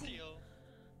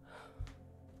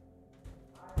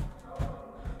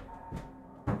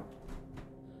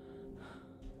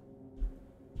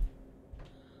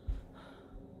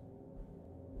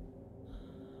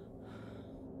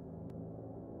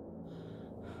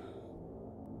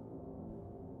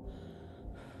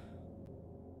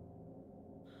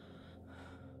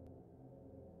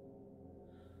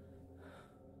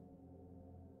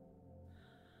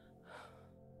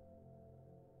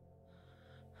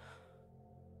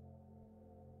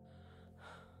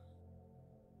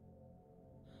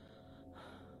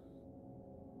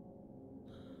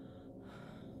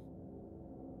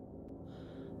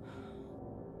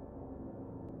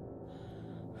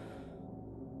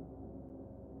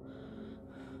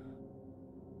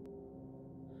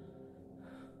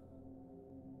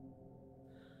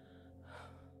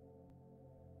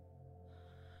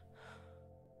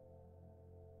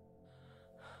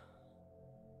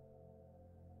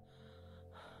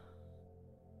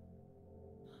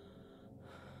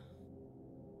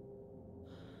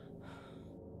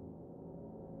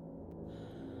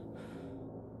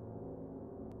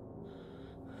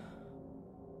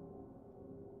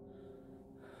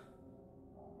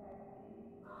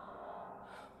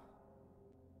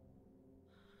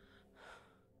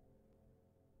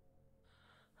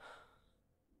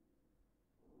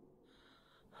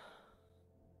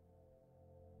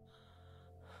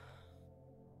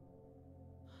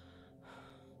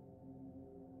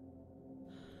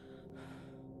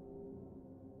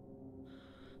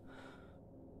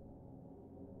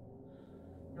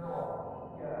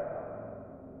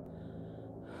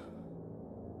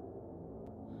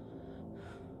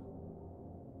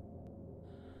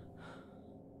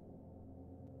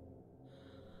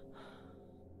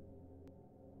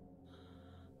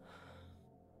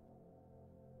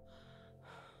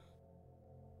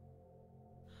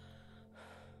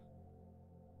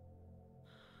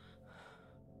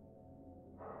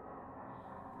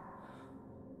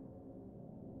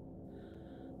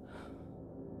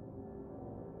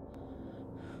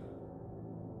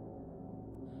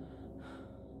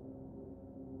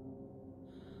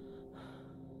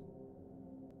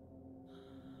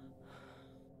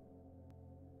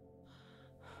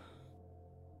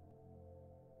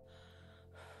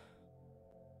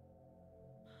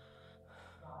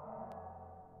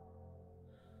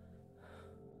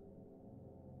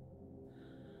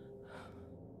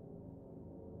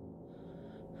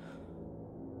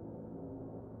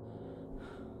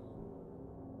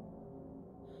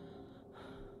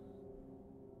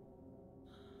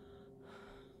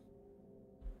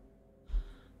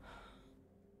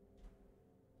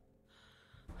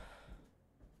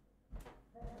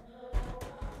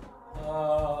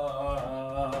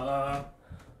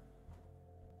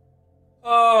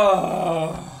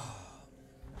 Oh.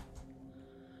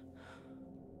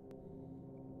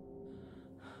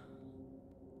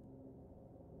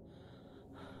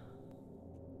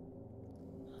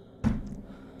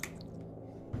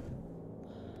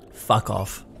 Fuck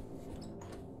off.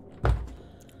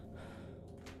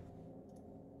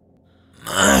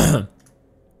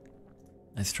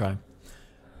 Nice try.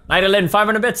 Nidalyn,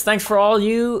 500 bits. Thanks for all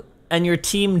you and your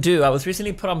team do. I was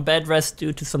recently put on bed rest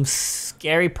due to some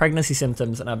scary pregnancy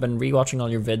symptoms, and I've been rewatching all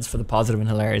your vids for the positive and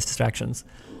hilarious distractions.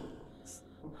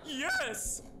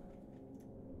 Yes!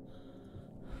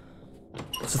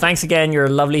 So thanks again. You're a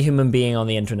lovely human being on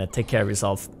the internet. Take care of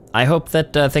yourself. I hope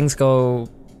that things go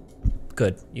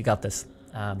good. You got this.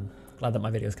 Glad that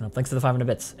my videos can help. Thanks for the 500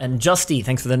 bits. And Justy,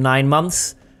 thanks for the 9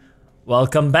 months.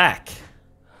 Welcome back.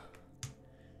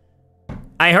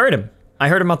 I heard him. I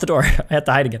heard him out the door. I had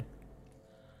to hide again.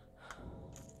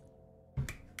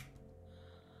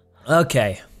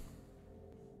 Okay.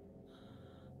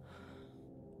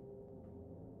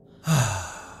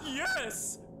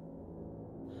 Yes!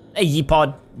 Hey,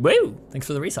 Yeepod. Woo! Thanks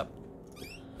for the resub.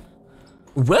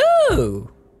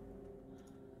 Woo!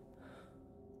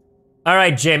 All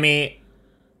right, Jimmy.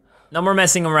 No more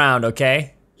messing around,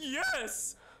 okay?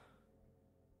 Yes!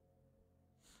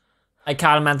 Hi,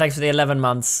 Kyle, man. Thanks for the 11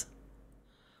 months.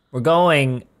 We're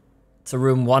going to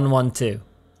room 112.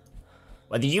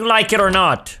 Whether you like it or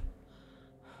not.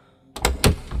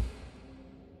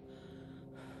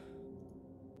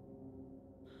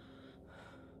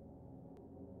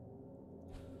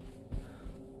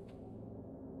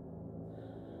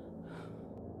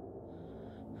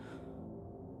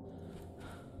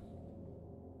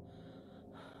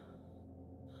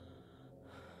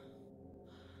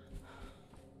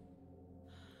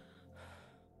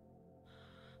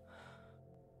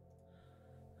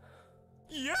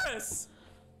 Yes!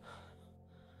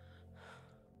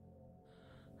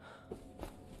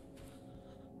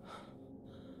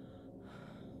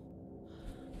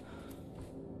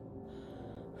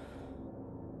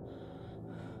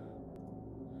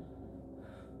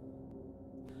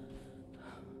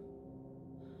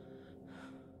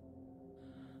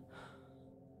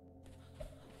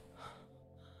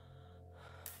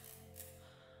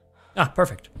 Ah,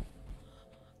 perfect.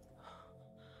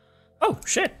 Oh,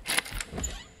 shit.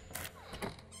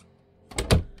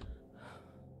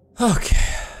 Okay.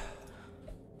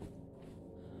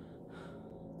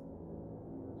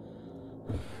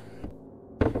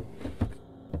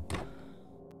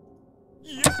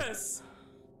 Yes!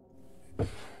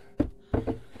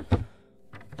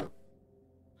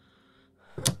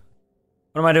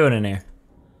 What am I doing in here?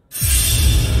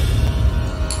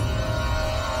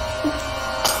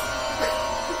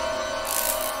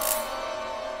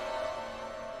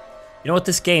 You know what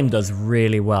this game does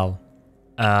really well?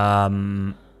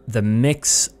 The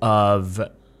mix of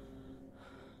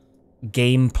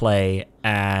gameplay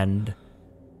and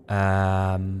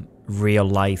real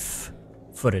life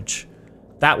footage.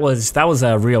 That was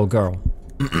a real girl.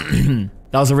 That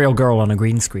was a real girl on a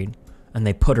green screen, and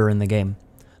they put her in the game.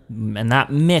 And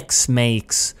that mix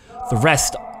makes the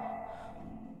rest.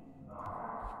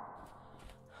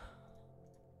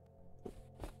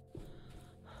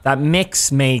 That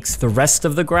mix makes the rest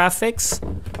of the graphics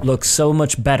look so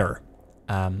much better.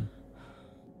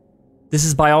 This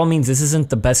is, by all means, this isn't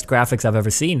the best graphics I've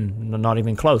ever seen. Not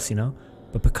even close, you know?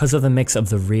 But because of the mix of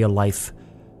the real life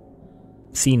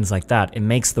scenes like that, it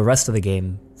makes the rest of the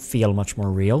game feel much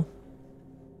more real.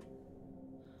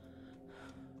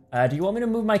 Do you want me to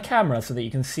move my camera so that you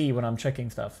can see when I'm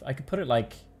checking stuff? I could put it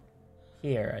like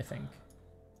here, I think.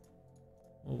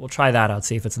 We'll try that out,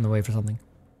 see if it's in the way for something.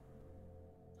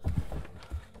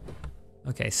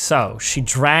 Okay, so she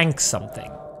drank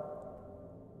something.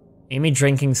 Amy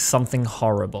drinking something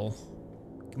horrible.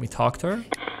 Can we talk to her?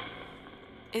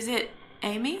 Is it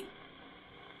Amy?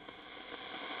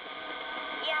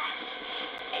 Yes,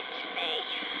 it's me.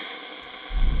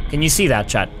 Can you see that,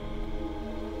 chat?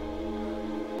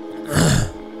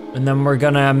 And then we're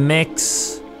gonna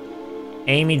mix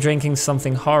Amy drinking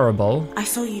something horrible. I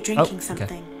saw you drinking okay.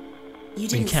 something. You You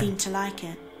didn't can. seem to like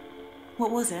it.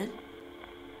 What was it? The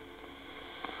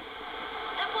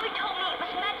boy told me it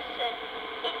was medicine.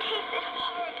 It tasted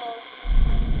horrible.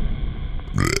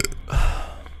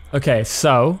 Okay,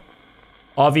 so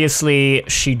obviously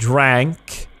she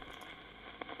drank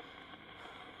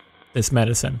this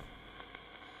medicine.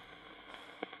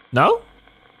 No?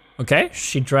 Okay,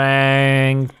 she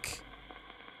drank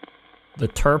the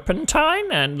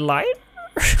turpentine and light?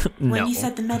 No. When you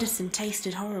said the medicine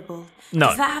tasted horrible, No.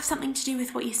 does that have something to do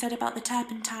with what you said about the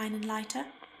turpentine and lighter? I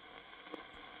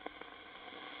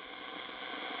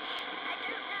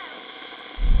don't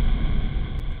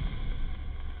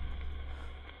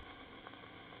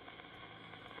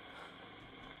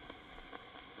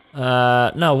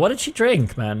No, what did she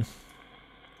drink, man?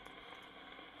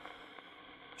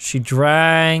 She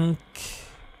drank...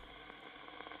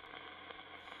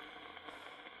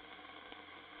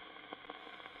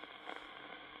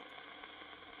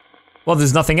 Well,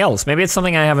 there's nothing else. Maybe it's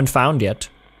something I haven't found yet.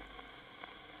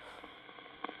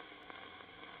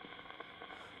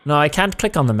 No, I can't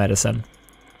click on the medicine.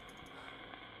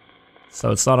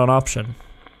 So it's not an option.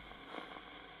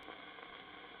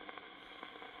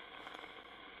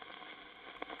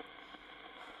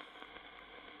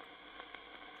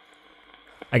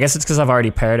 I guess it's because I've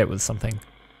already paired it with something.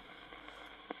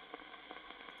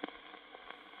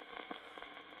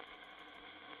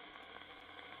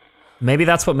 Maybe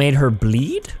that's what made her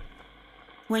bleed?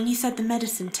 When you said the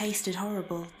medicine tasted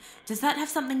horrible, does that have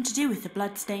something to do with the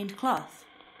blood-stained cloth?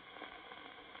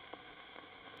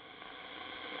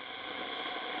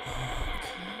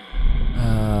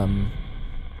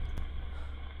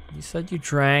 You said you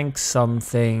drank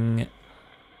something...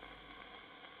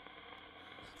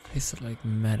 Tasted like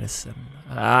medicine.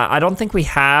 I don't think we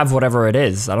have whatever it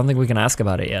is. I don't think we can ask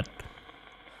about it yet.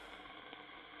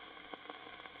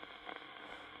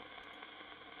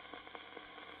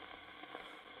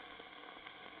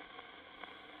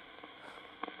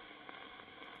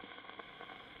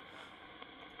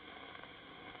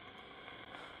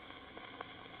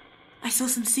 I saw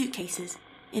some suitcases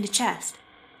in a chest.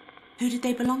 Who did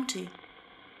they belong to?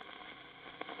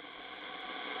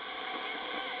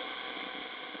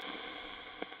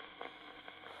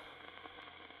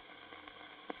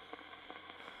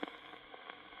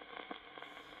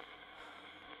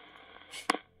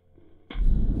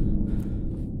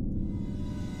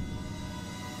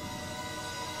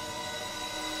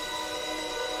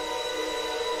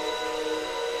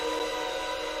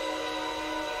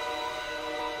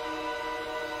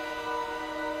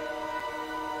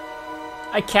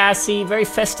 Hi Cassie, very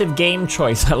festive game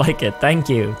choice. I like it, thank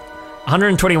you.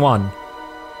 121.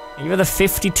 You're the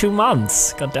 52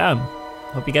 months. God damn.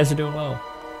 Hope you guys are doing well.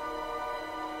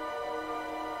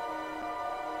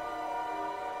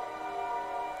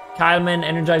 Kyleman,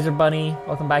 Energizer Bunny,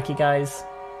 welcome back you guys.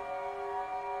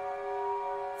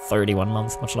 31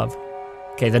 months, much love.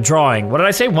 Okay, the drawing. What did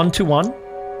I say? 121?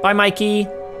 Bye Mikey.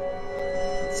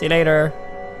 See you later.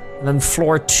 And then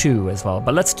floor 2 as well.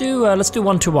 But let's do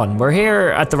 121. We're here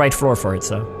at the right floor for it,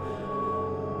 so.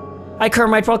 Hi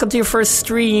Kermite, welcome to your first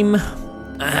stream.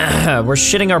 We're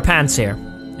shitting our pants here.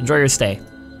 Enjoy your stay. It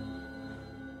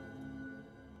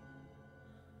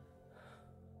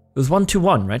was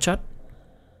 121, right chat?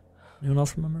 Anyone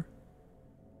else remember?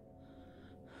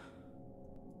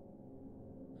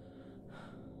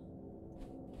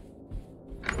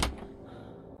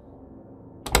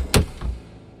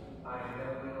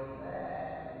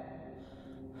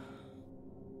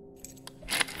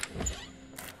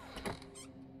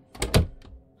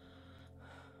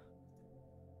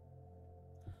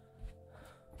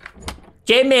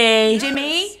 Jimmy!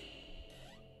 Jimmy?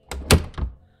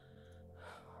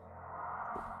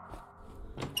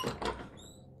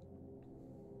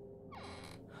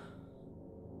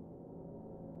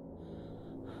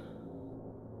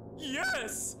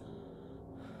 Yes!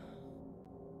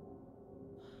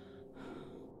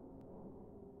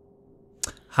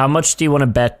 How much do you want to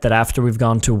bet that after we've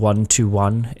gone to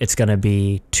 121, it's gonna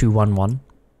be 211?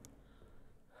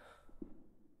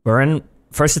 We're in...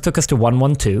 First it took us to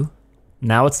 112.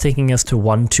 Now it's taking us to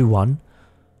 121.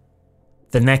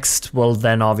 The next will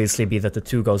then obviously be that the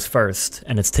 2 goes first,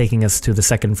 and it's taking us to the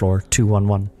second floor,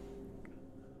 211.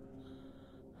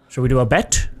 Shall we do a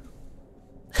bet?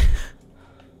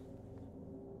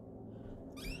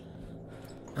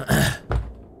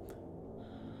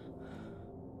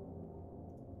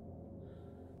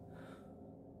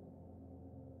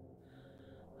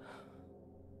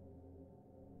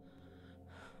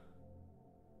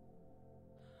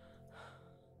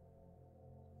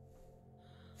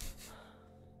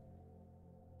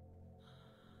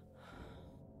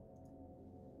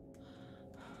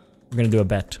 We're gonna do a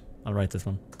bet. I'll write this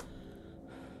one.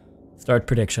 Start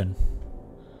prediction.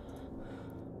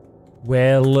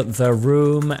 Will the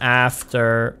room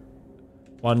after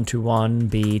 121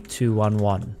 be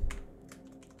 211?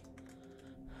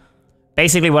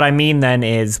 Basically what I mean then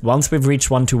is, once we've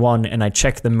reached 121 and I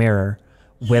check the mirror,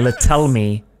 will it tell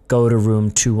me go to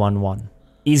room 211?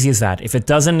 Easy as that. If it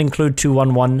doesn't include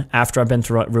 211 after I've been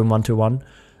to room 121,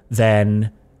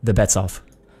 then the bet's off.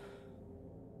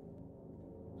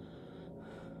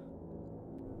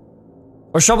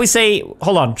 Or shall we say,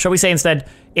 hold on, shall we say instead,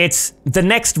 it's the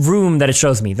next room that it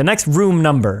shows me. The next room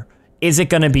number, is it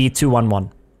gonna be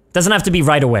 211? Doesn't have to be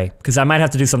right away, because I might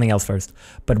have to do something else first.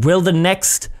 But will the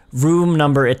next room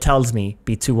number it tells me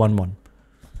be 211.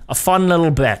 A fun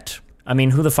little bet. I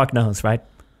mean, who the fuck knows, right?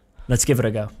 Let's give it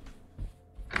a go.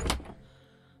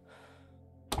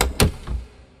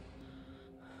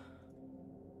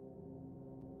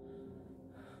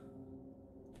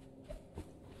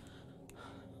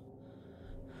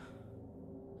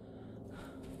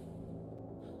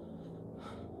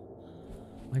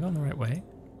 Am I going the right way?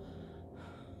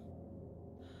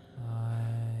 I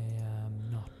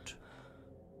am not.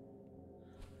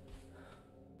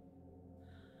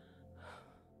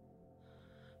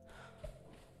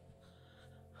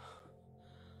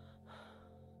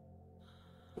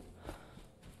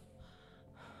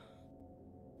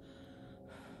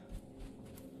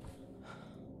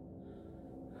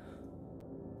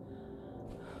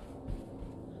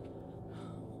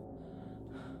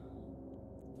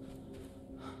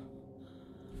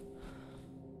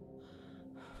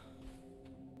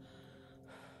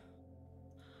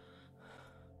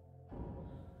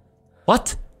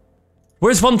 What?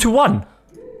 Where's 121?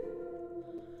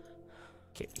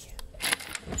 Okay.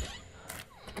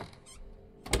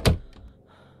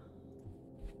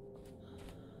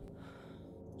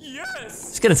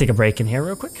 Yes! Just gonna take a break in here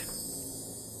real quick.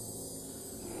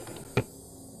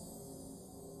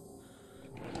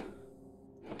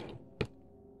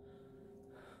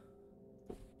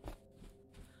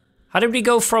 How did we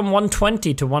go from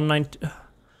 120 to 190?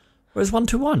 Where's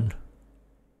 121?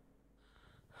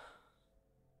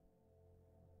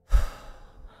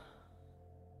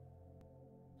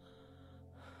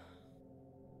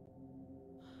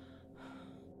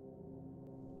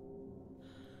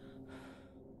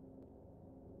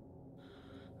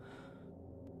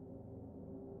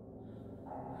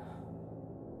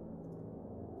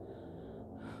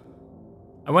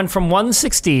 I went from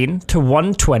 116 to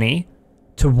 120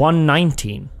 to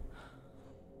 119.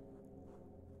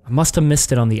 I must have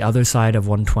missed it on the other side of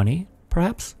 120,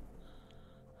 perhaps?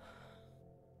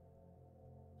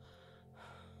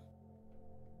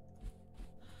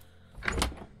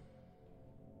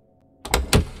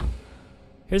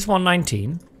 Here's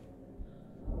 119.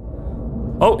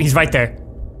 Oh, he's right there.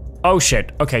 Oh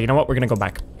shit. Okay, you know what? We're gonna go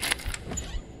back.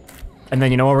 And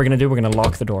then you know what we're gonna do? We're gonna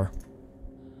lock the door.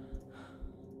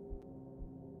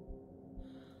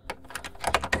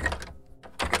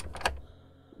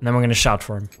 And then we're gonna shout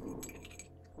for him.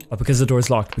 But because the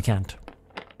door's locked, we can't.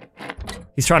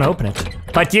 He's trying to open it.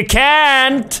 But you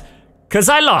can't! 'Cause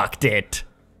I locked it!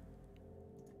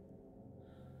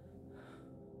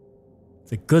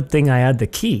 It's a good thing I had the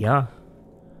key, huh?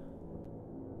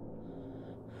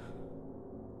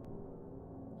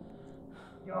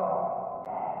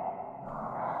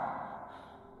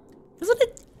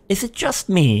 Is it just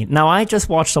me? Now, I just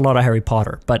watched a lot of Harry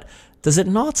Potter, but does it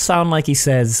not sound like he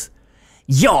says,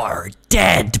 "You're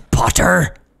dead,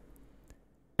 Potter"?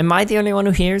 Am I the only one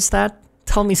who hears that?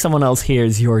 Tell me someone else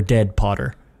hears "You're dead,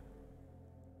 Potter."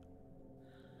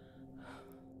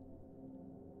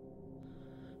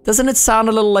 Doesn't it sound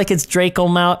a little like it's Draco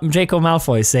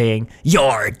Malfoy saying,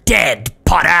 "You're dead,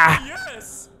 Potter"?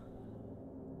 Yes!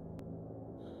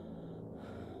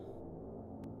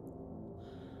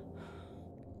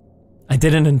 I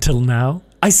didn't until now.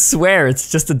 I swear it's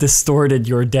just a distorted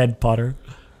 "You're dead, Potter."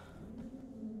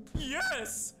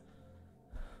 Yes!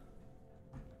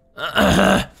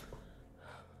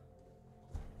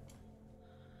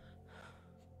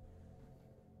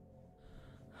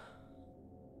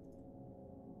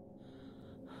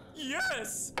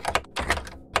 Yes!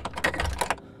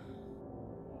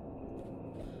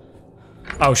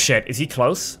 Oh shit, is he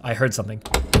close? I heard something.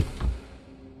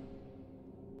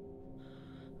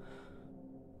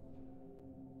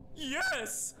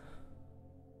 Yes!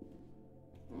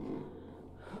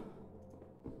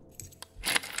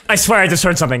 I swear I just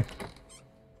heard something.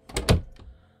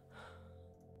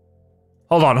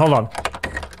 Hold on, hold on.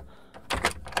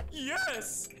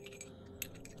 Yes!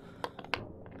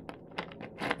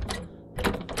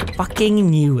 Fucking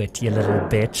knew it, you little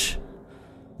bitch.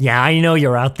 Yeah, I know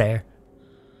you're out there.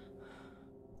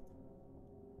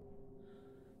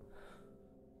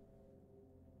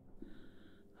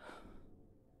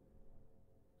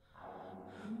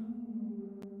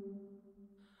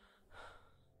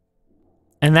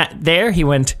 And that there he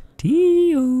went,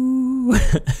 "Tee-oo."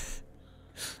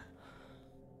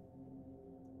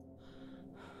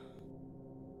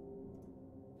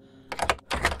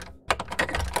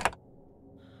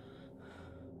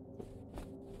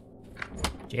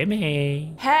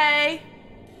 Jimmy. Hey!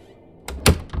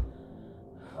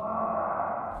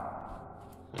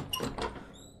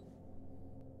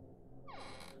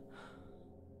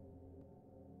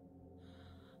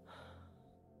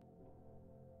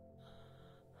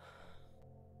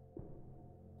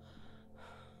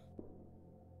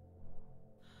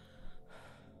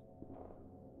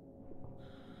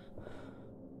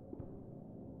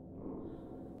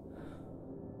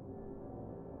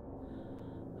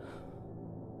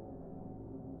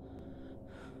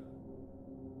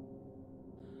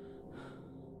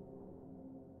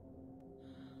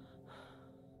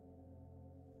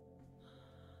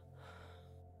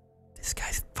 This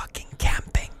guy's fucking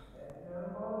camping.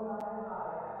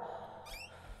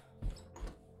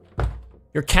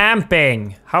 You're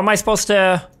camping. How am I supposed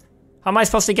to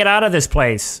get out of this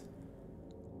place?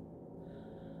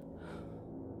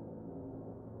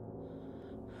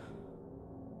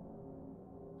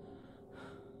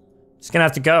 Just gonna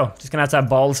have to go. Just gonna have to have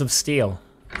balls of steel.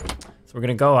 So we're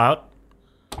gonna go out.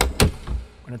 We're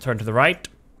gonna turn to the right.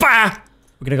 Bah!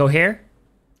 We're gonna go here.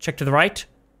 Check to the right.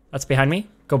 That's behind me.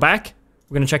 Go back.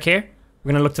 We're gonna check here.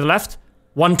 We're gonna look to the left.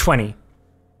 120.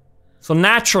 So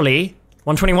naturally,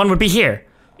 121 would be here.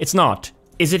 It's not.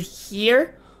 Is it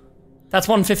here? That's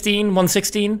 115,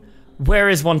 116. Where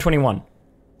is 121?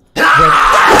 Yes!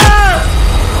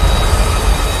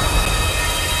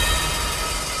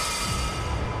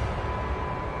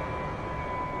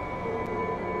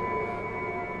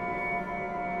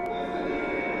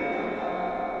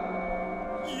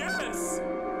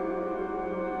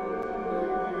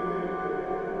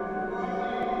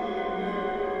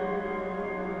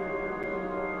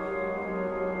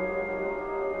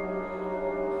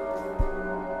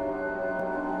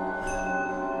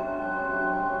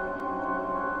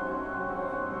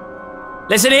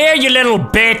 Listen here, you little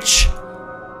bitch!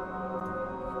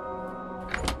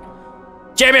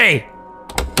 Jimmy!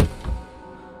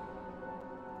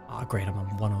 Oh, great, I'm on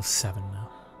 107 now.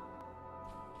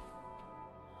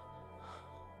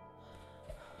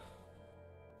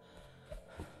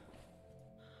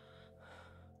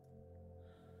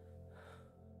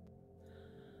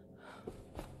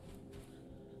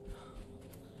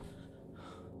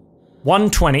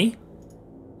 $120.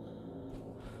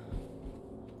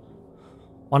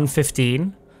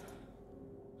 115.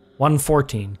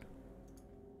 114.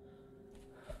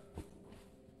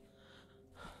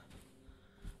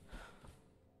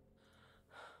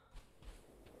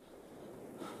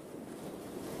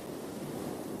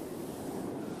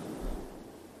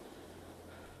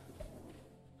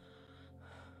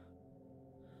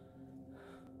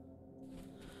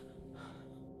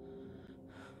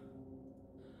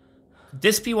 Could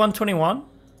this be 121?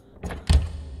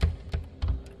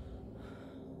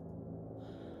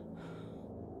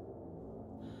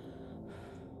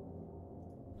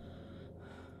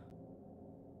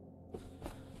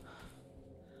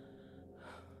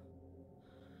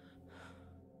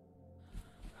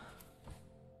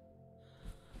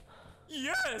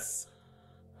 Yes!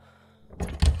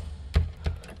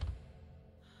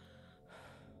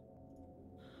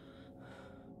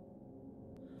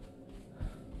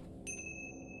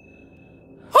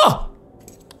 Huh!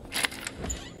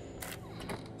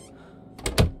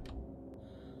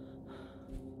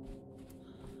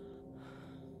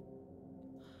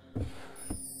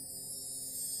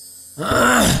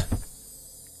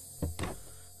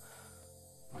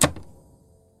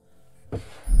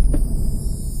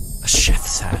 A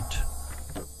chef's hat.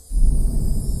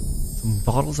 Some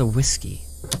bottles of whiskey.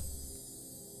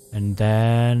 And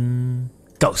then...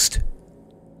 Ghost.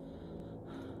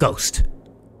 Ghost.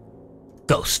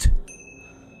 Ghost.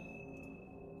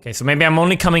 Okay, so maybe I'm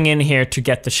only coming in here to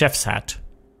get the chef's hat.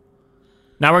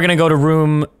 Now we're gonna go to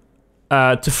room...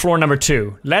 to floor number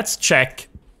 2. Let's check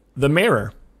the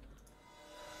mirror.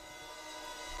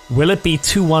 Will it be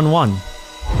 211?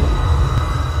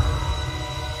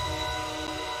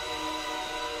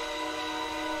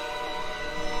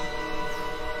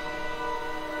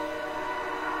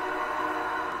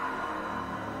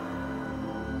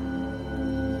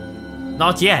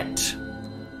 Not yet,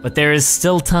 but there is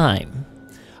still time.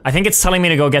 I think it's telling me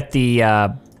to go get the,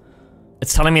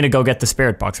 it's telling me to go get the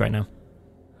spirit box right now.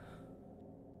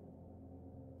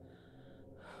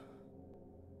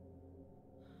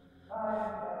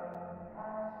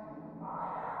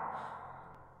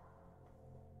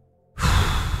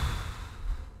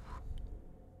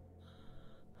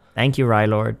 Thank you,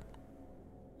 Rylord.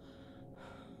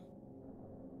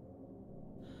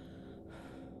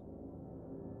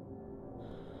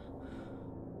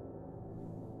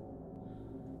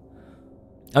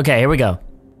 Okay, here we go.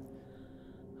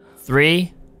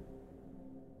 3.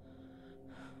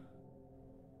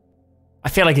 I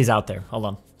feel like he's out there. Hold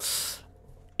on.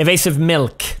 Evasive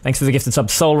Milk. Thanks for the gifted sub.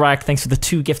 Soul Rack. Thanks for the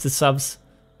 2 gifted subs.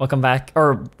 Welcome back.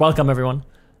 Or, welcome everyone.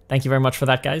 Thank you very much for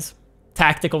that, guys.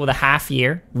 Tactical with a half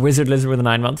year. Wizard Lizard with a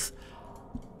 9 months.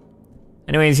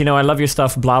 Anyways, you know, I love your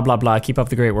stuff. Blah, blah, blah. Keep up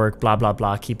the great work. Blah, blah,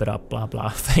 blah. Keep it up. Blah, blah.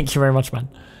 Thank you very much, man.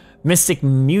 Mystic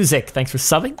Music. Thanks for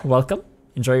subbing. Welcome.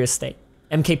 Enjoy your stay.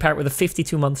 MK Parrot with a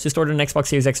 52 months. Just ordered an Xbox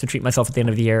Series X to treat myself at the end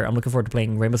of the year. I'm looking forward to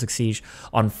playing Rainbow Six Siege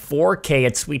on 4K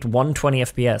at sweet 120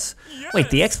 FPS. Yes. Wait,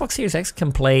 the Xbox Series X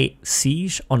can play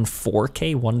Siege on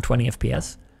 4K 120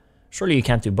 FPS? Surely you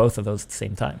can't do both of those at the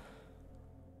same time.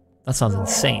 That sounds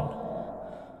insane.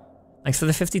 Thanks for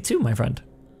the 52, my friend.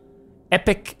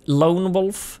 Epic Lone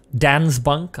Wolf, Dan's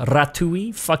Bunk,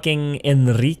 Ratui, fucking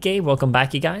Enrique. Welcome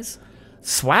back, you guys.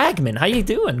 Swagman, how you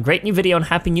doing? Great new video and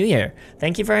Happy New Year.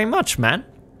 Thank you very much, man.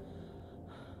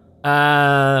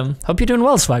 Hope you're doing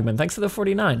well, Swagman. Thanks for the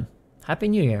 49. Happy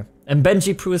New Year. And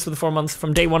Benji Pruis for the 4 months.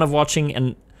 From day one of watching,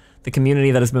 and the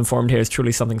community that has been formed here is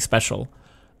truly something special.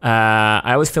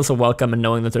 I always feel so welcome and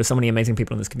knowing that there's so many amazing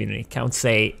people in this community. Can't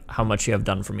say how much you have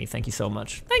done for me. Thank you so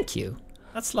much. Thank you.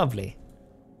 That's lovely.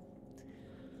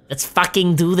 Let's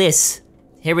fucking do this.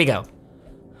 Here we go.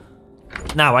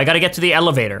 Now, I gotta get to the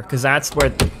elevator, because that's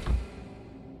where...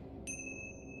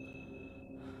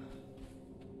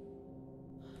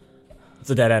 It's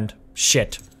a dead end.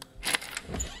 Shit.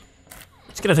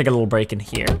 Just gonna take a little break in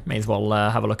here. May as well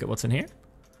have a look at what's in here.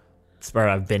 It's where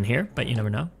I've been here, but you never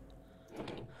know.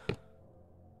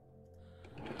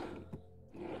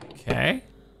 Okay.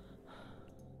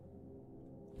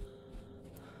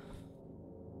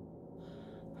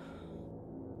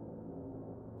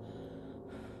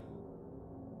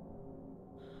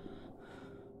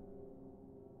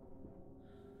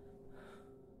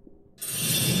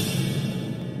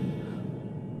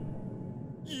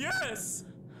 Yes!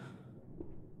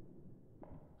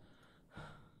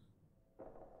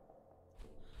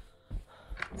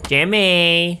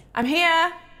 Jimmy! I'm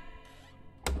here.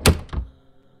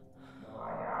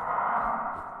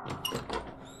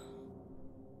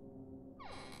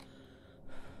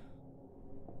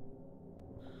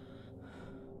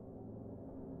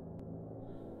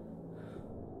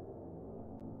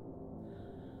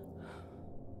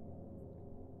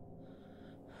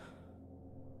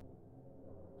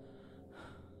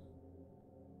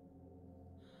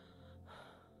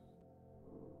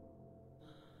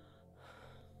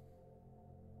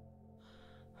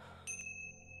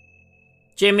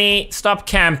 Jimmy, stop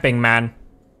camping, man.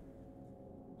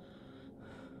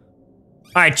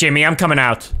 Alright, Jimmy, I'm coming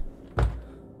out.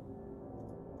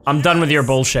 I'm done with your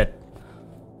bullshit.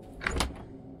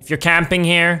 If you're camping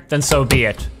here, then so be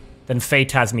it. Then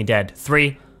fate has me dead.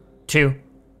 3, 2,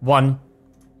 1.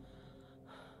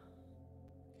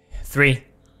 3,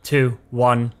 2,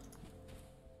 1.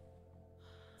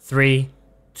 3,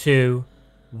 2,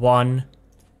 1.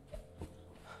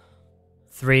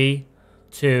 3,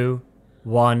 2,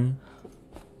 1.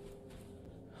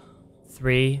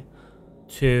 3,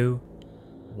 2,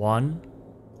 1.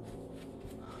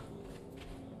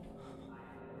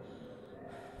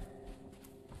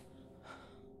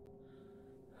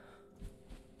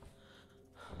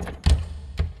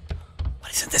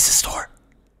 What is it? This is store.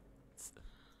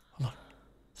 Hold on.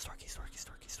 Storky.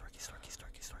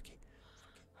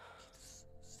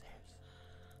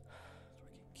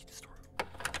 Key to store.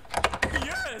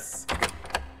 Yes!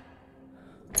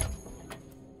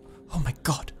 Oh my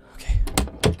god. Okay.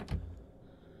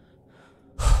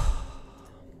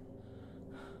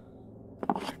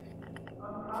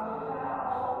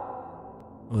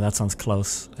 Oh, that sounds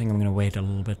close. I think I'm gonna wait a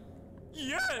little bit.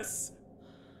 Yes!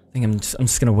 I think I'm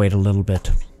just gonna wait a little bit.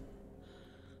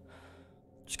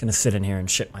 Just gonna sit in here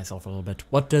and shit myself a little bit.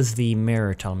 What does the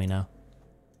mirror tell me now?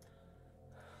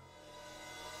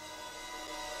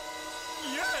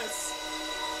 Yes!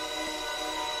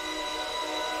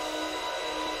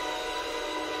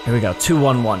 Here we go.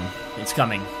 211. It's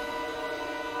coming.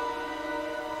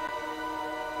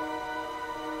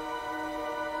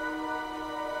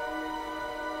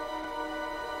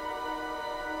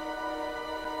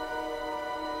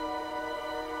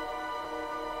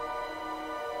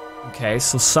 Okay,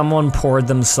 so someone poured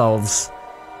themselves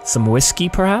some whiskey,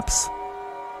 perhaps?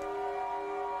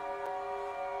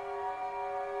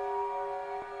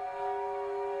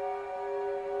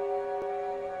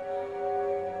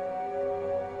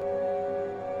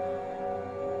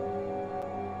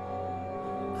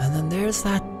 And then there's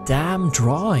that damn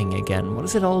drawing again. What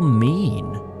does it all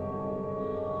mean?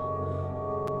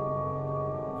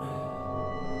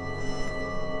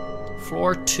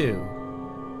 Floor 2.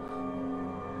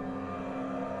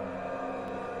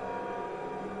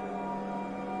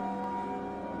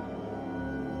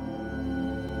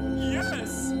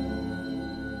 Yes!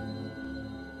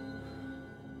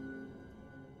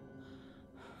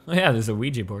 Oh yeah, there's a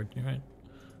Ouija board. You're right.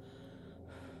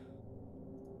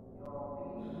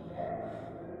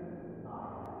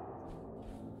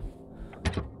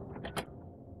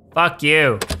 Fuck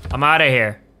you. I'm out of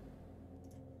here.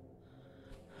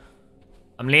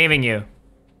 I'm leaving you.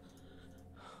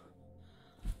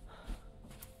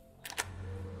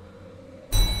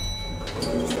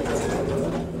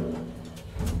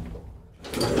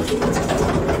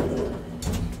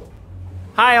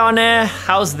 Hi, Anna.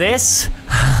 How's this?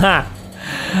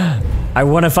 I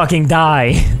wanna fucking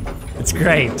die. It's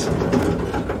great.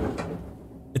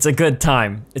 It's a good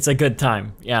time. It's a good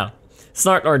time, yeah.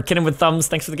 Snart Lord, Kidden with thumbs,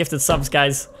 thanks for the gifted subs,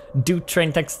 guys. Do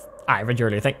train, thanks. I read you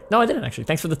earlier, no I didn't actually.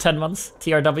 Thanks for the 10 months.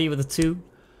 TRW with a 2.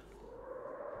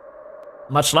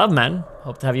 Much love, man.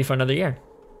 Hope to have you for another year.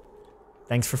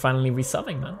 Thanks for finally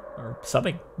resubbing, man. Or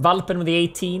subbing. Valpen with the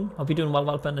 18. Hope you're doing well,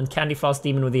 Valpen. And Candy Floss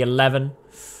Demon with the 11.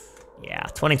 Yeah,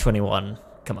 2021.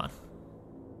 Come on.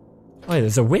 Oh, yeah,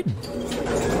 there's a win.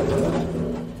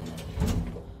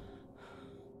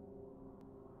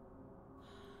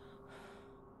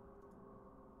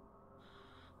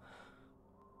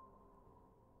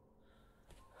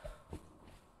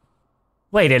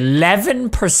 Wait,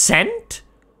 11%?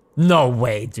 No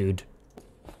way, dude.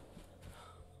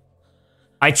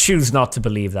 I choose not to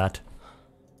believe that.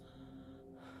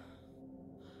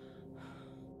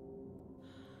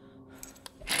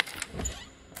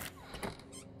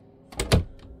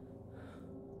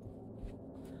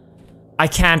 I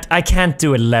can't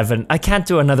do 11. I can't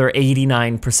do another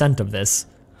 89% of this.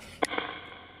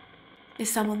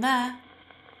 Is someone there?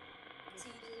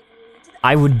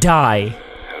 I would die.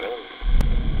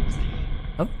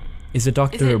 Oh, is it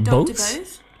Dr.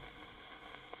 Bose?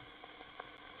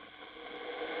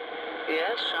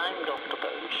 Yes, I'm Dr.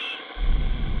 Bose.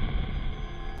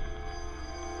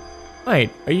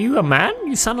 Wait, are you a man?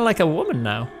 You sound like a woman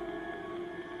now.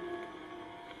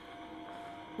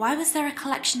 Why was there a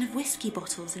collection of whiskey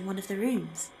bottles in one of the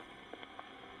rooms?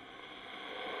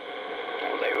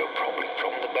 Well, they were probably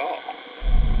from the bar.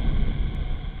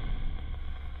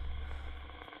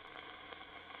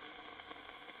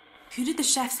 Who did the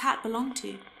chef's hat belong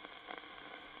to?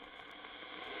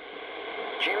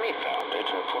 Jimmy found it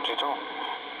and put it on.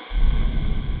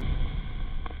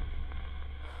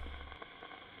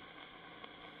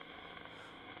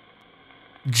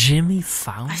 Jimmy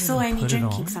found it. I saw and Amy put it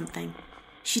drinking on? something.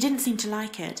 She didn't seem to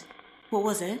like it. What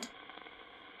was it?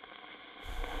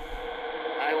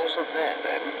 I wasn't there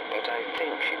then, but I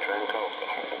think she drank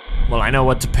alcohol. Well, I know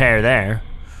what to pair there.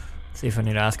 See if I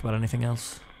need to ask about anything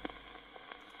else.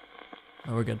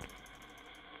 Oh, we're good.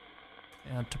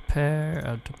 Add to pair,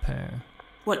 add to pair.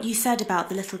 What you said about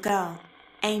the little girl,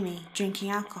 Amy, drinking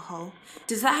alcohol,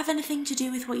 does that have anything to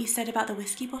do with what you said about the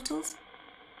whiskey bottles?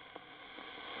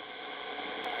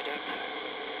 I don't know.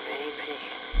 Maybe.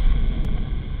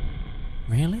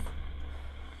 Really?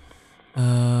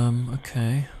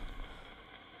 Okay.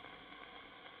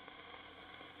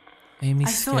 Amy I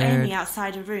scared. saw Amy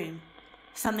outside a room.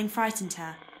 Something frightened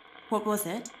her. What was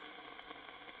it?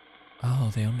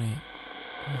 Oh, they only.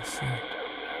 Let's see.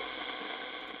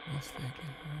 That's vaguely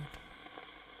hard.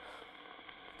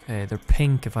 Okay, they're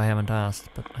pink if I haven't asked,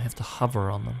 but I have to hover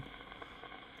on them.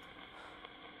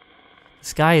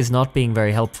 This guy is not being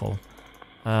very helpful.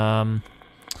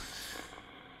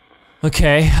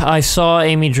 Okay, I saw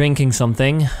Amy drinking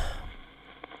something.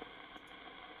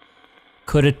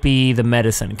 Could it be the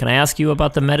medicine? Can I ask you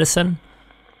about the medicine?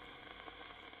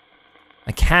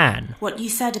 I can. What you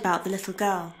said about the little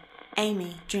girl,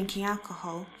 Amy, drinking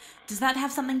alcohol, does that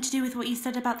have something to do with what you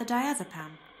said about the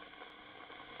diazepam?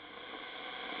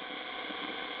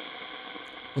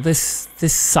 Well, this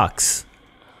sucks.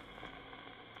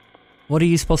 What are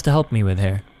you supposed to help me with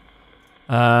here?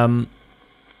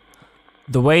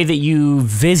 The way that you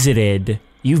visited,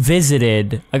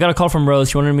 I got a call from Rose.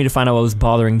 She wanted me to find out what was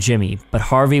bothering Jimmy, but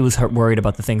Harvey was worried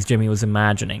about the things Jimmy was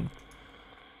imagining.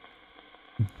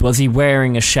 Was he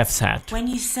wearing a chef's hat? When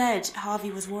you said Harvey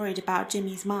was worried about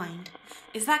Jimmy's mind,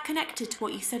 is that connected to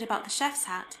what you said about the chef's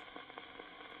hat?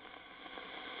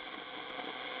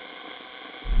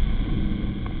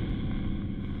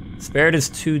 Spirit is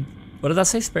too... What did that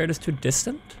say? Spirit is too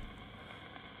distant?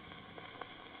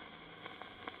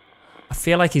 I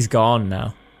feel like he's gone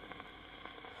now.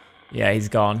 Yeah, he's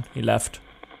gone. He left.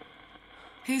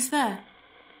 Who's there?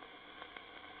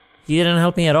 He didn't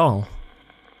help me at all.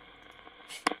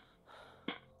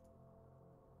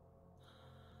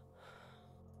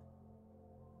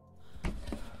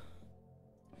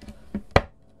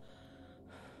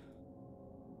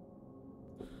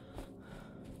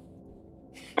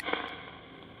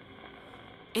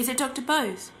 Is it Dr.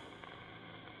 Bose?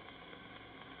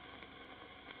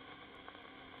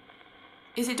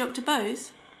 Is it Dr.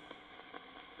 Bose?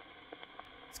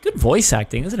 It's good voice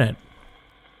acting, isn't it?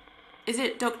 Is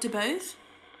it Dr. Bose?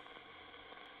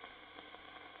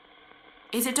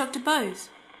 Is it Dr. Bose?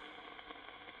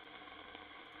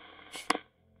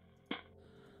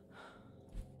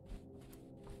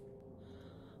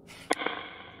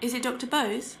 Is it Dr.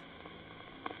 Bose?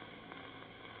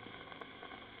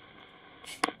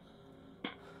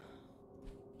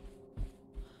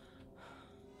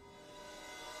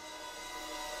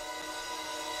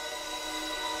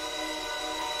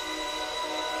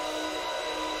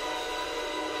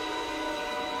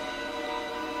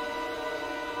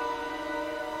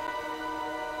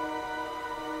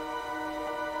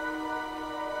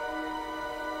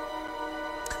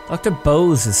 Dr.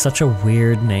 Bose is such a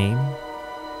weird name.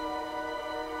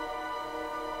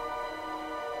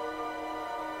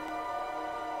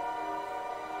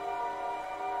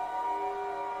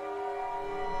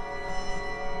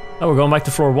 Oh, we're going back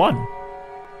to floor 1.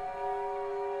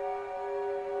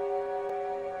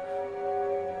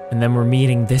 And then we're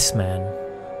meeting this man.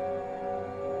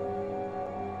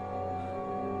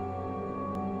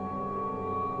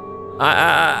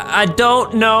 I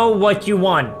don't know what you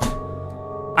want.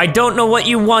 I don't know what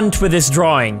you want with this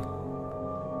drawing.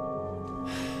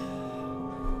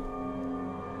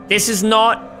 This is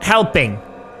not helping.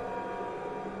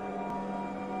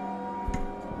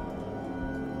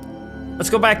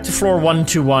 Let's go back to floor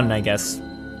 121, I guess.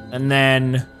 And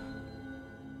then...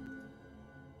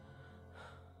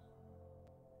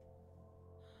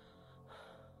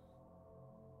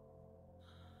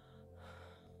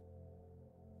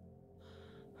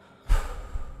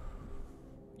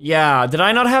 Yeah, did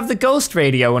I not have the ghost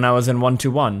radio when I was in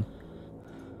 121?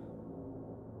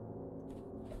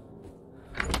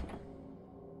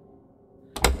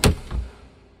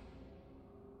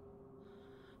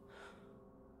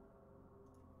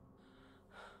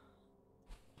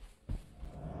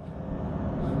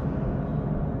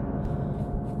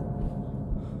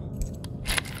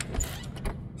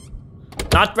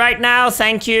 Not right now,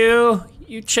 thank you.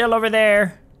 You chill over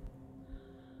there.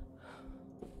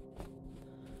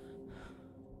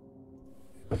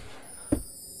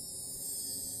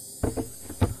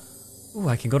 Ooh,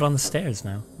 I can go down the stairs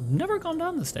now. I've never gone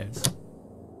down the stairs.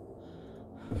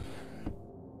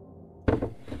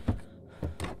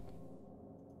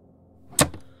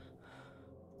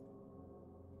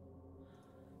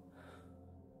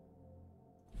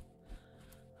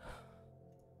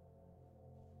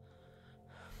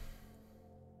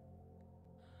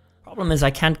 Problem is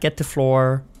I can't get to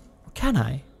floor... Or can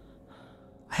I?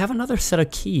 I have another set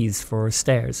of keys for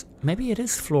stairs. Maybe it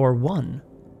is floor 1.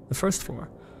 The first floor.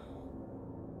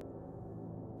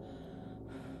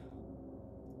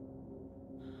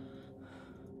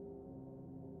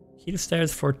 Key to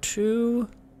stairs for 2.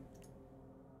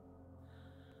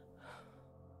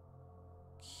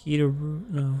 Key to...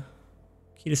 no.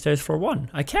 Key to stairs for 1.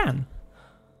 I can.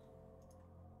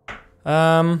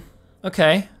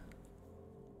 Okay.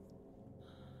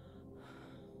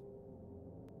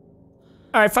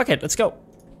 Alright, fuck it. Let's go.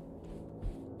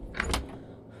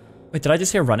 Wait, did I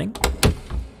just hear running?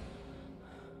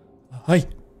 Hi.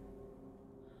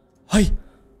 Hi.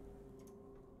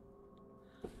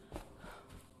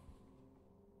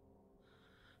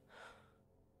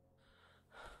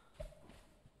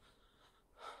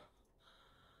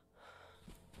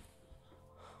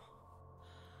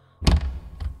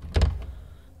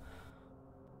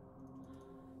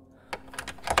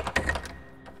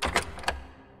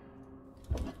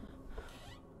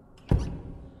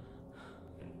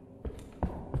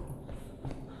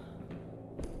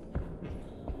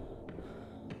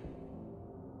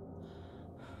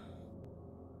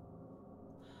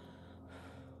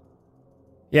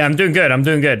 Yeah, I'm doing good. I'm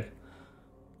doing good.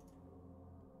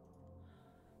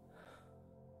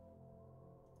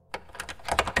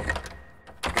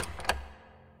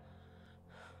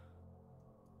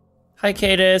 Hi,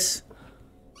 Cadis.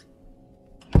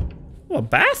 Oh, a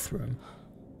bathroom.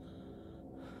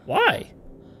 Why?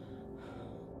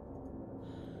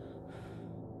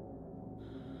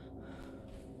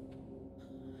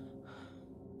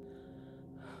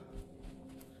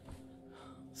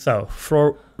 So,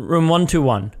 floor room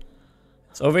 121.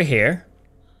 It's over here.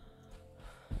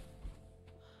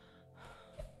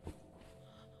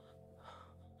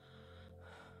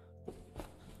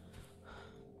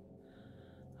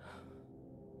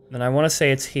 Then I want to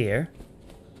say it's here.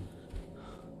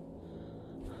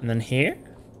 And then here.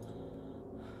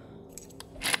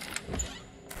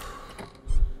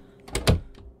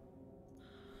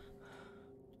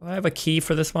 Do I have a key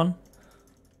for this one?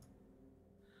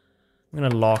 I'm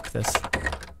gonna lock this.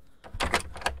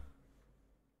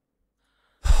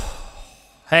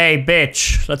 Hey,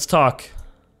 bitch, let's talk.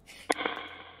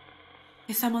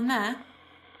 Is someone there?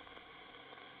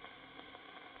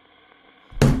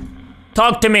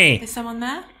 Talk to me! Is someone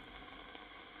there?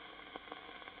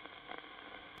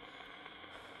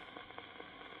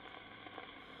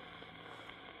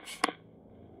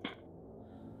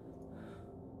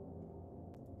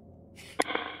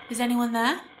 Is anyone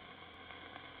there?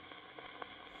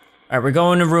 Alright, we're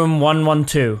going to room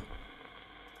 112.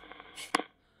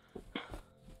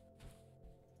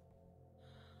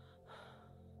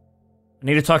 I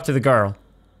need to talk to the girl.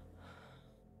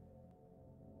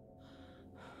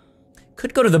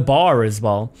 Could go to the bar as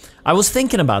well. I was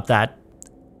thinking about that.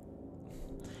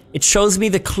 It shows me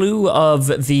the clue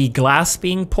of the glass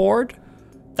being poured.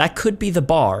 That could be the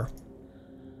bar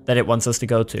that it wants us to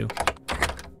go to.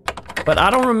 But I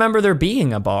don't remember there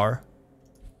being a bar.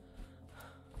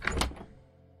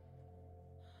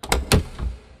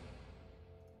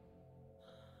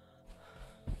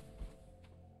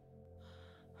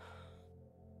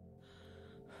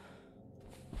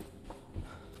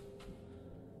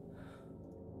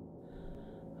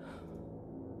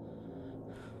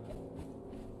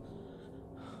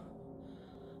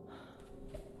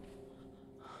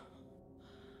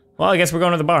 Well, I guess we're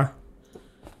going to the bar.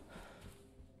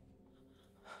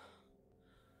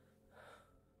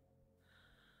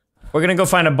 We're gonna go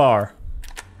find a bar.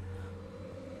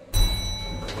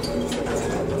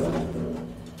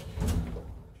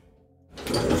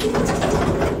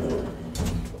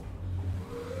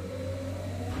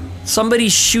 Somebody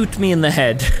shoot me in the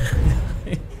head.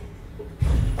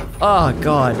 Oh,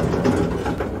 God.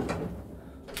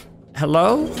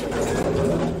 Hello?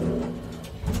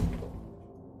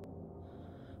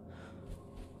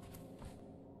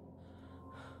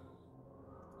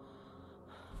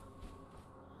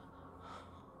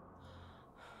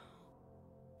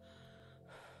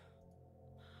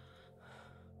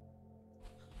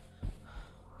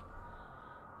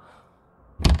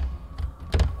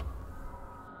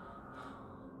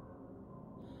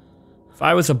 If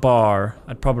I was a bar,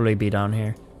 I'd probably be down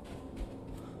here.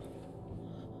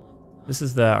 This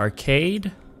is the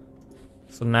arcade.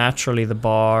 So naturally the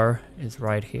bar is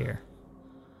right here.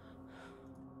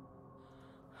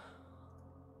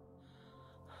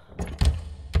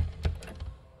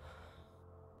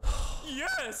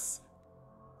 Yes!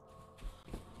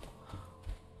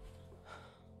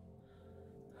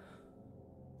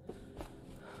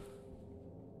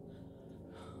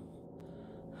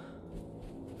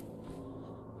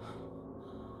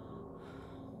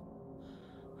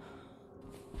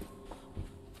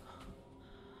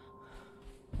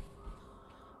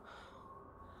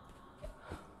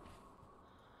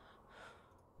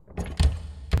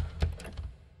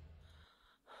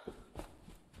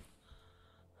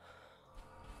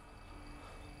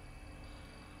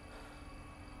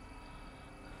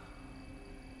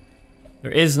 There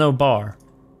is no bar.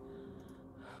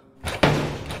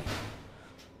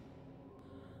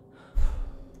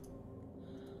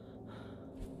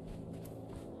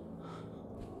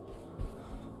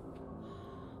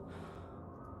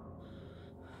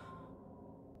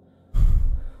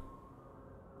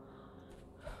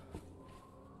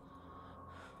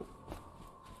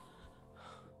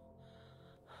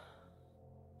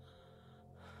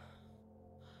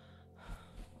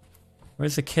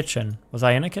 Where's the kitchen? Was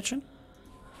I in a kitchen?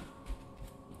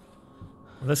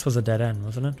 Well, this was a dead end,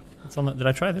 wasn't it? It's on the, did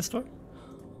I try this door?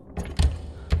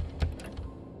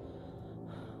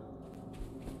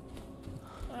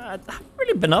 I haven't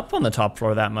really been up on the top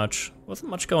floor that much. Wasn't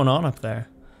much going on up there.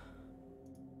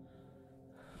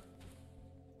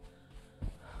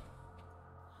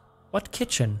 What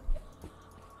kitchen?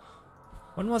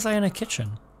 When was I in a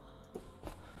kitchen?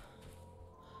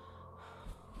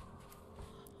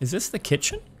 Is this the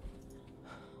kitchen?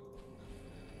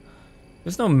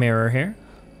 There's no mirror here.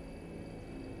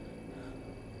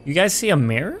 You guys see a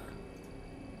mirror?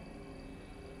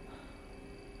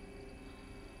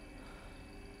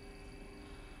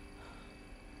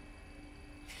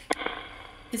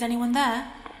 Is anyone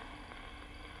there?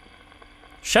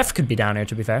 Chef could be down here,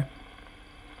 to be fair.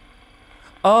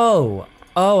 Oh,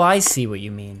 I see what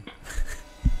you mean.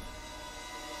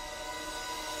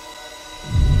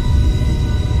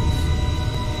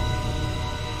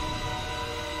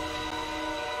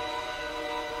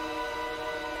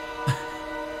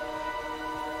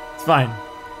 It's fine.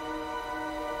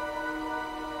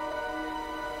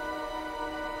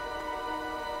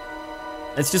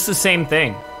 It's just the same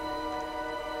thing.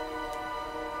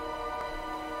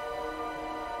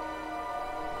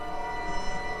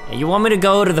 You want me to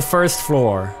go to the first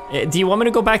floor? Do you want me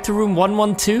to go back to room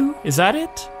 112? Is that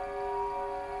it?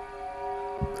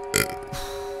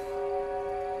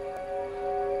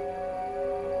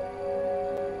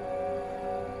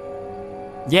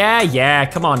 Yeah,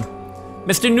 come on.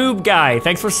 Mr. Noob Guy,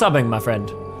 thanks for subbing, my friend.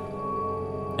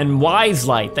 And Wise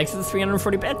Light, thanks for the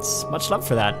 340 bits. Much love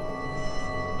for that.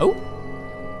 Oh.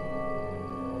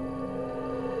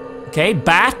 Okay,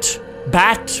 bat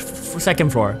for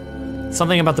second floor.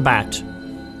 Something about the bat.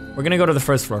 We're gonna go to the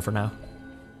first floor for now.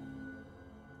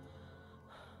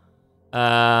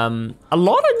 A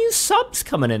lot of new subs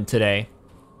coming in today.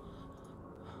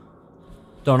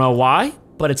 Don't know why,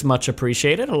 but it's much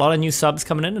appreciated. A lot of new subs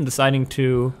coming in and deciding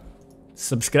to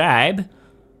subscribe.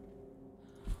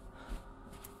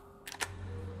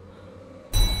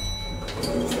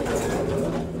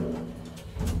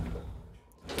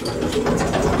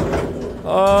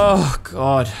 Oh,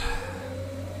 God.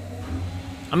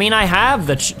 I mean, I have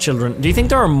the children. Do you think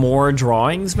there are more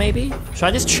drawings, maybe? Should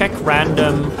I just check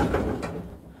random...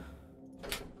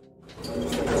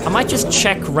 I might just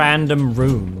check random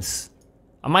rooms.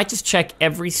 I might just check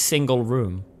every single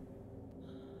room.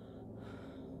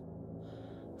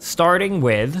 Starting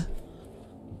with...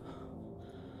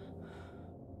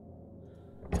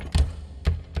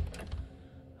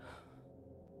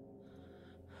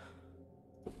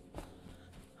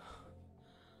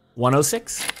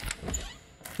 $106?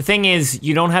 The thing is,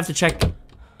 you don't have to check...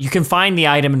 You can find the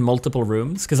item in multiple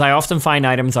rooms, because I often find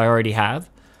items I already have.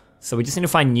 So we just need to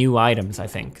find new items, I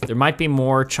think. There might be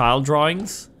more child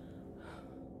drawings.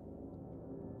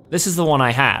 This is the one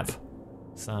I have.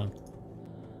 So...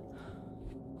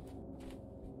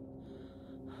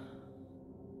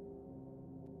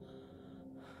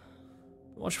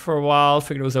 Watched for a while,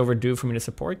 figured it was overdue for me to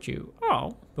support you.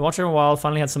 Oh, been watching a while,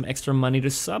 finally had some extra money to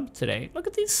sub today. Look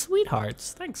at these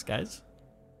sweethearts. Thanks, guys.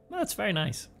 Well, that's very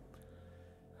nice.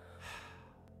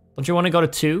 Don't you want to go to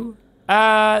 2?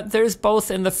 There's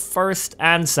both in the first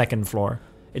and second floor.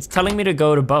 It's telling me to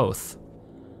go to both.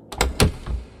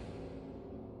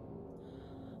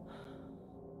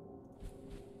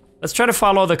 Let's try to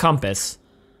follow the compass.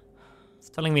 It's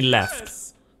telling me left.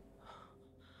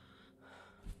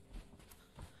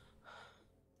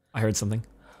 I heard something.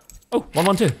 Oh,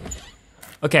 112.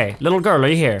 Okay, little girl, are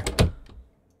you here?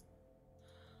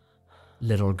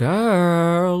 Little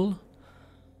girl.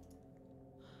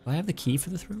 Do I have the key for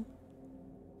this room?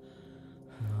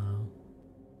 No.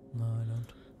 No, I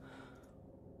don't.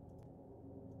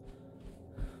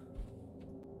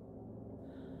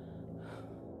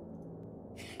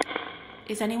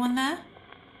 Is anyone there?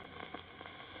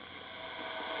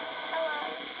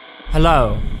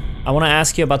 Hello. I want to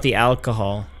ask you about the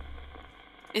alcohol.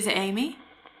 Is it Amy?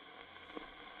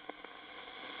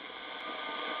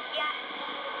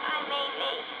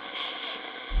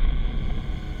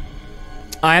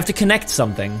 I have to connect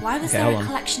something. Why was there a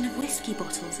collection of whiskey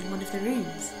bottles in one of the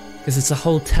rooms? Because it's a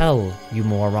hotel, you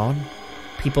moron.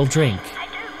 People drink. I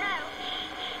don't know,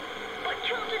 but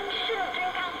children shouldn't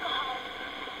drink alcohol.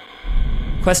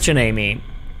 Question, Amy.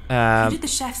 Who did the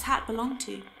chef's hat belong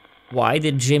to? Why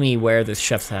did Jimmy wear this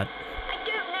chef's hat? I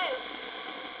don't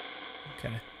know.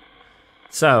 Okay.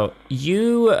 So,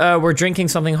 you were drinking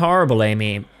something horrible,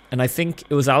 Amy, and I think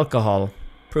it was alcohol.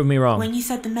 Prove me wrong. When you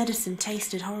said the medicine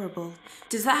tasted horrible,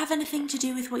 does that have anything to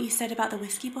do with what you said about the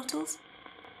whiskey bottles?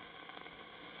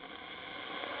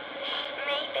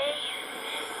 Maybe.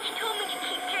 She told me to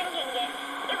keep drinking it.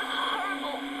 It was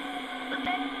horrible. But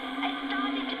then I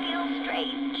started to feel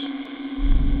strange.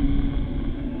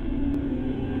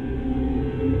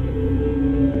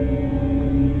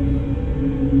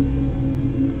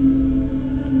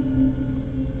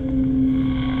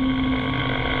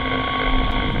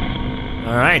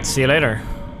 Alright, see you later.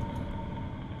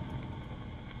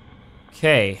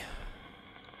 Okay.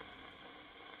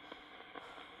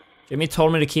 Jimmy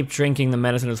told me to keep drinking the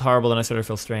medicine. It was horrible and I started to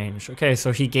feel strange. Okay,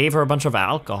 so he gave her a bunch of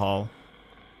alcohol.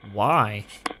 Why?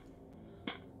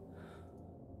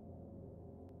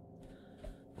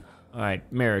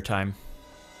 Alright, mirror time.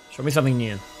 Show me something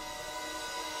new.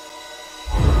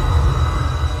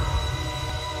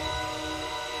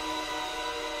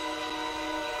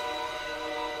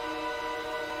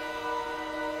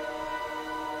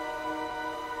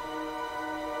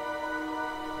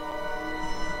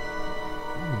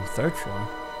 Third floor.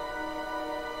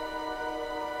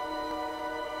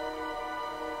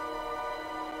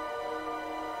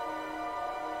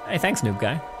 Hey, thanks, noob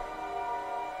guy.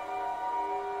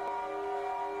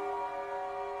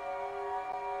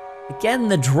 Again,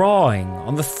 the drawing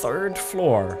on the third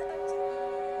floor.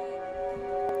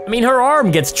 I mean, her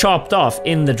arm gets chopped off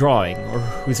in the drawing, or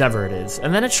whoever it is,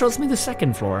 and then it shows me the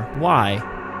second floor. Why?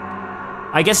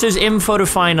 I guess there's info to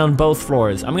find on both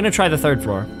floors. I'm gonna try the third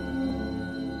floor.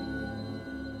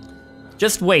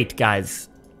 Just wait, guys.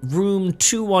 Room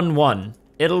 211.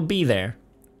 It'll be there.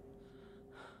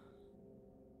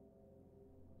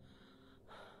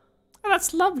 Oh,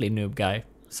 that's lovely, noob guy.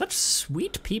 Such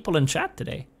sweet people in chat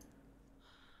today.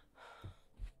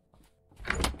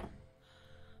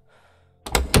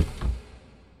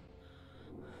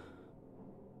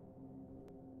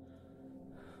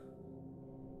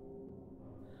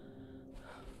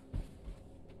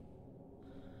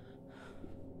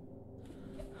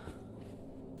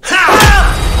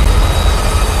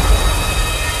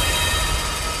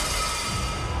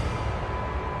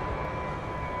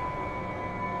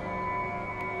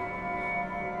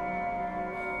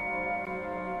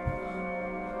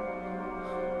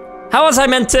 How was I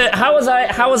meant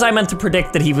to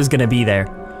predict that he was gonna be there?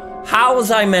 How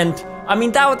was I meant? I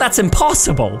mean, that's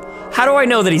impossible. How do I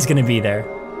know that he's gonna be there?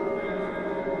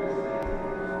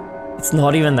 It's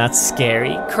not even that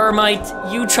scary.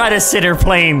 Kermite, you try to sit here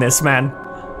playing this, man.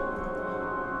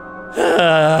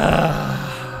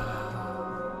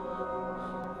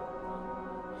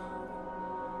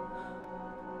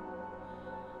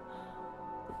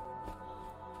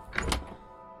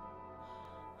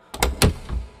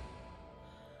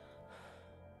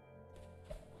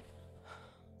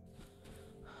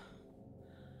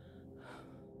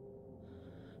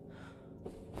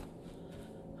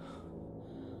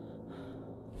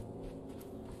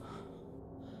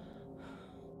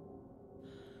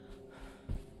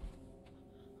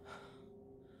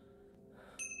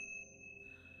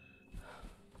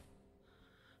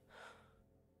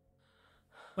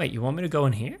 Wait, you want me to go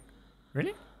in here?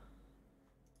 Really?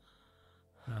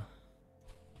 No.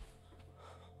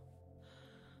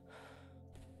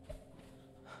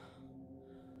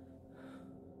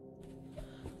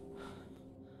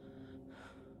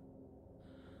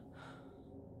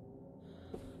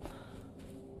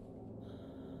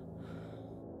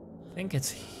 I think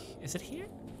it's... Is it here?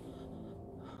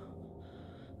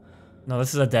 No,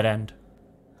 this is a dead end.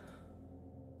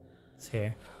 It's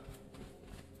here.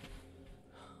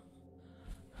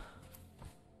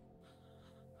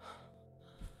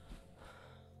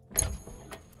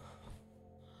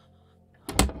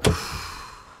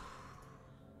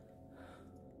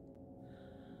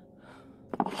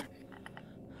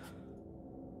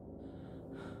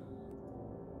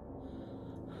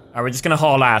 Alright, we're just gonna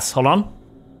haul ass. Hold on.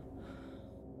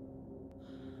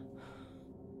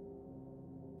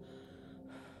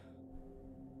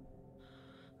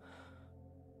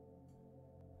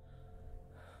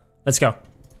 Let's go.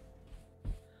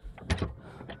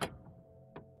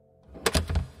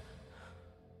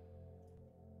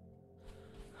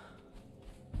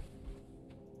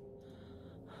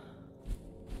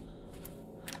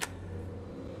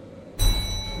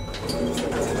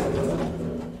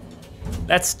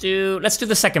 Let's do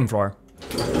the second floor.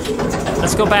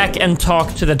 Let's go back and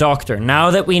talk to the doctor. Now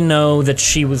that we know that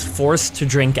she was forced to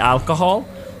drink alcohol,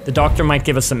 the doctor might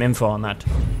give us some info on that.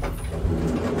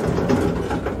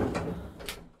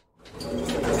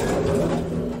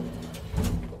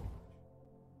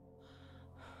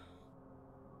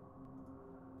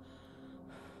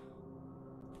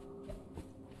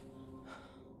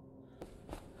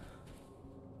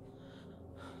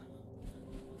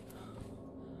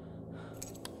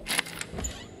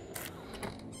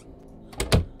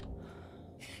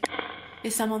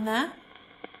 Is someone there?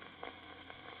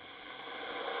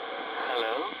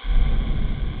 Hello?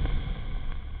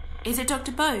 Is it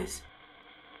Dr. Bose?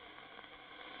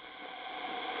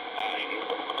 I'm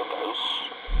Dr.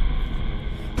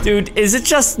 Bose. Dude, is it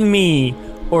just me,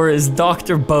 or is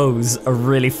Dr. Bose a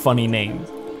really funny name?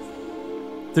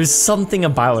 There's something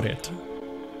about it.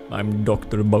 I'm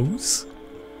Dr. Bose.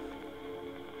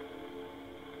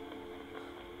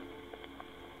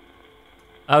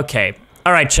 Okay.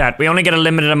 All right, chat. We only get a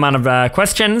limited amount of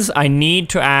questions. I need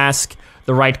to ask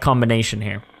the right combination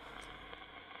here.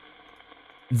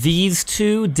 These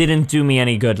two didn't do me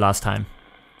any good last time.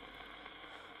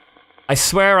 I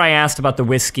swear I asked about the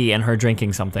whiskey and her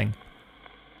drinking something.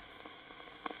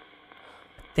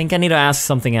 I think I need to ask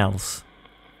something else.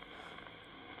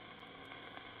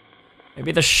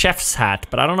 Maybe the chef's hat,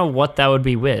 but I don't know what that would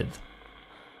be with.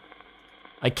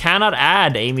 I cannot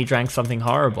add Amy drank something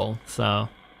horrible, so...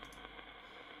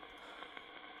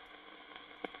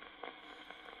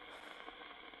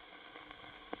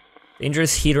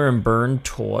 Dangerous heater and burned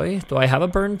toy. Do I have a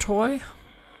burned toy?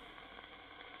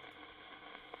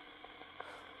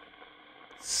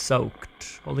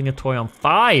 Soaked. Holding a toy on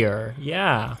fire.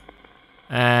 Yeah.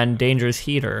 And dangerous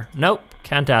heater. Nope.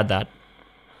 Can't add that.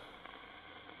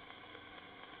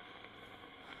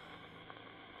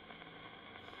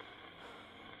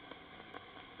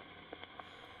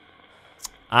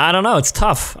 I don't know. It's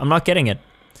tough. I'm not getting it.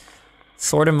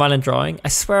 Sword and violent drawing. I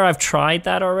swear I've tried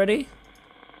that already.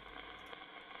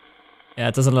 Yeah,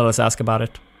 it doesn't let us ask about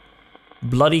it.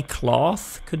 Bloody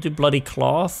cloth? Could do bloody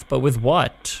cloth, but with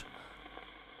what?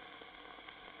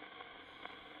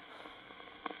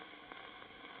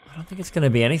 I don't think it's gonna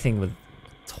be anything with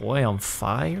toy on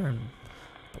fire and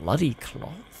bloody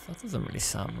cloth. That doesn't really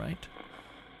sound right.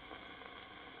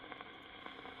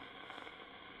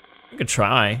 I could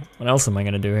try. What else am I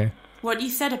gonna do here? What you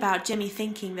said about Jimmy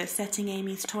thinking that setting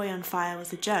Amy's toy on fire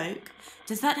was a joke,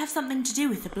 does that have something to do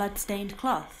with the blood-stained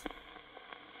cloth?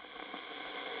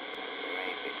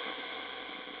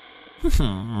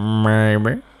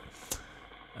 Maybe.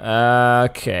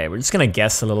 Okay, we're just gonna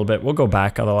guess a little bit. We'll go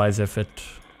back otherwise if it...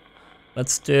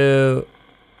 Let's do...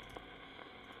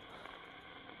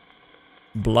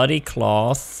 Bloody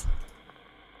cloth.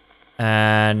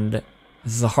 And...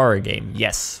 This is a horror game.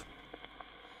 Yes.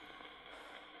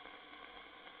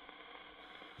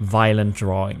 Violent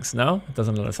drawings. No? It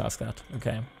doesn't let us ask that.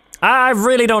 Okay. I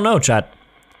really don't know, chat.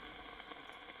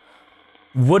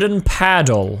 Wooden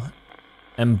paddle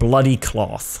and bloody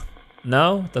cloth.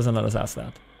 No? It doesn't let us ask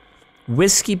that.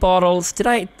 Whiskey bottles. Did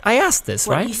I asked this,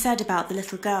 right? What you said about the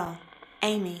little girl,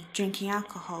 Amy, drinking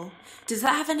alcohol. Does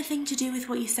that have anything to do with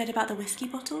what you said about the whiskey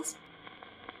bottles?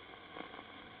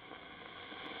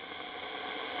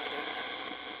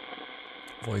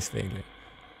 Voice vaguely.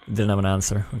 Didn't have an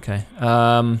answer. Okay.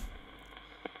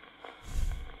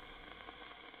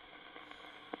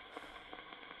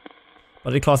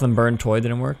 Bloody cloth and burned toy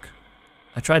didn't work.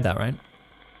 I tried that, right?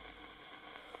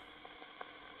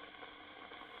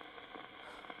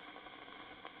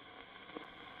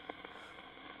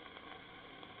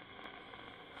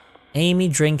 Amy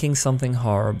drinking something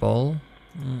horrible.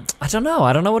 I don't know.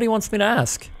 I don't know what he wants me to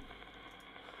ask.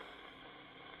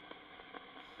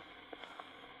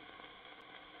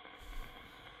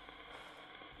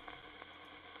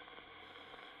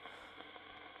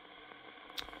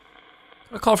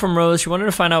 A call from Rose. She wanted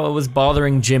to find out what was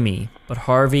bothering Jimmy, but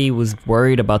Harvey was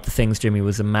worried about the things Jimmy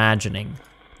was imagining.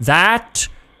 That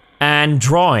and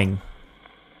drawing.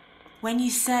 When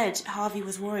you said Harvey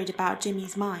was worried about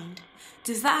Jimmy's mind,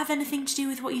 does that have anything to do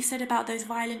with what you said about those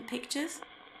violent pictures?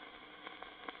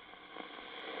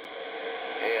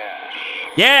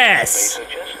 Yes! They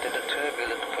suggested a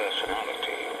turbulent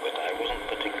personality, but I wasn't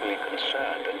particularly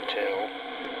concerned until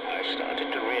I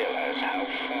started to realize how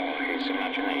far his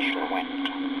imagination went.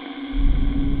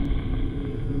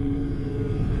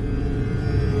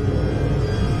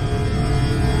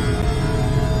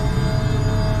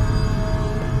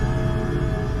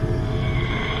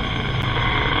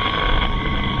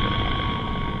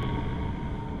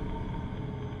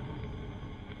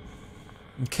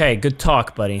 Okay, good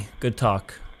talk, buddy. Good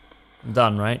talk. I'm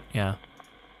done, right? Yeah.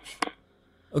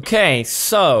 Okay,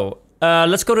 so,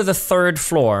 let's go to the 3rd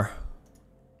floor.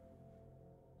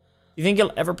 You think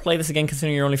you'll ever play this again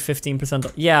considering you're only 15%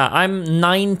 done? Yeah, I'm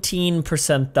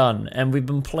 19% done, and we've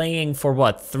been playing for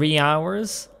what, 3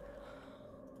 hours?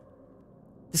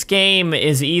 This game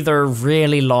is either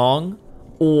really long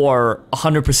or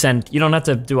 100%. You don't have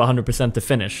to do 100% to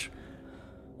finish.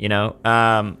 You know,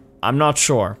 I'm not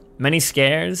sure. Many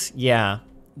scares? Yeah,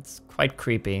 it's quite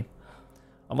creepy.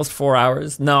 Almost 4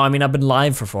 hours? No, I mean, I've been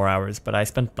live for 4 hours, but I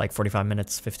spent like 45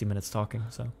 minutes, 50 minutes talking,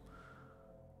 so.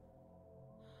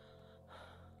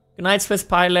 Good night, Swiss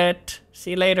Pilot.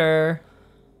 See you later.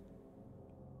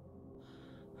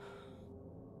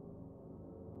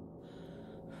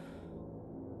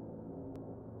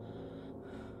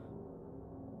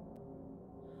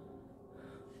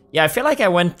 Yeah, I feel like I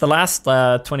went the last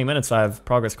 20 minutes, I've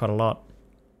progressed quite a lot.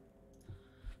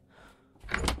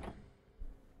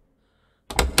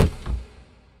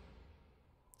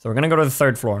 So we're gonna go to the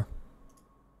 3rd floor.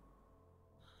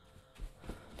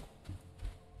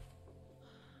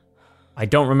 I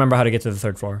don't remember how to get to the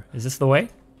 3rd floor. Is this the way?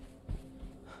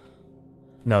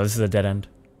 No, this is a dead end.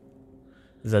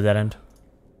 This is a dead end.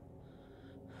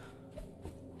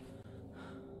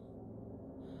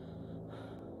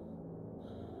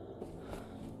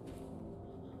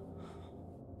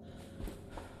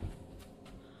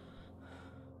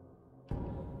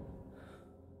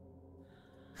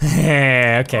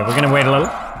 Okay, we're gonna wait a little.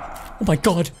 Oh my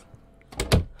god!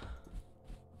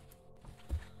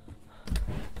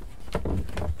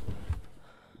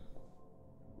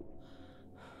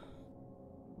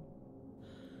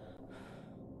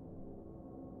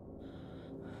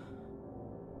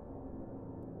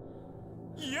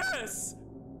 Yes!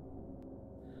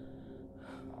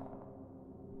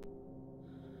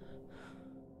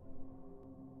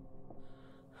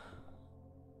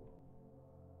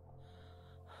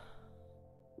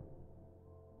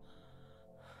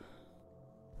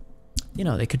 You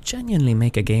know, they could genuinely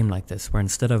make a game like this where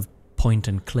instead of point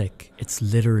and click, it's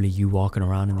literally you walking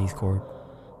around in these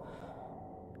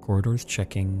corridors,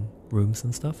 checking rooms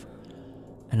and stuff.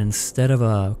 And instead of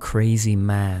a crazy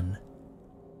man,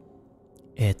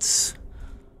 it's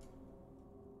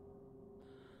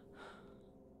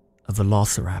a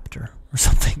velociraptor or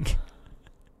something.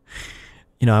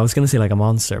 You know, I was gonna say like a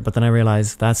monster, but then I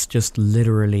realized that's just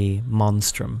literally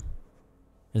monstrum,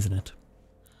 isn't it?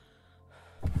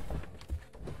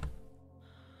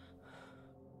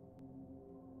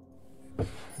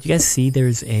 You guys see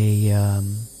there's a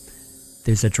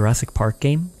Jurassic Park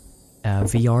game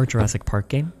VR Jurassic Park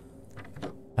game.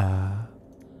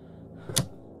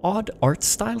 Odd art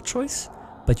style choice,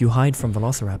 but you hide from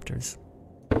velociraptors.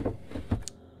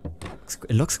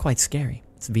 It looks quite scary.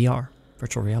 It's VR,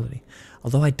 virtual reality.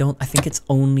 Although I think it's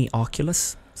only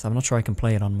Oculus, so I'm not sure I can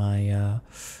play it on my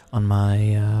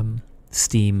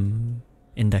Steam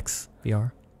Index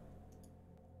VR.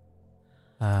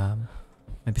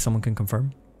 Maybe someone can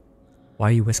confirm. Why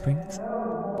are you whispering?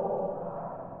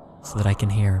 So that I can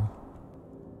hear him.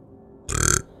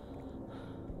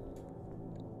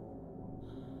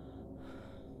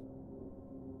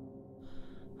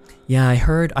 Yeah, I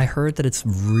heard that it's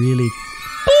really...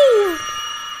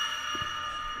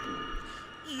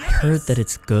 I heard that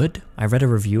it's good. I read a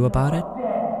review about it.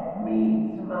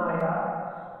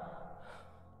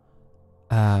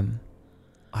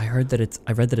 I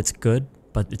read that it's good,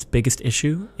 but its biggest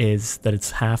issue is that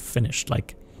it's half finished.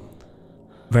 Like,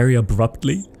 very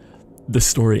abruptly, the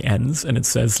story ends and it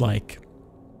says like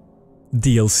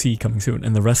DLC coming soon,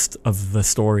 and the rest of the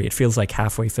story, it feels like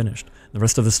halfway finished. The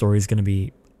rest of the story is going to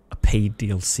be a paid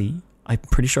DLC. I'm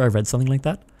pretty sure I read something like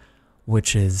that,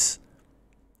 which is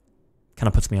kind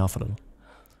of puts me off a little.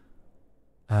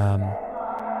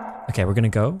 Okay, we're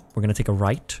gonna take a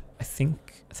right. I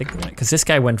think because this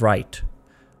guy went right,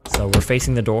 so we're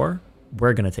facing the door.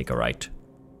 We're gonna take a right,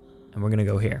 and we're gonna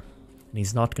go here, and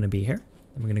he's not gonna be here.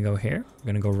 And we're gonna go here. We're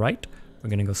gonna go right. We're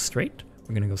gonna go straight.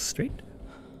 We're gonna go straight.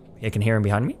 I can hear him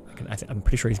behind me. I'm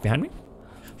pretty sure he's behind me.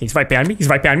 He's right behind me. He's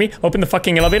right behind me. Open the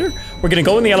fucking elevator. We're gonna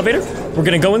go in the elevator. We're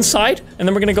gonna go inside, and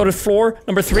then we're gonna go to floor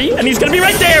number 3, and he's gonna be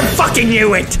right there. Fucking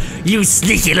knew it, you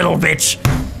sneaky little bitch.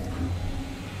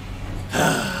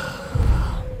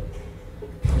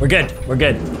 We're good. We're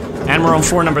good. And we're on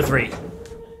floor number 3.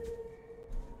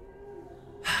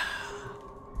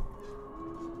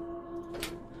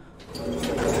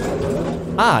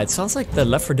 Ah, it sounds like the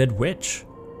Left 4 Dead witch.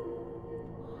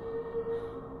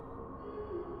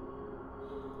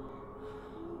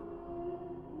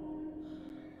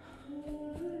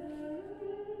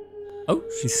 Oh,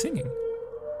 she's singing.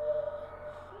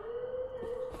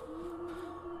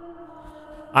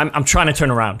 I'm trying to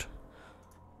turn around.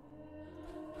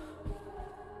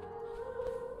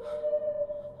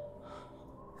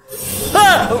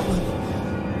 Ah!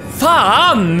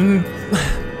 Fam!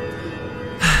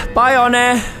 Bye,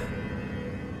 Anne.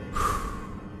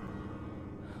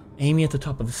 Amy at the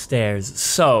top of the stairs.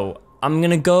 So, I'm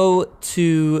gonna go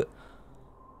to...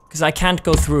 because I can't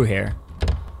go through here.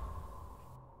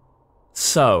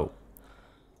 So,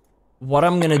 what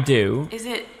I'm gonna do... Is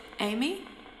it Amy?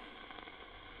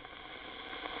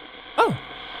 Oh.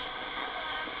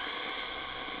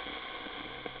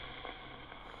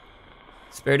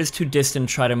 Spirit is too distant,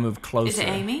 try to move closer. Is it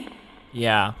Amy?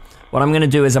 Yeah. What I'm gonna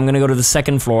do is I'm gonna go to the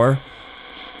second floor,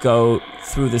 go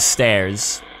through the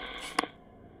stairs.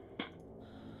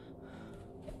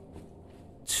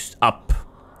 Up.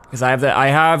 Because I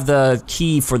have the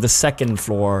key for the second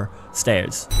floor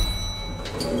stairs.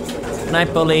 Good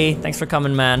night, bully. Thanks for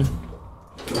coming, man.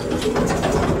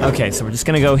 Okay, so we're just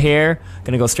gonna go here,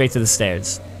 gonna go straight to the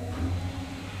stairs.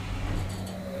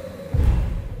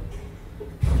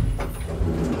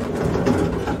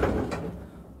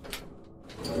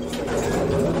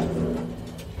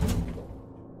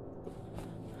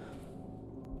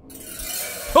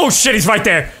 Oh shit, he's right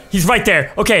there. He's right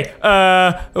there. Okay.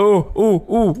 I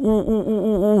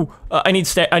need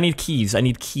keys. I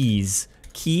need keys.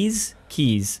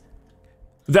 Keys.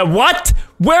 The what?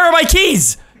 Where are my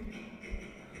keys?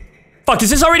 Fuck, is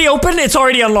this already open? It's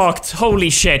already unlocked. Holy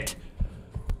shit.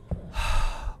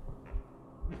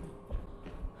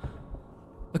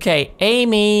 Okay,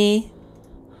 Amy.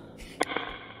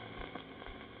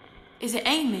 Is it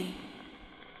Amy?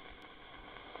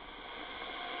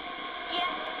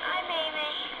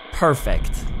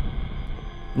 Perfect.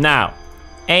 Now,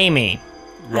 Amy,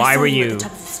 why were you... at the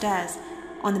top of the stairs,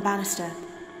 on the banister.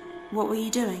 What were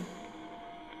you doing?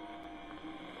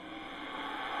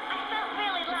 I felt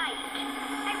really light.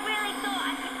 I really thought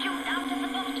I could jump down to the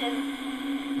bottom.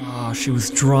 Oh, she was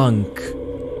drunk.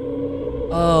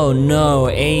 Oh no,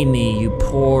 Amy, you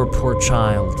poor, poor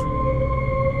child.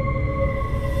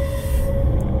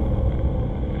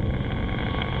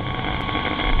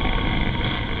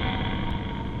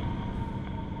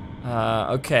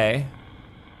 Okay.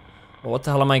 Well, what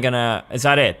the hell am I gonna... Is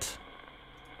that it?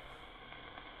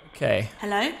 Okay.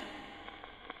 Hello?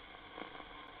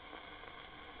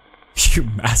 You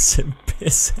massive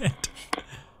pissant.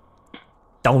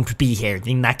 Don't be here.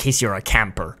 In that case, you're a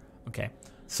camper. Okay.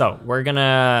 So, we're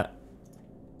gonna...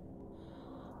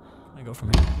 I go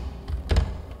from here.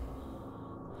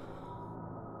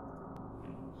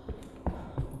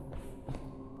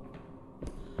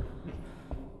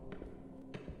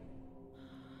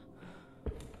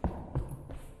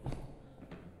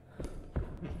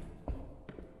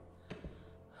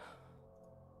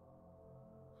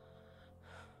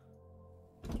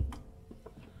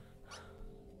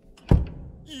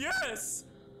 Yes!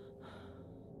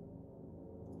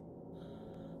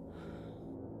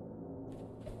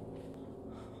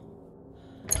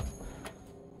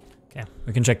 Okay,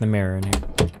 we can check the mirror in here.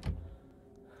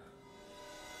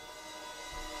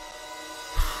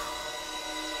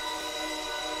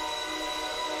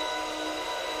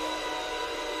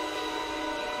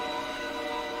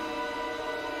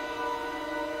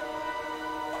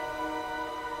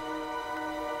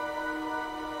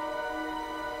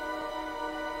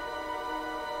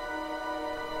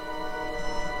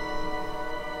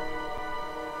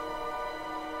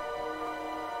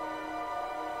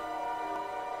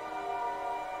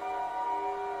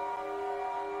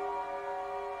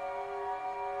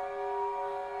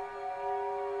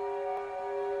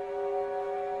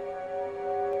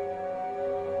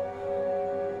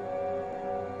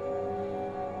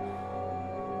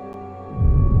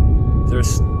 Is there a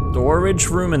storage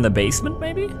room in the basement,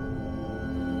 maybe?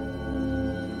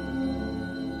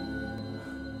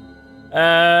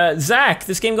 Zach,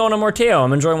 this game going on Morteo.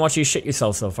 I'm enjoying watching you shit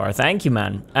yourself so far. Thank you,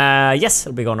 man. Yes,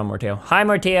 it'll be going on Morteo. Hi,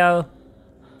 Morteo.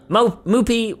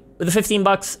 Moopy with the 15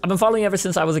 bucks. I've been following you ever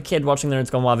since I was a kid watching the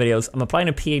Nerds Gone Wild videos. I'm applying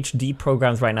to PhD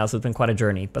programs right now, so it's been quite a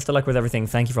journey. Best of luck with everything.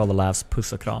 Thank you for all the laughs.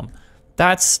 Puss och kram.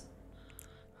 That's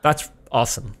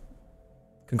awesome.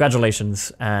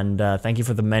 Congratulations, and thank you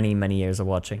for the many, many years of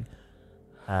watching.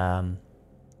 Thank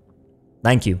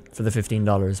you for the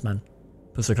 $15, man.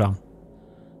 Puss och kram.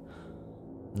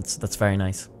 That's very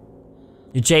nice.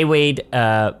 J Wade,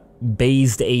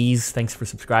 Bazed A's, thanks for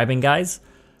subscribing, guys.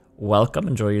 Welcome,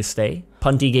 enjoy your stay.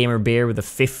 Punty Gamer Beer with the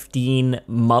 15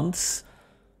 months.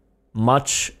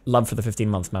 Much love for the 15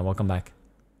 months, man. Welcome back.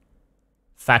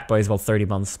 Fat Boy as well, 30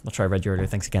 months. Not sure I read you earlier.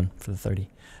 Thanks again for the 30.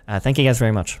 Thank you guys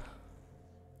very much.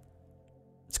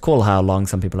 It's cool how long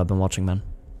some people have been watching, man.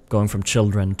 Going from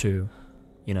children to,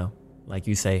 you know, like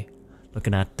you say,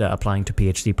 looking at applying to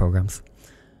PhD programs.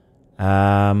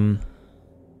 Yeah,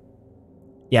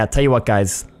 tell you what,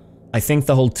 guys. I think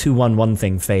the whole 211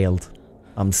 thing failed.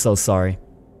 I'm so sorry.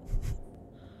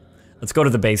 Let's go to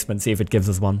the basement, see if it gives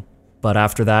us one. But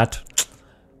after that,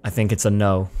 I think it's a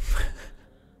no.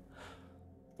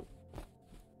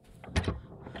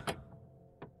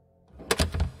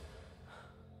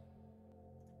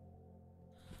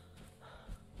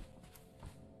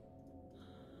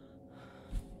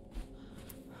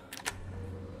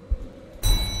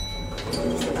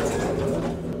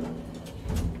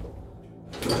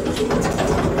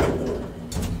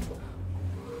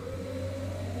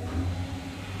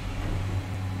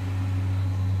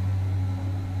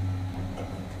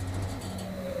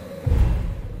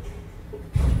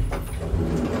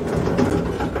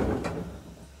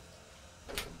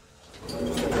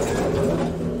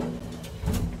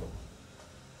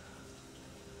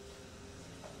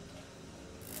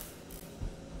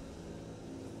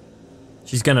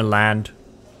 She's gonna land.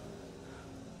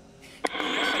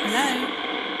 Hello?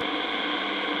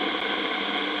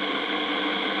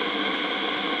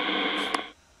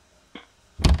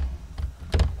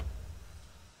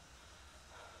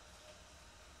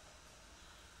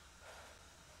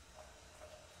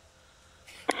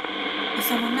 Is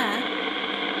someone there?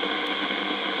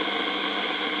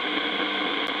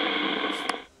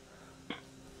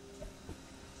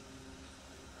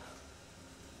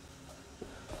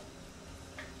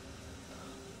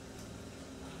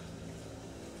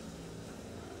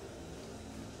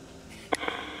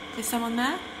 Is someone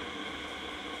there?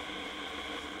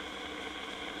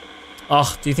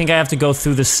 Oh, do you think I have to go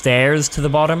through the stairs to the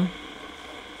bottom?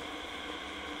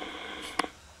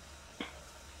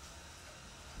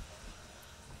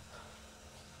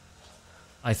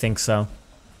 I think so.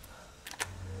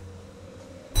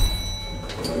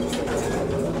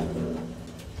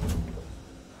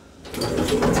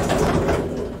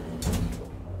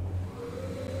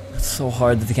 It's so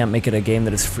hard that they can't make it a game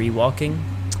that is free walking.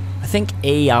 I think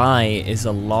AI is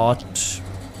a lot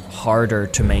harder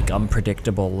to make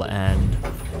unpredictable and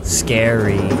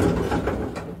scary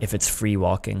if it's free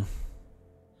walking.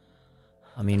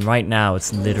 I mean, right now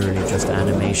it's literally just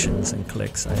animations and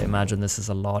clicks. I imagine this is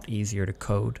a lot easier to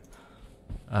code.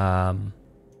 You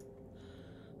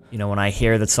know, when I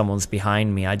hear that someone's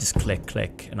behind me, I just click,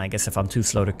 click. And I guess if I'm too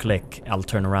slow to click, I'll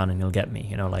turn around and he'll get me,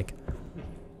 you know, like...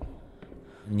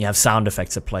 And you have sound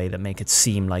effects at play that make it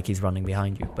seem like he's running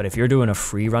behind you. But if you're doing a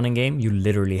free running game, you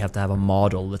literally have to have a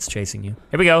model that's chasing you.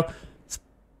 Here we go.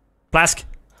 Plask.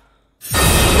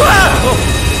 Ah!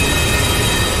 Oh.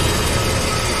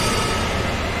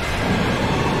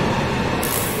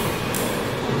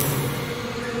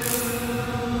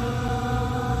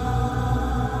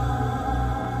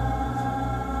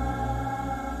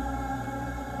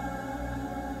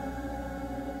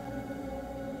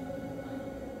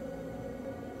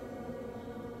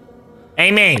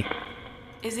 Amy!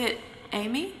 Is it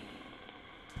Amy?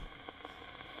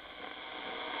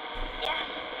 Yes,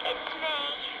 it's me.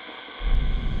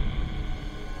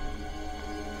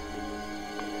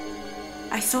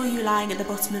 I saw you lying at the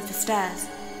bottom of the stairs.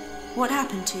 What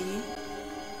happened to you?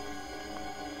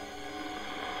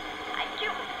 I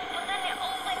jumped, but then it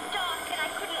all went dark and I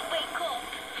couldn't wake up.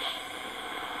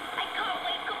 I can't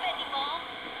wake up anymore.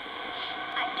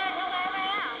 I don't know where I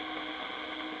am.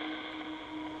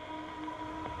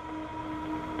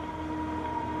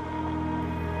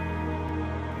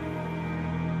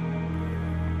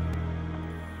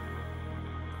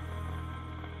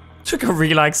 Took a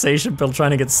relaxation pill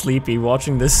trying to get sleepy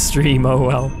watching this stream, oh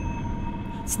well.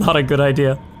 It's not a good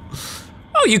idea.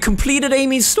 Oh, you completed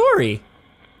Amy's story.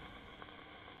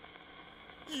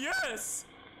 Yes!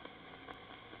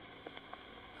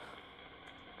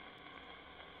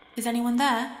 Is anyone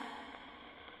there?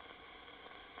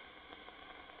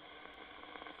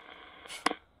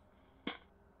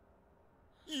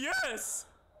 Yes!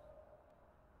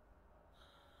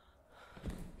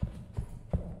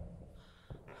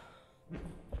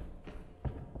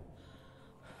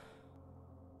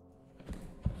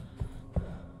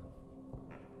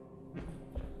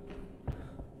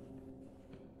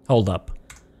 Hold up.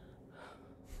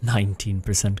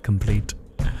 19% complete.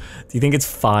 Do you think it's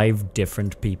 5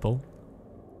 different people?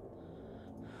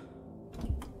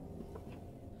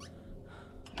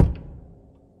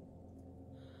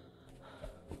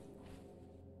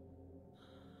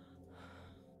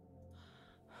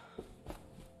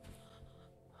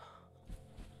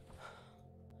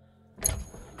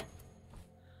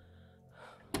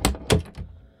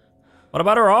 What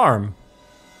about her arm?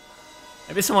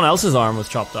 Maybe someone else's arm was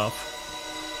chopped off.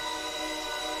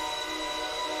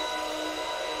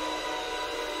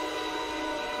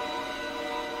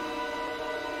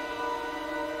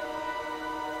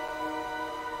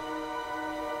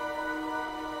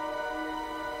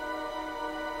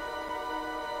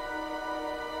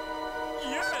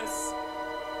 Yes!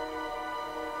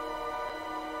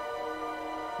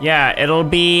 Yeah, it'll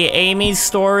be Amy's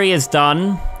story is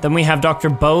done. Then we have Dr.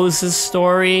 Bose's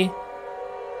story.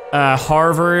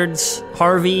 Harvey's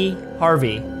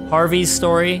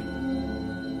story.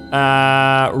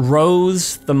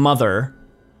 Rose, the mother.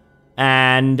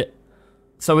 And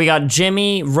so we got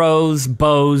Jimmy, Rose,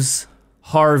 Bose,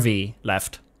 Harvey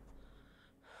left.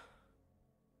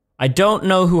 I don't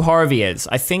know who Harvey is.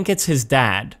 I think it's his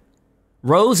dad.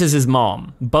 Rose is his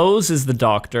mom. Bose is the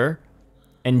doctor.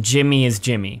 And Jimmy is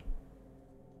Jimmy.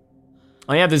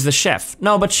 Oh yeah, there's the chef.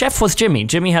 No, but chef was Jimmy.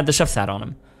 Jimmy had the chef's hat on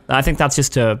him. I think that's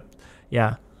just a...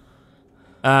 yeah.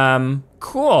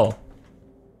 Cool.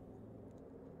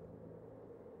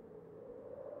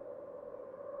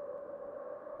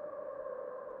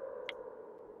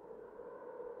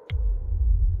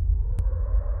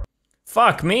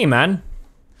 Fuck me, man.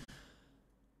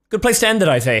 Good place to end it,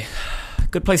 I say.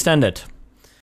 Good place to end it.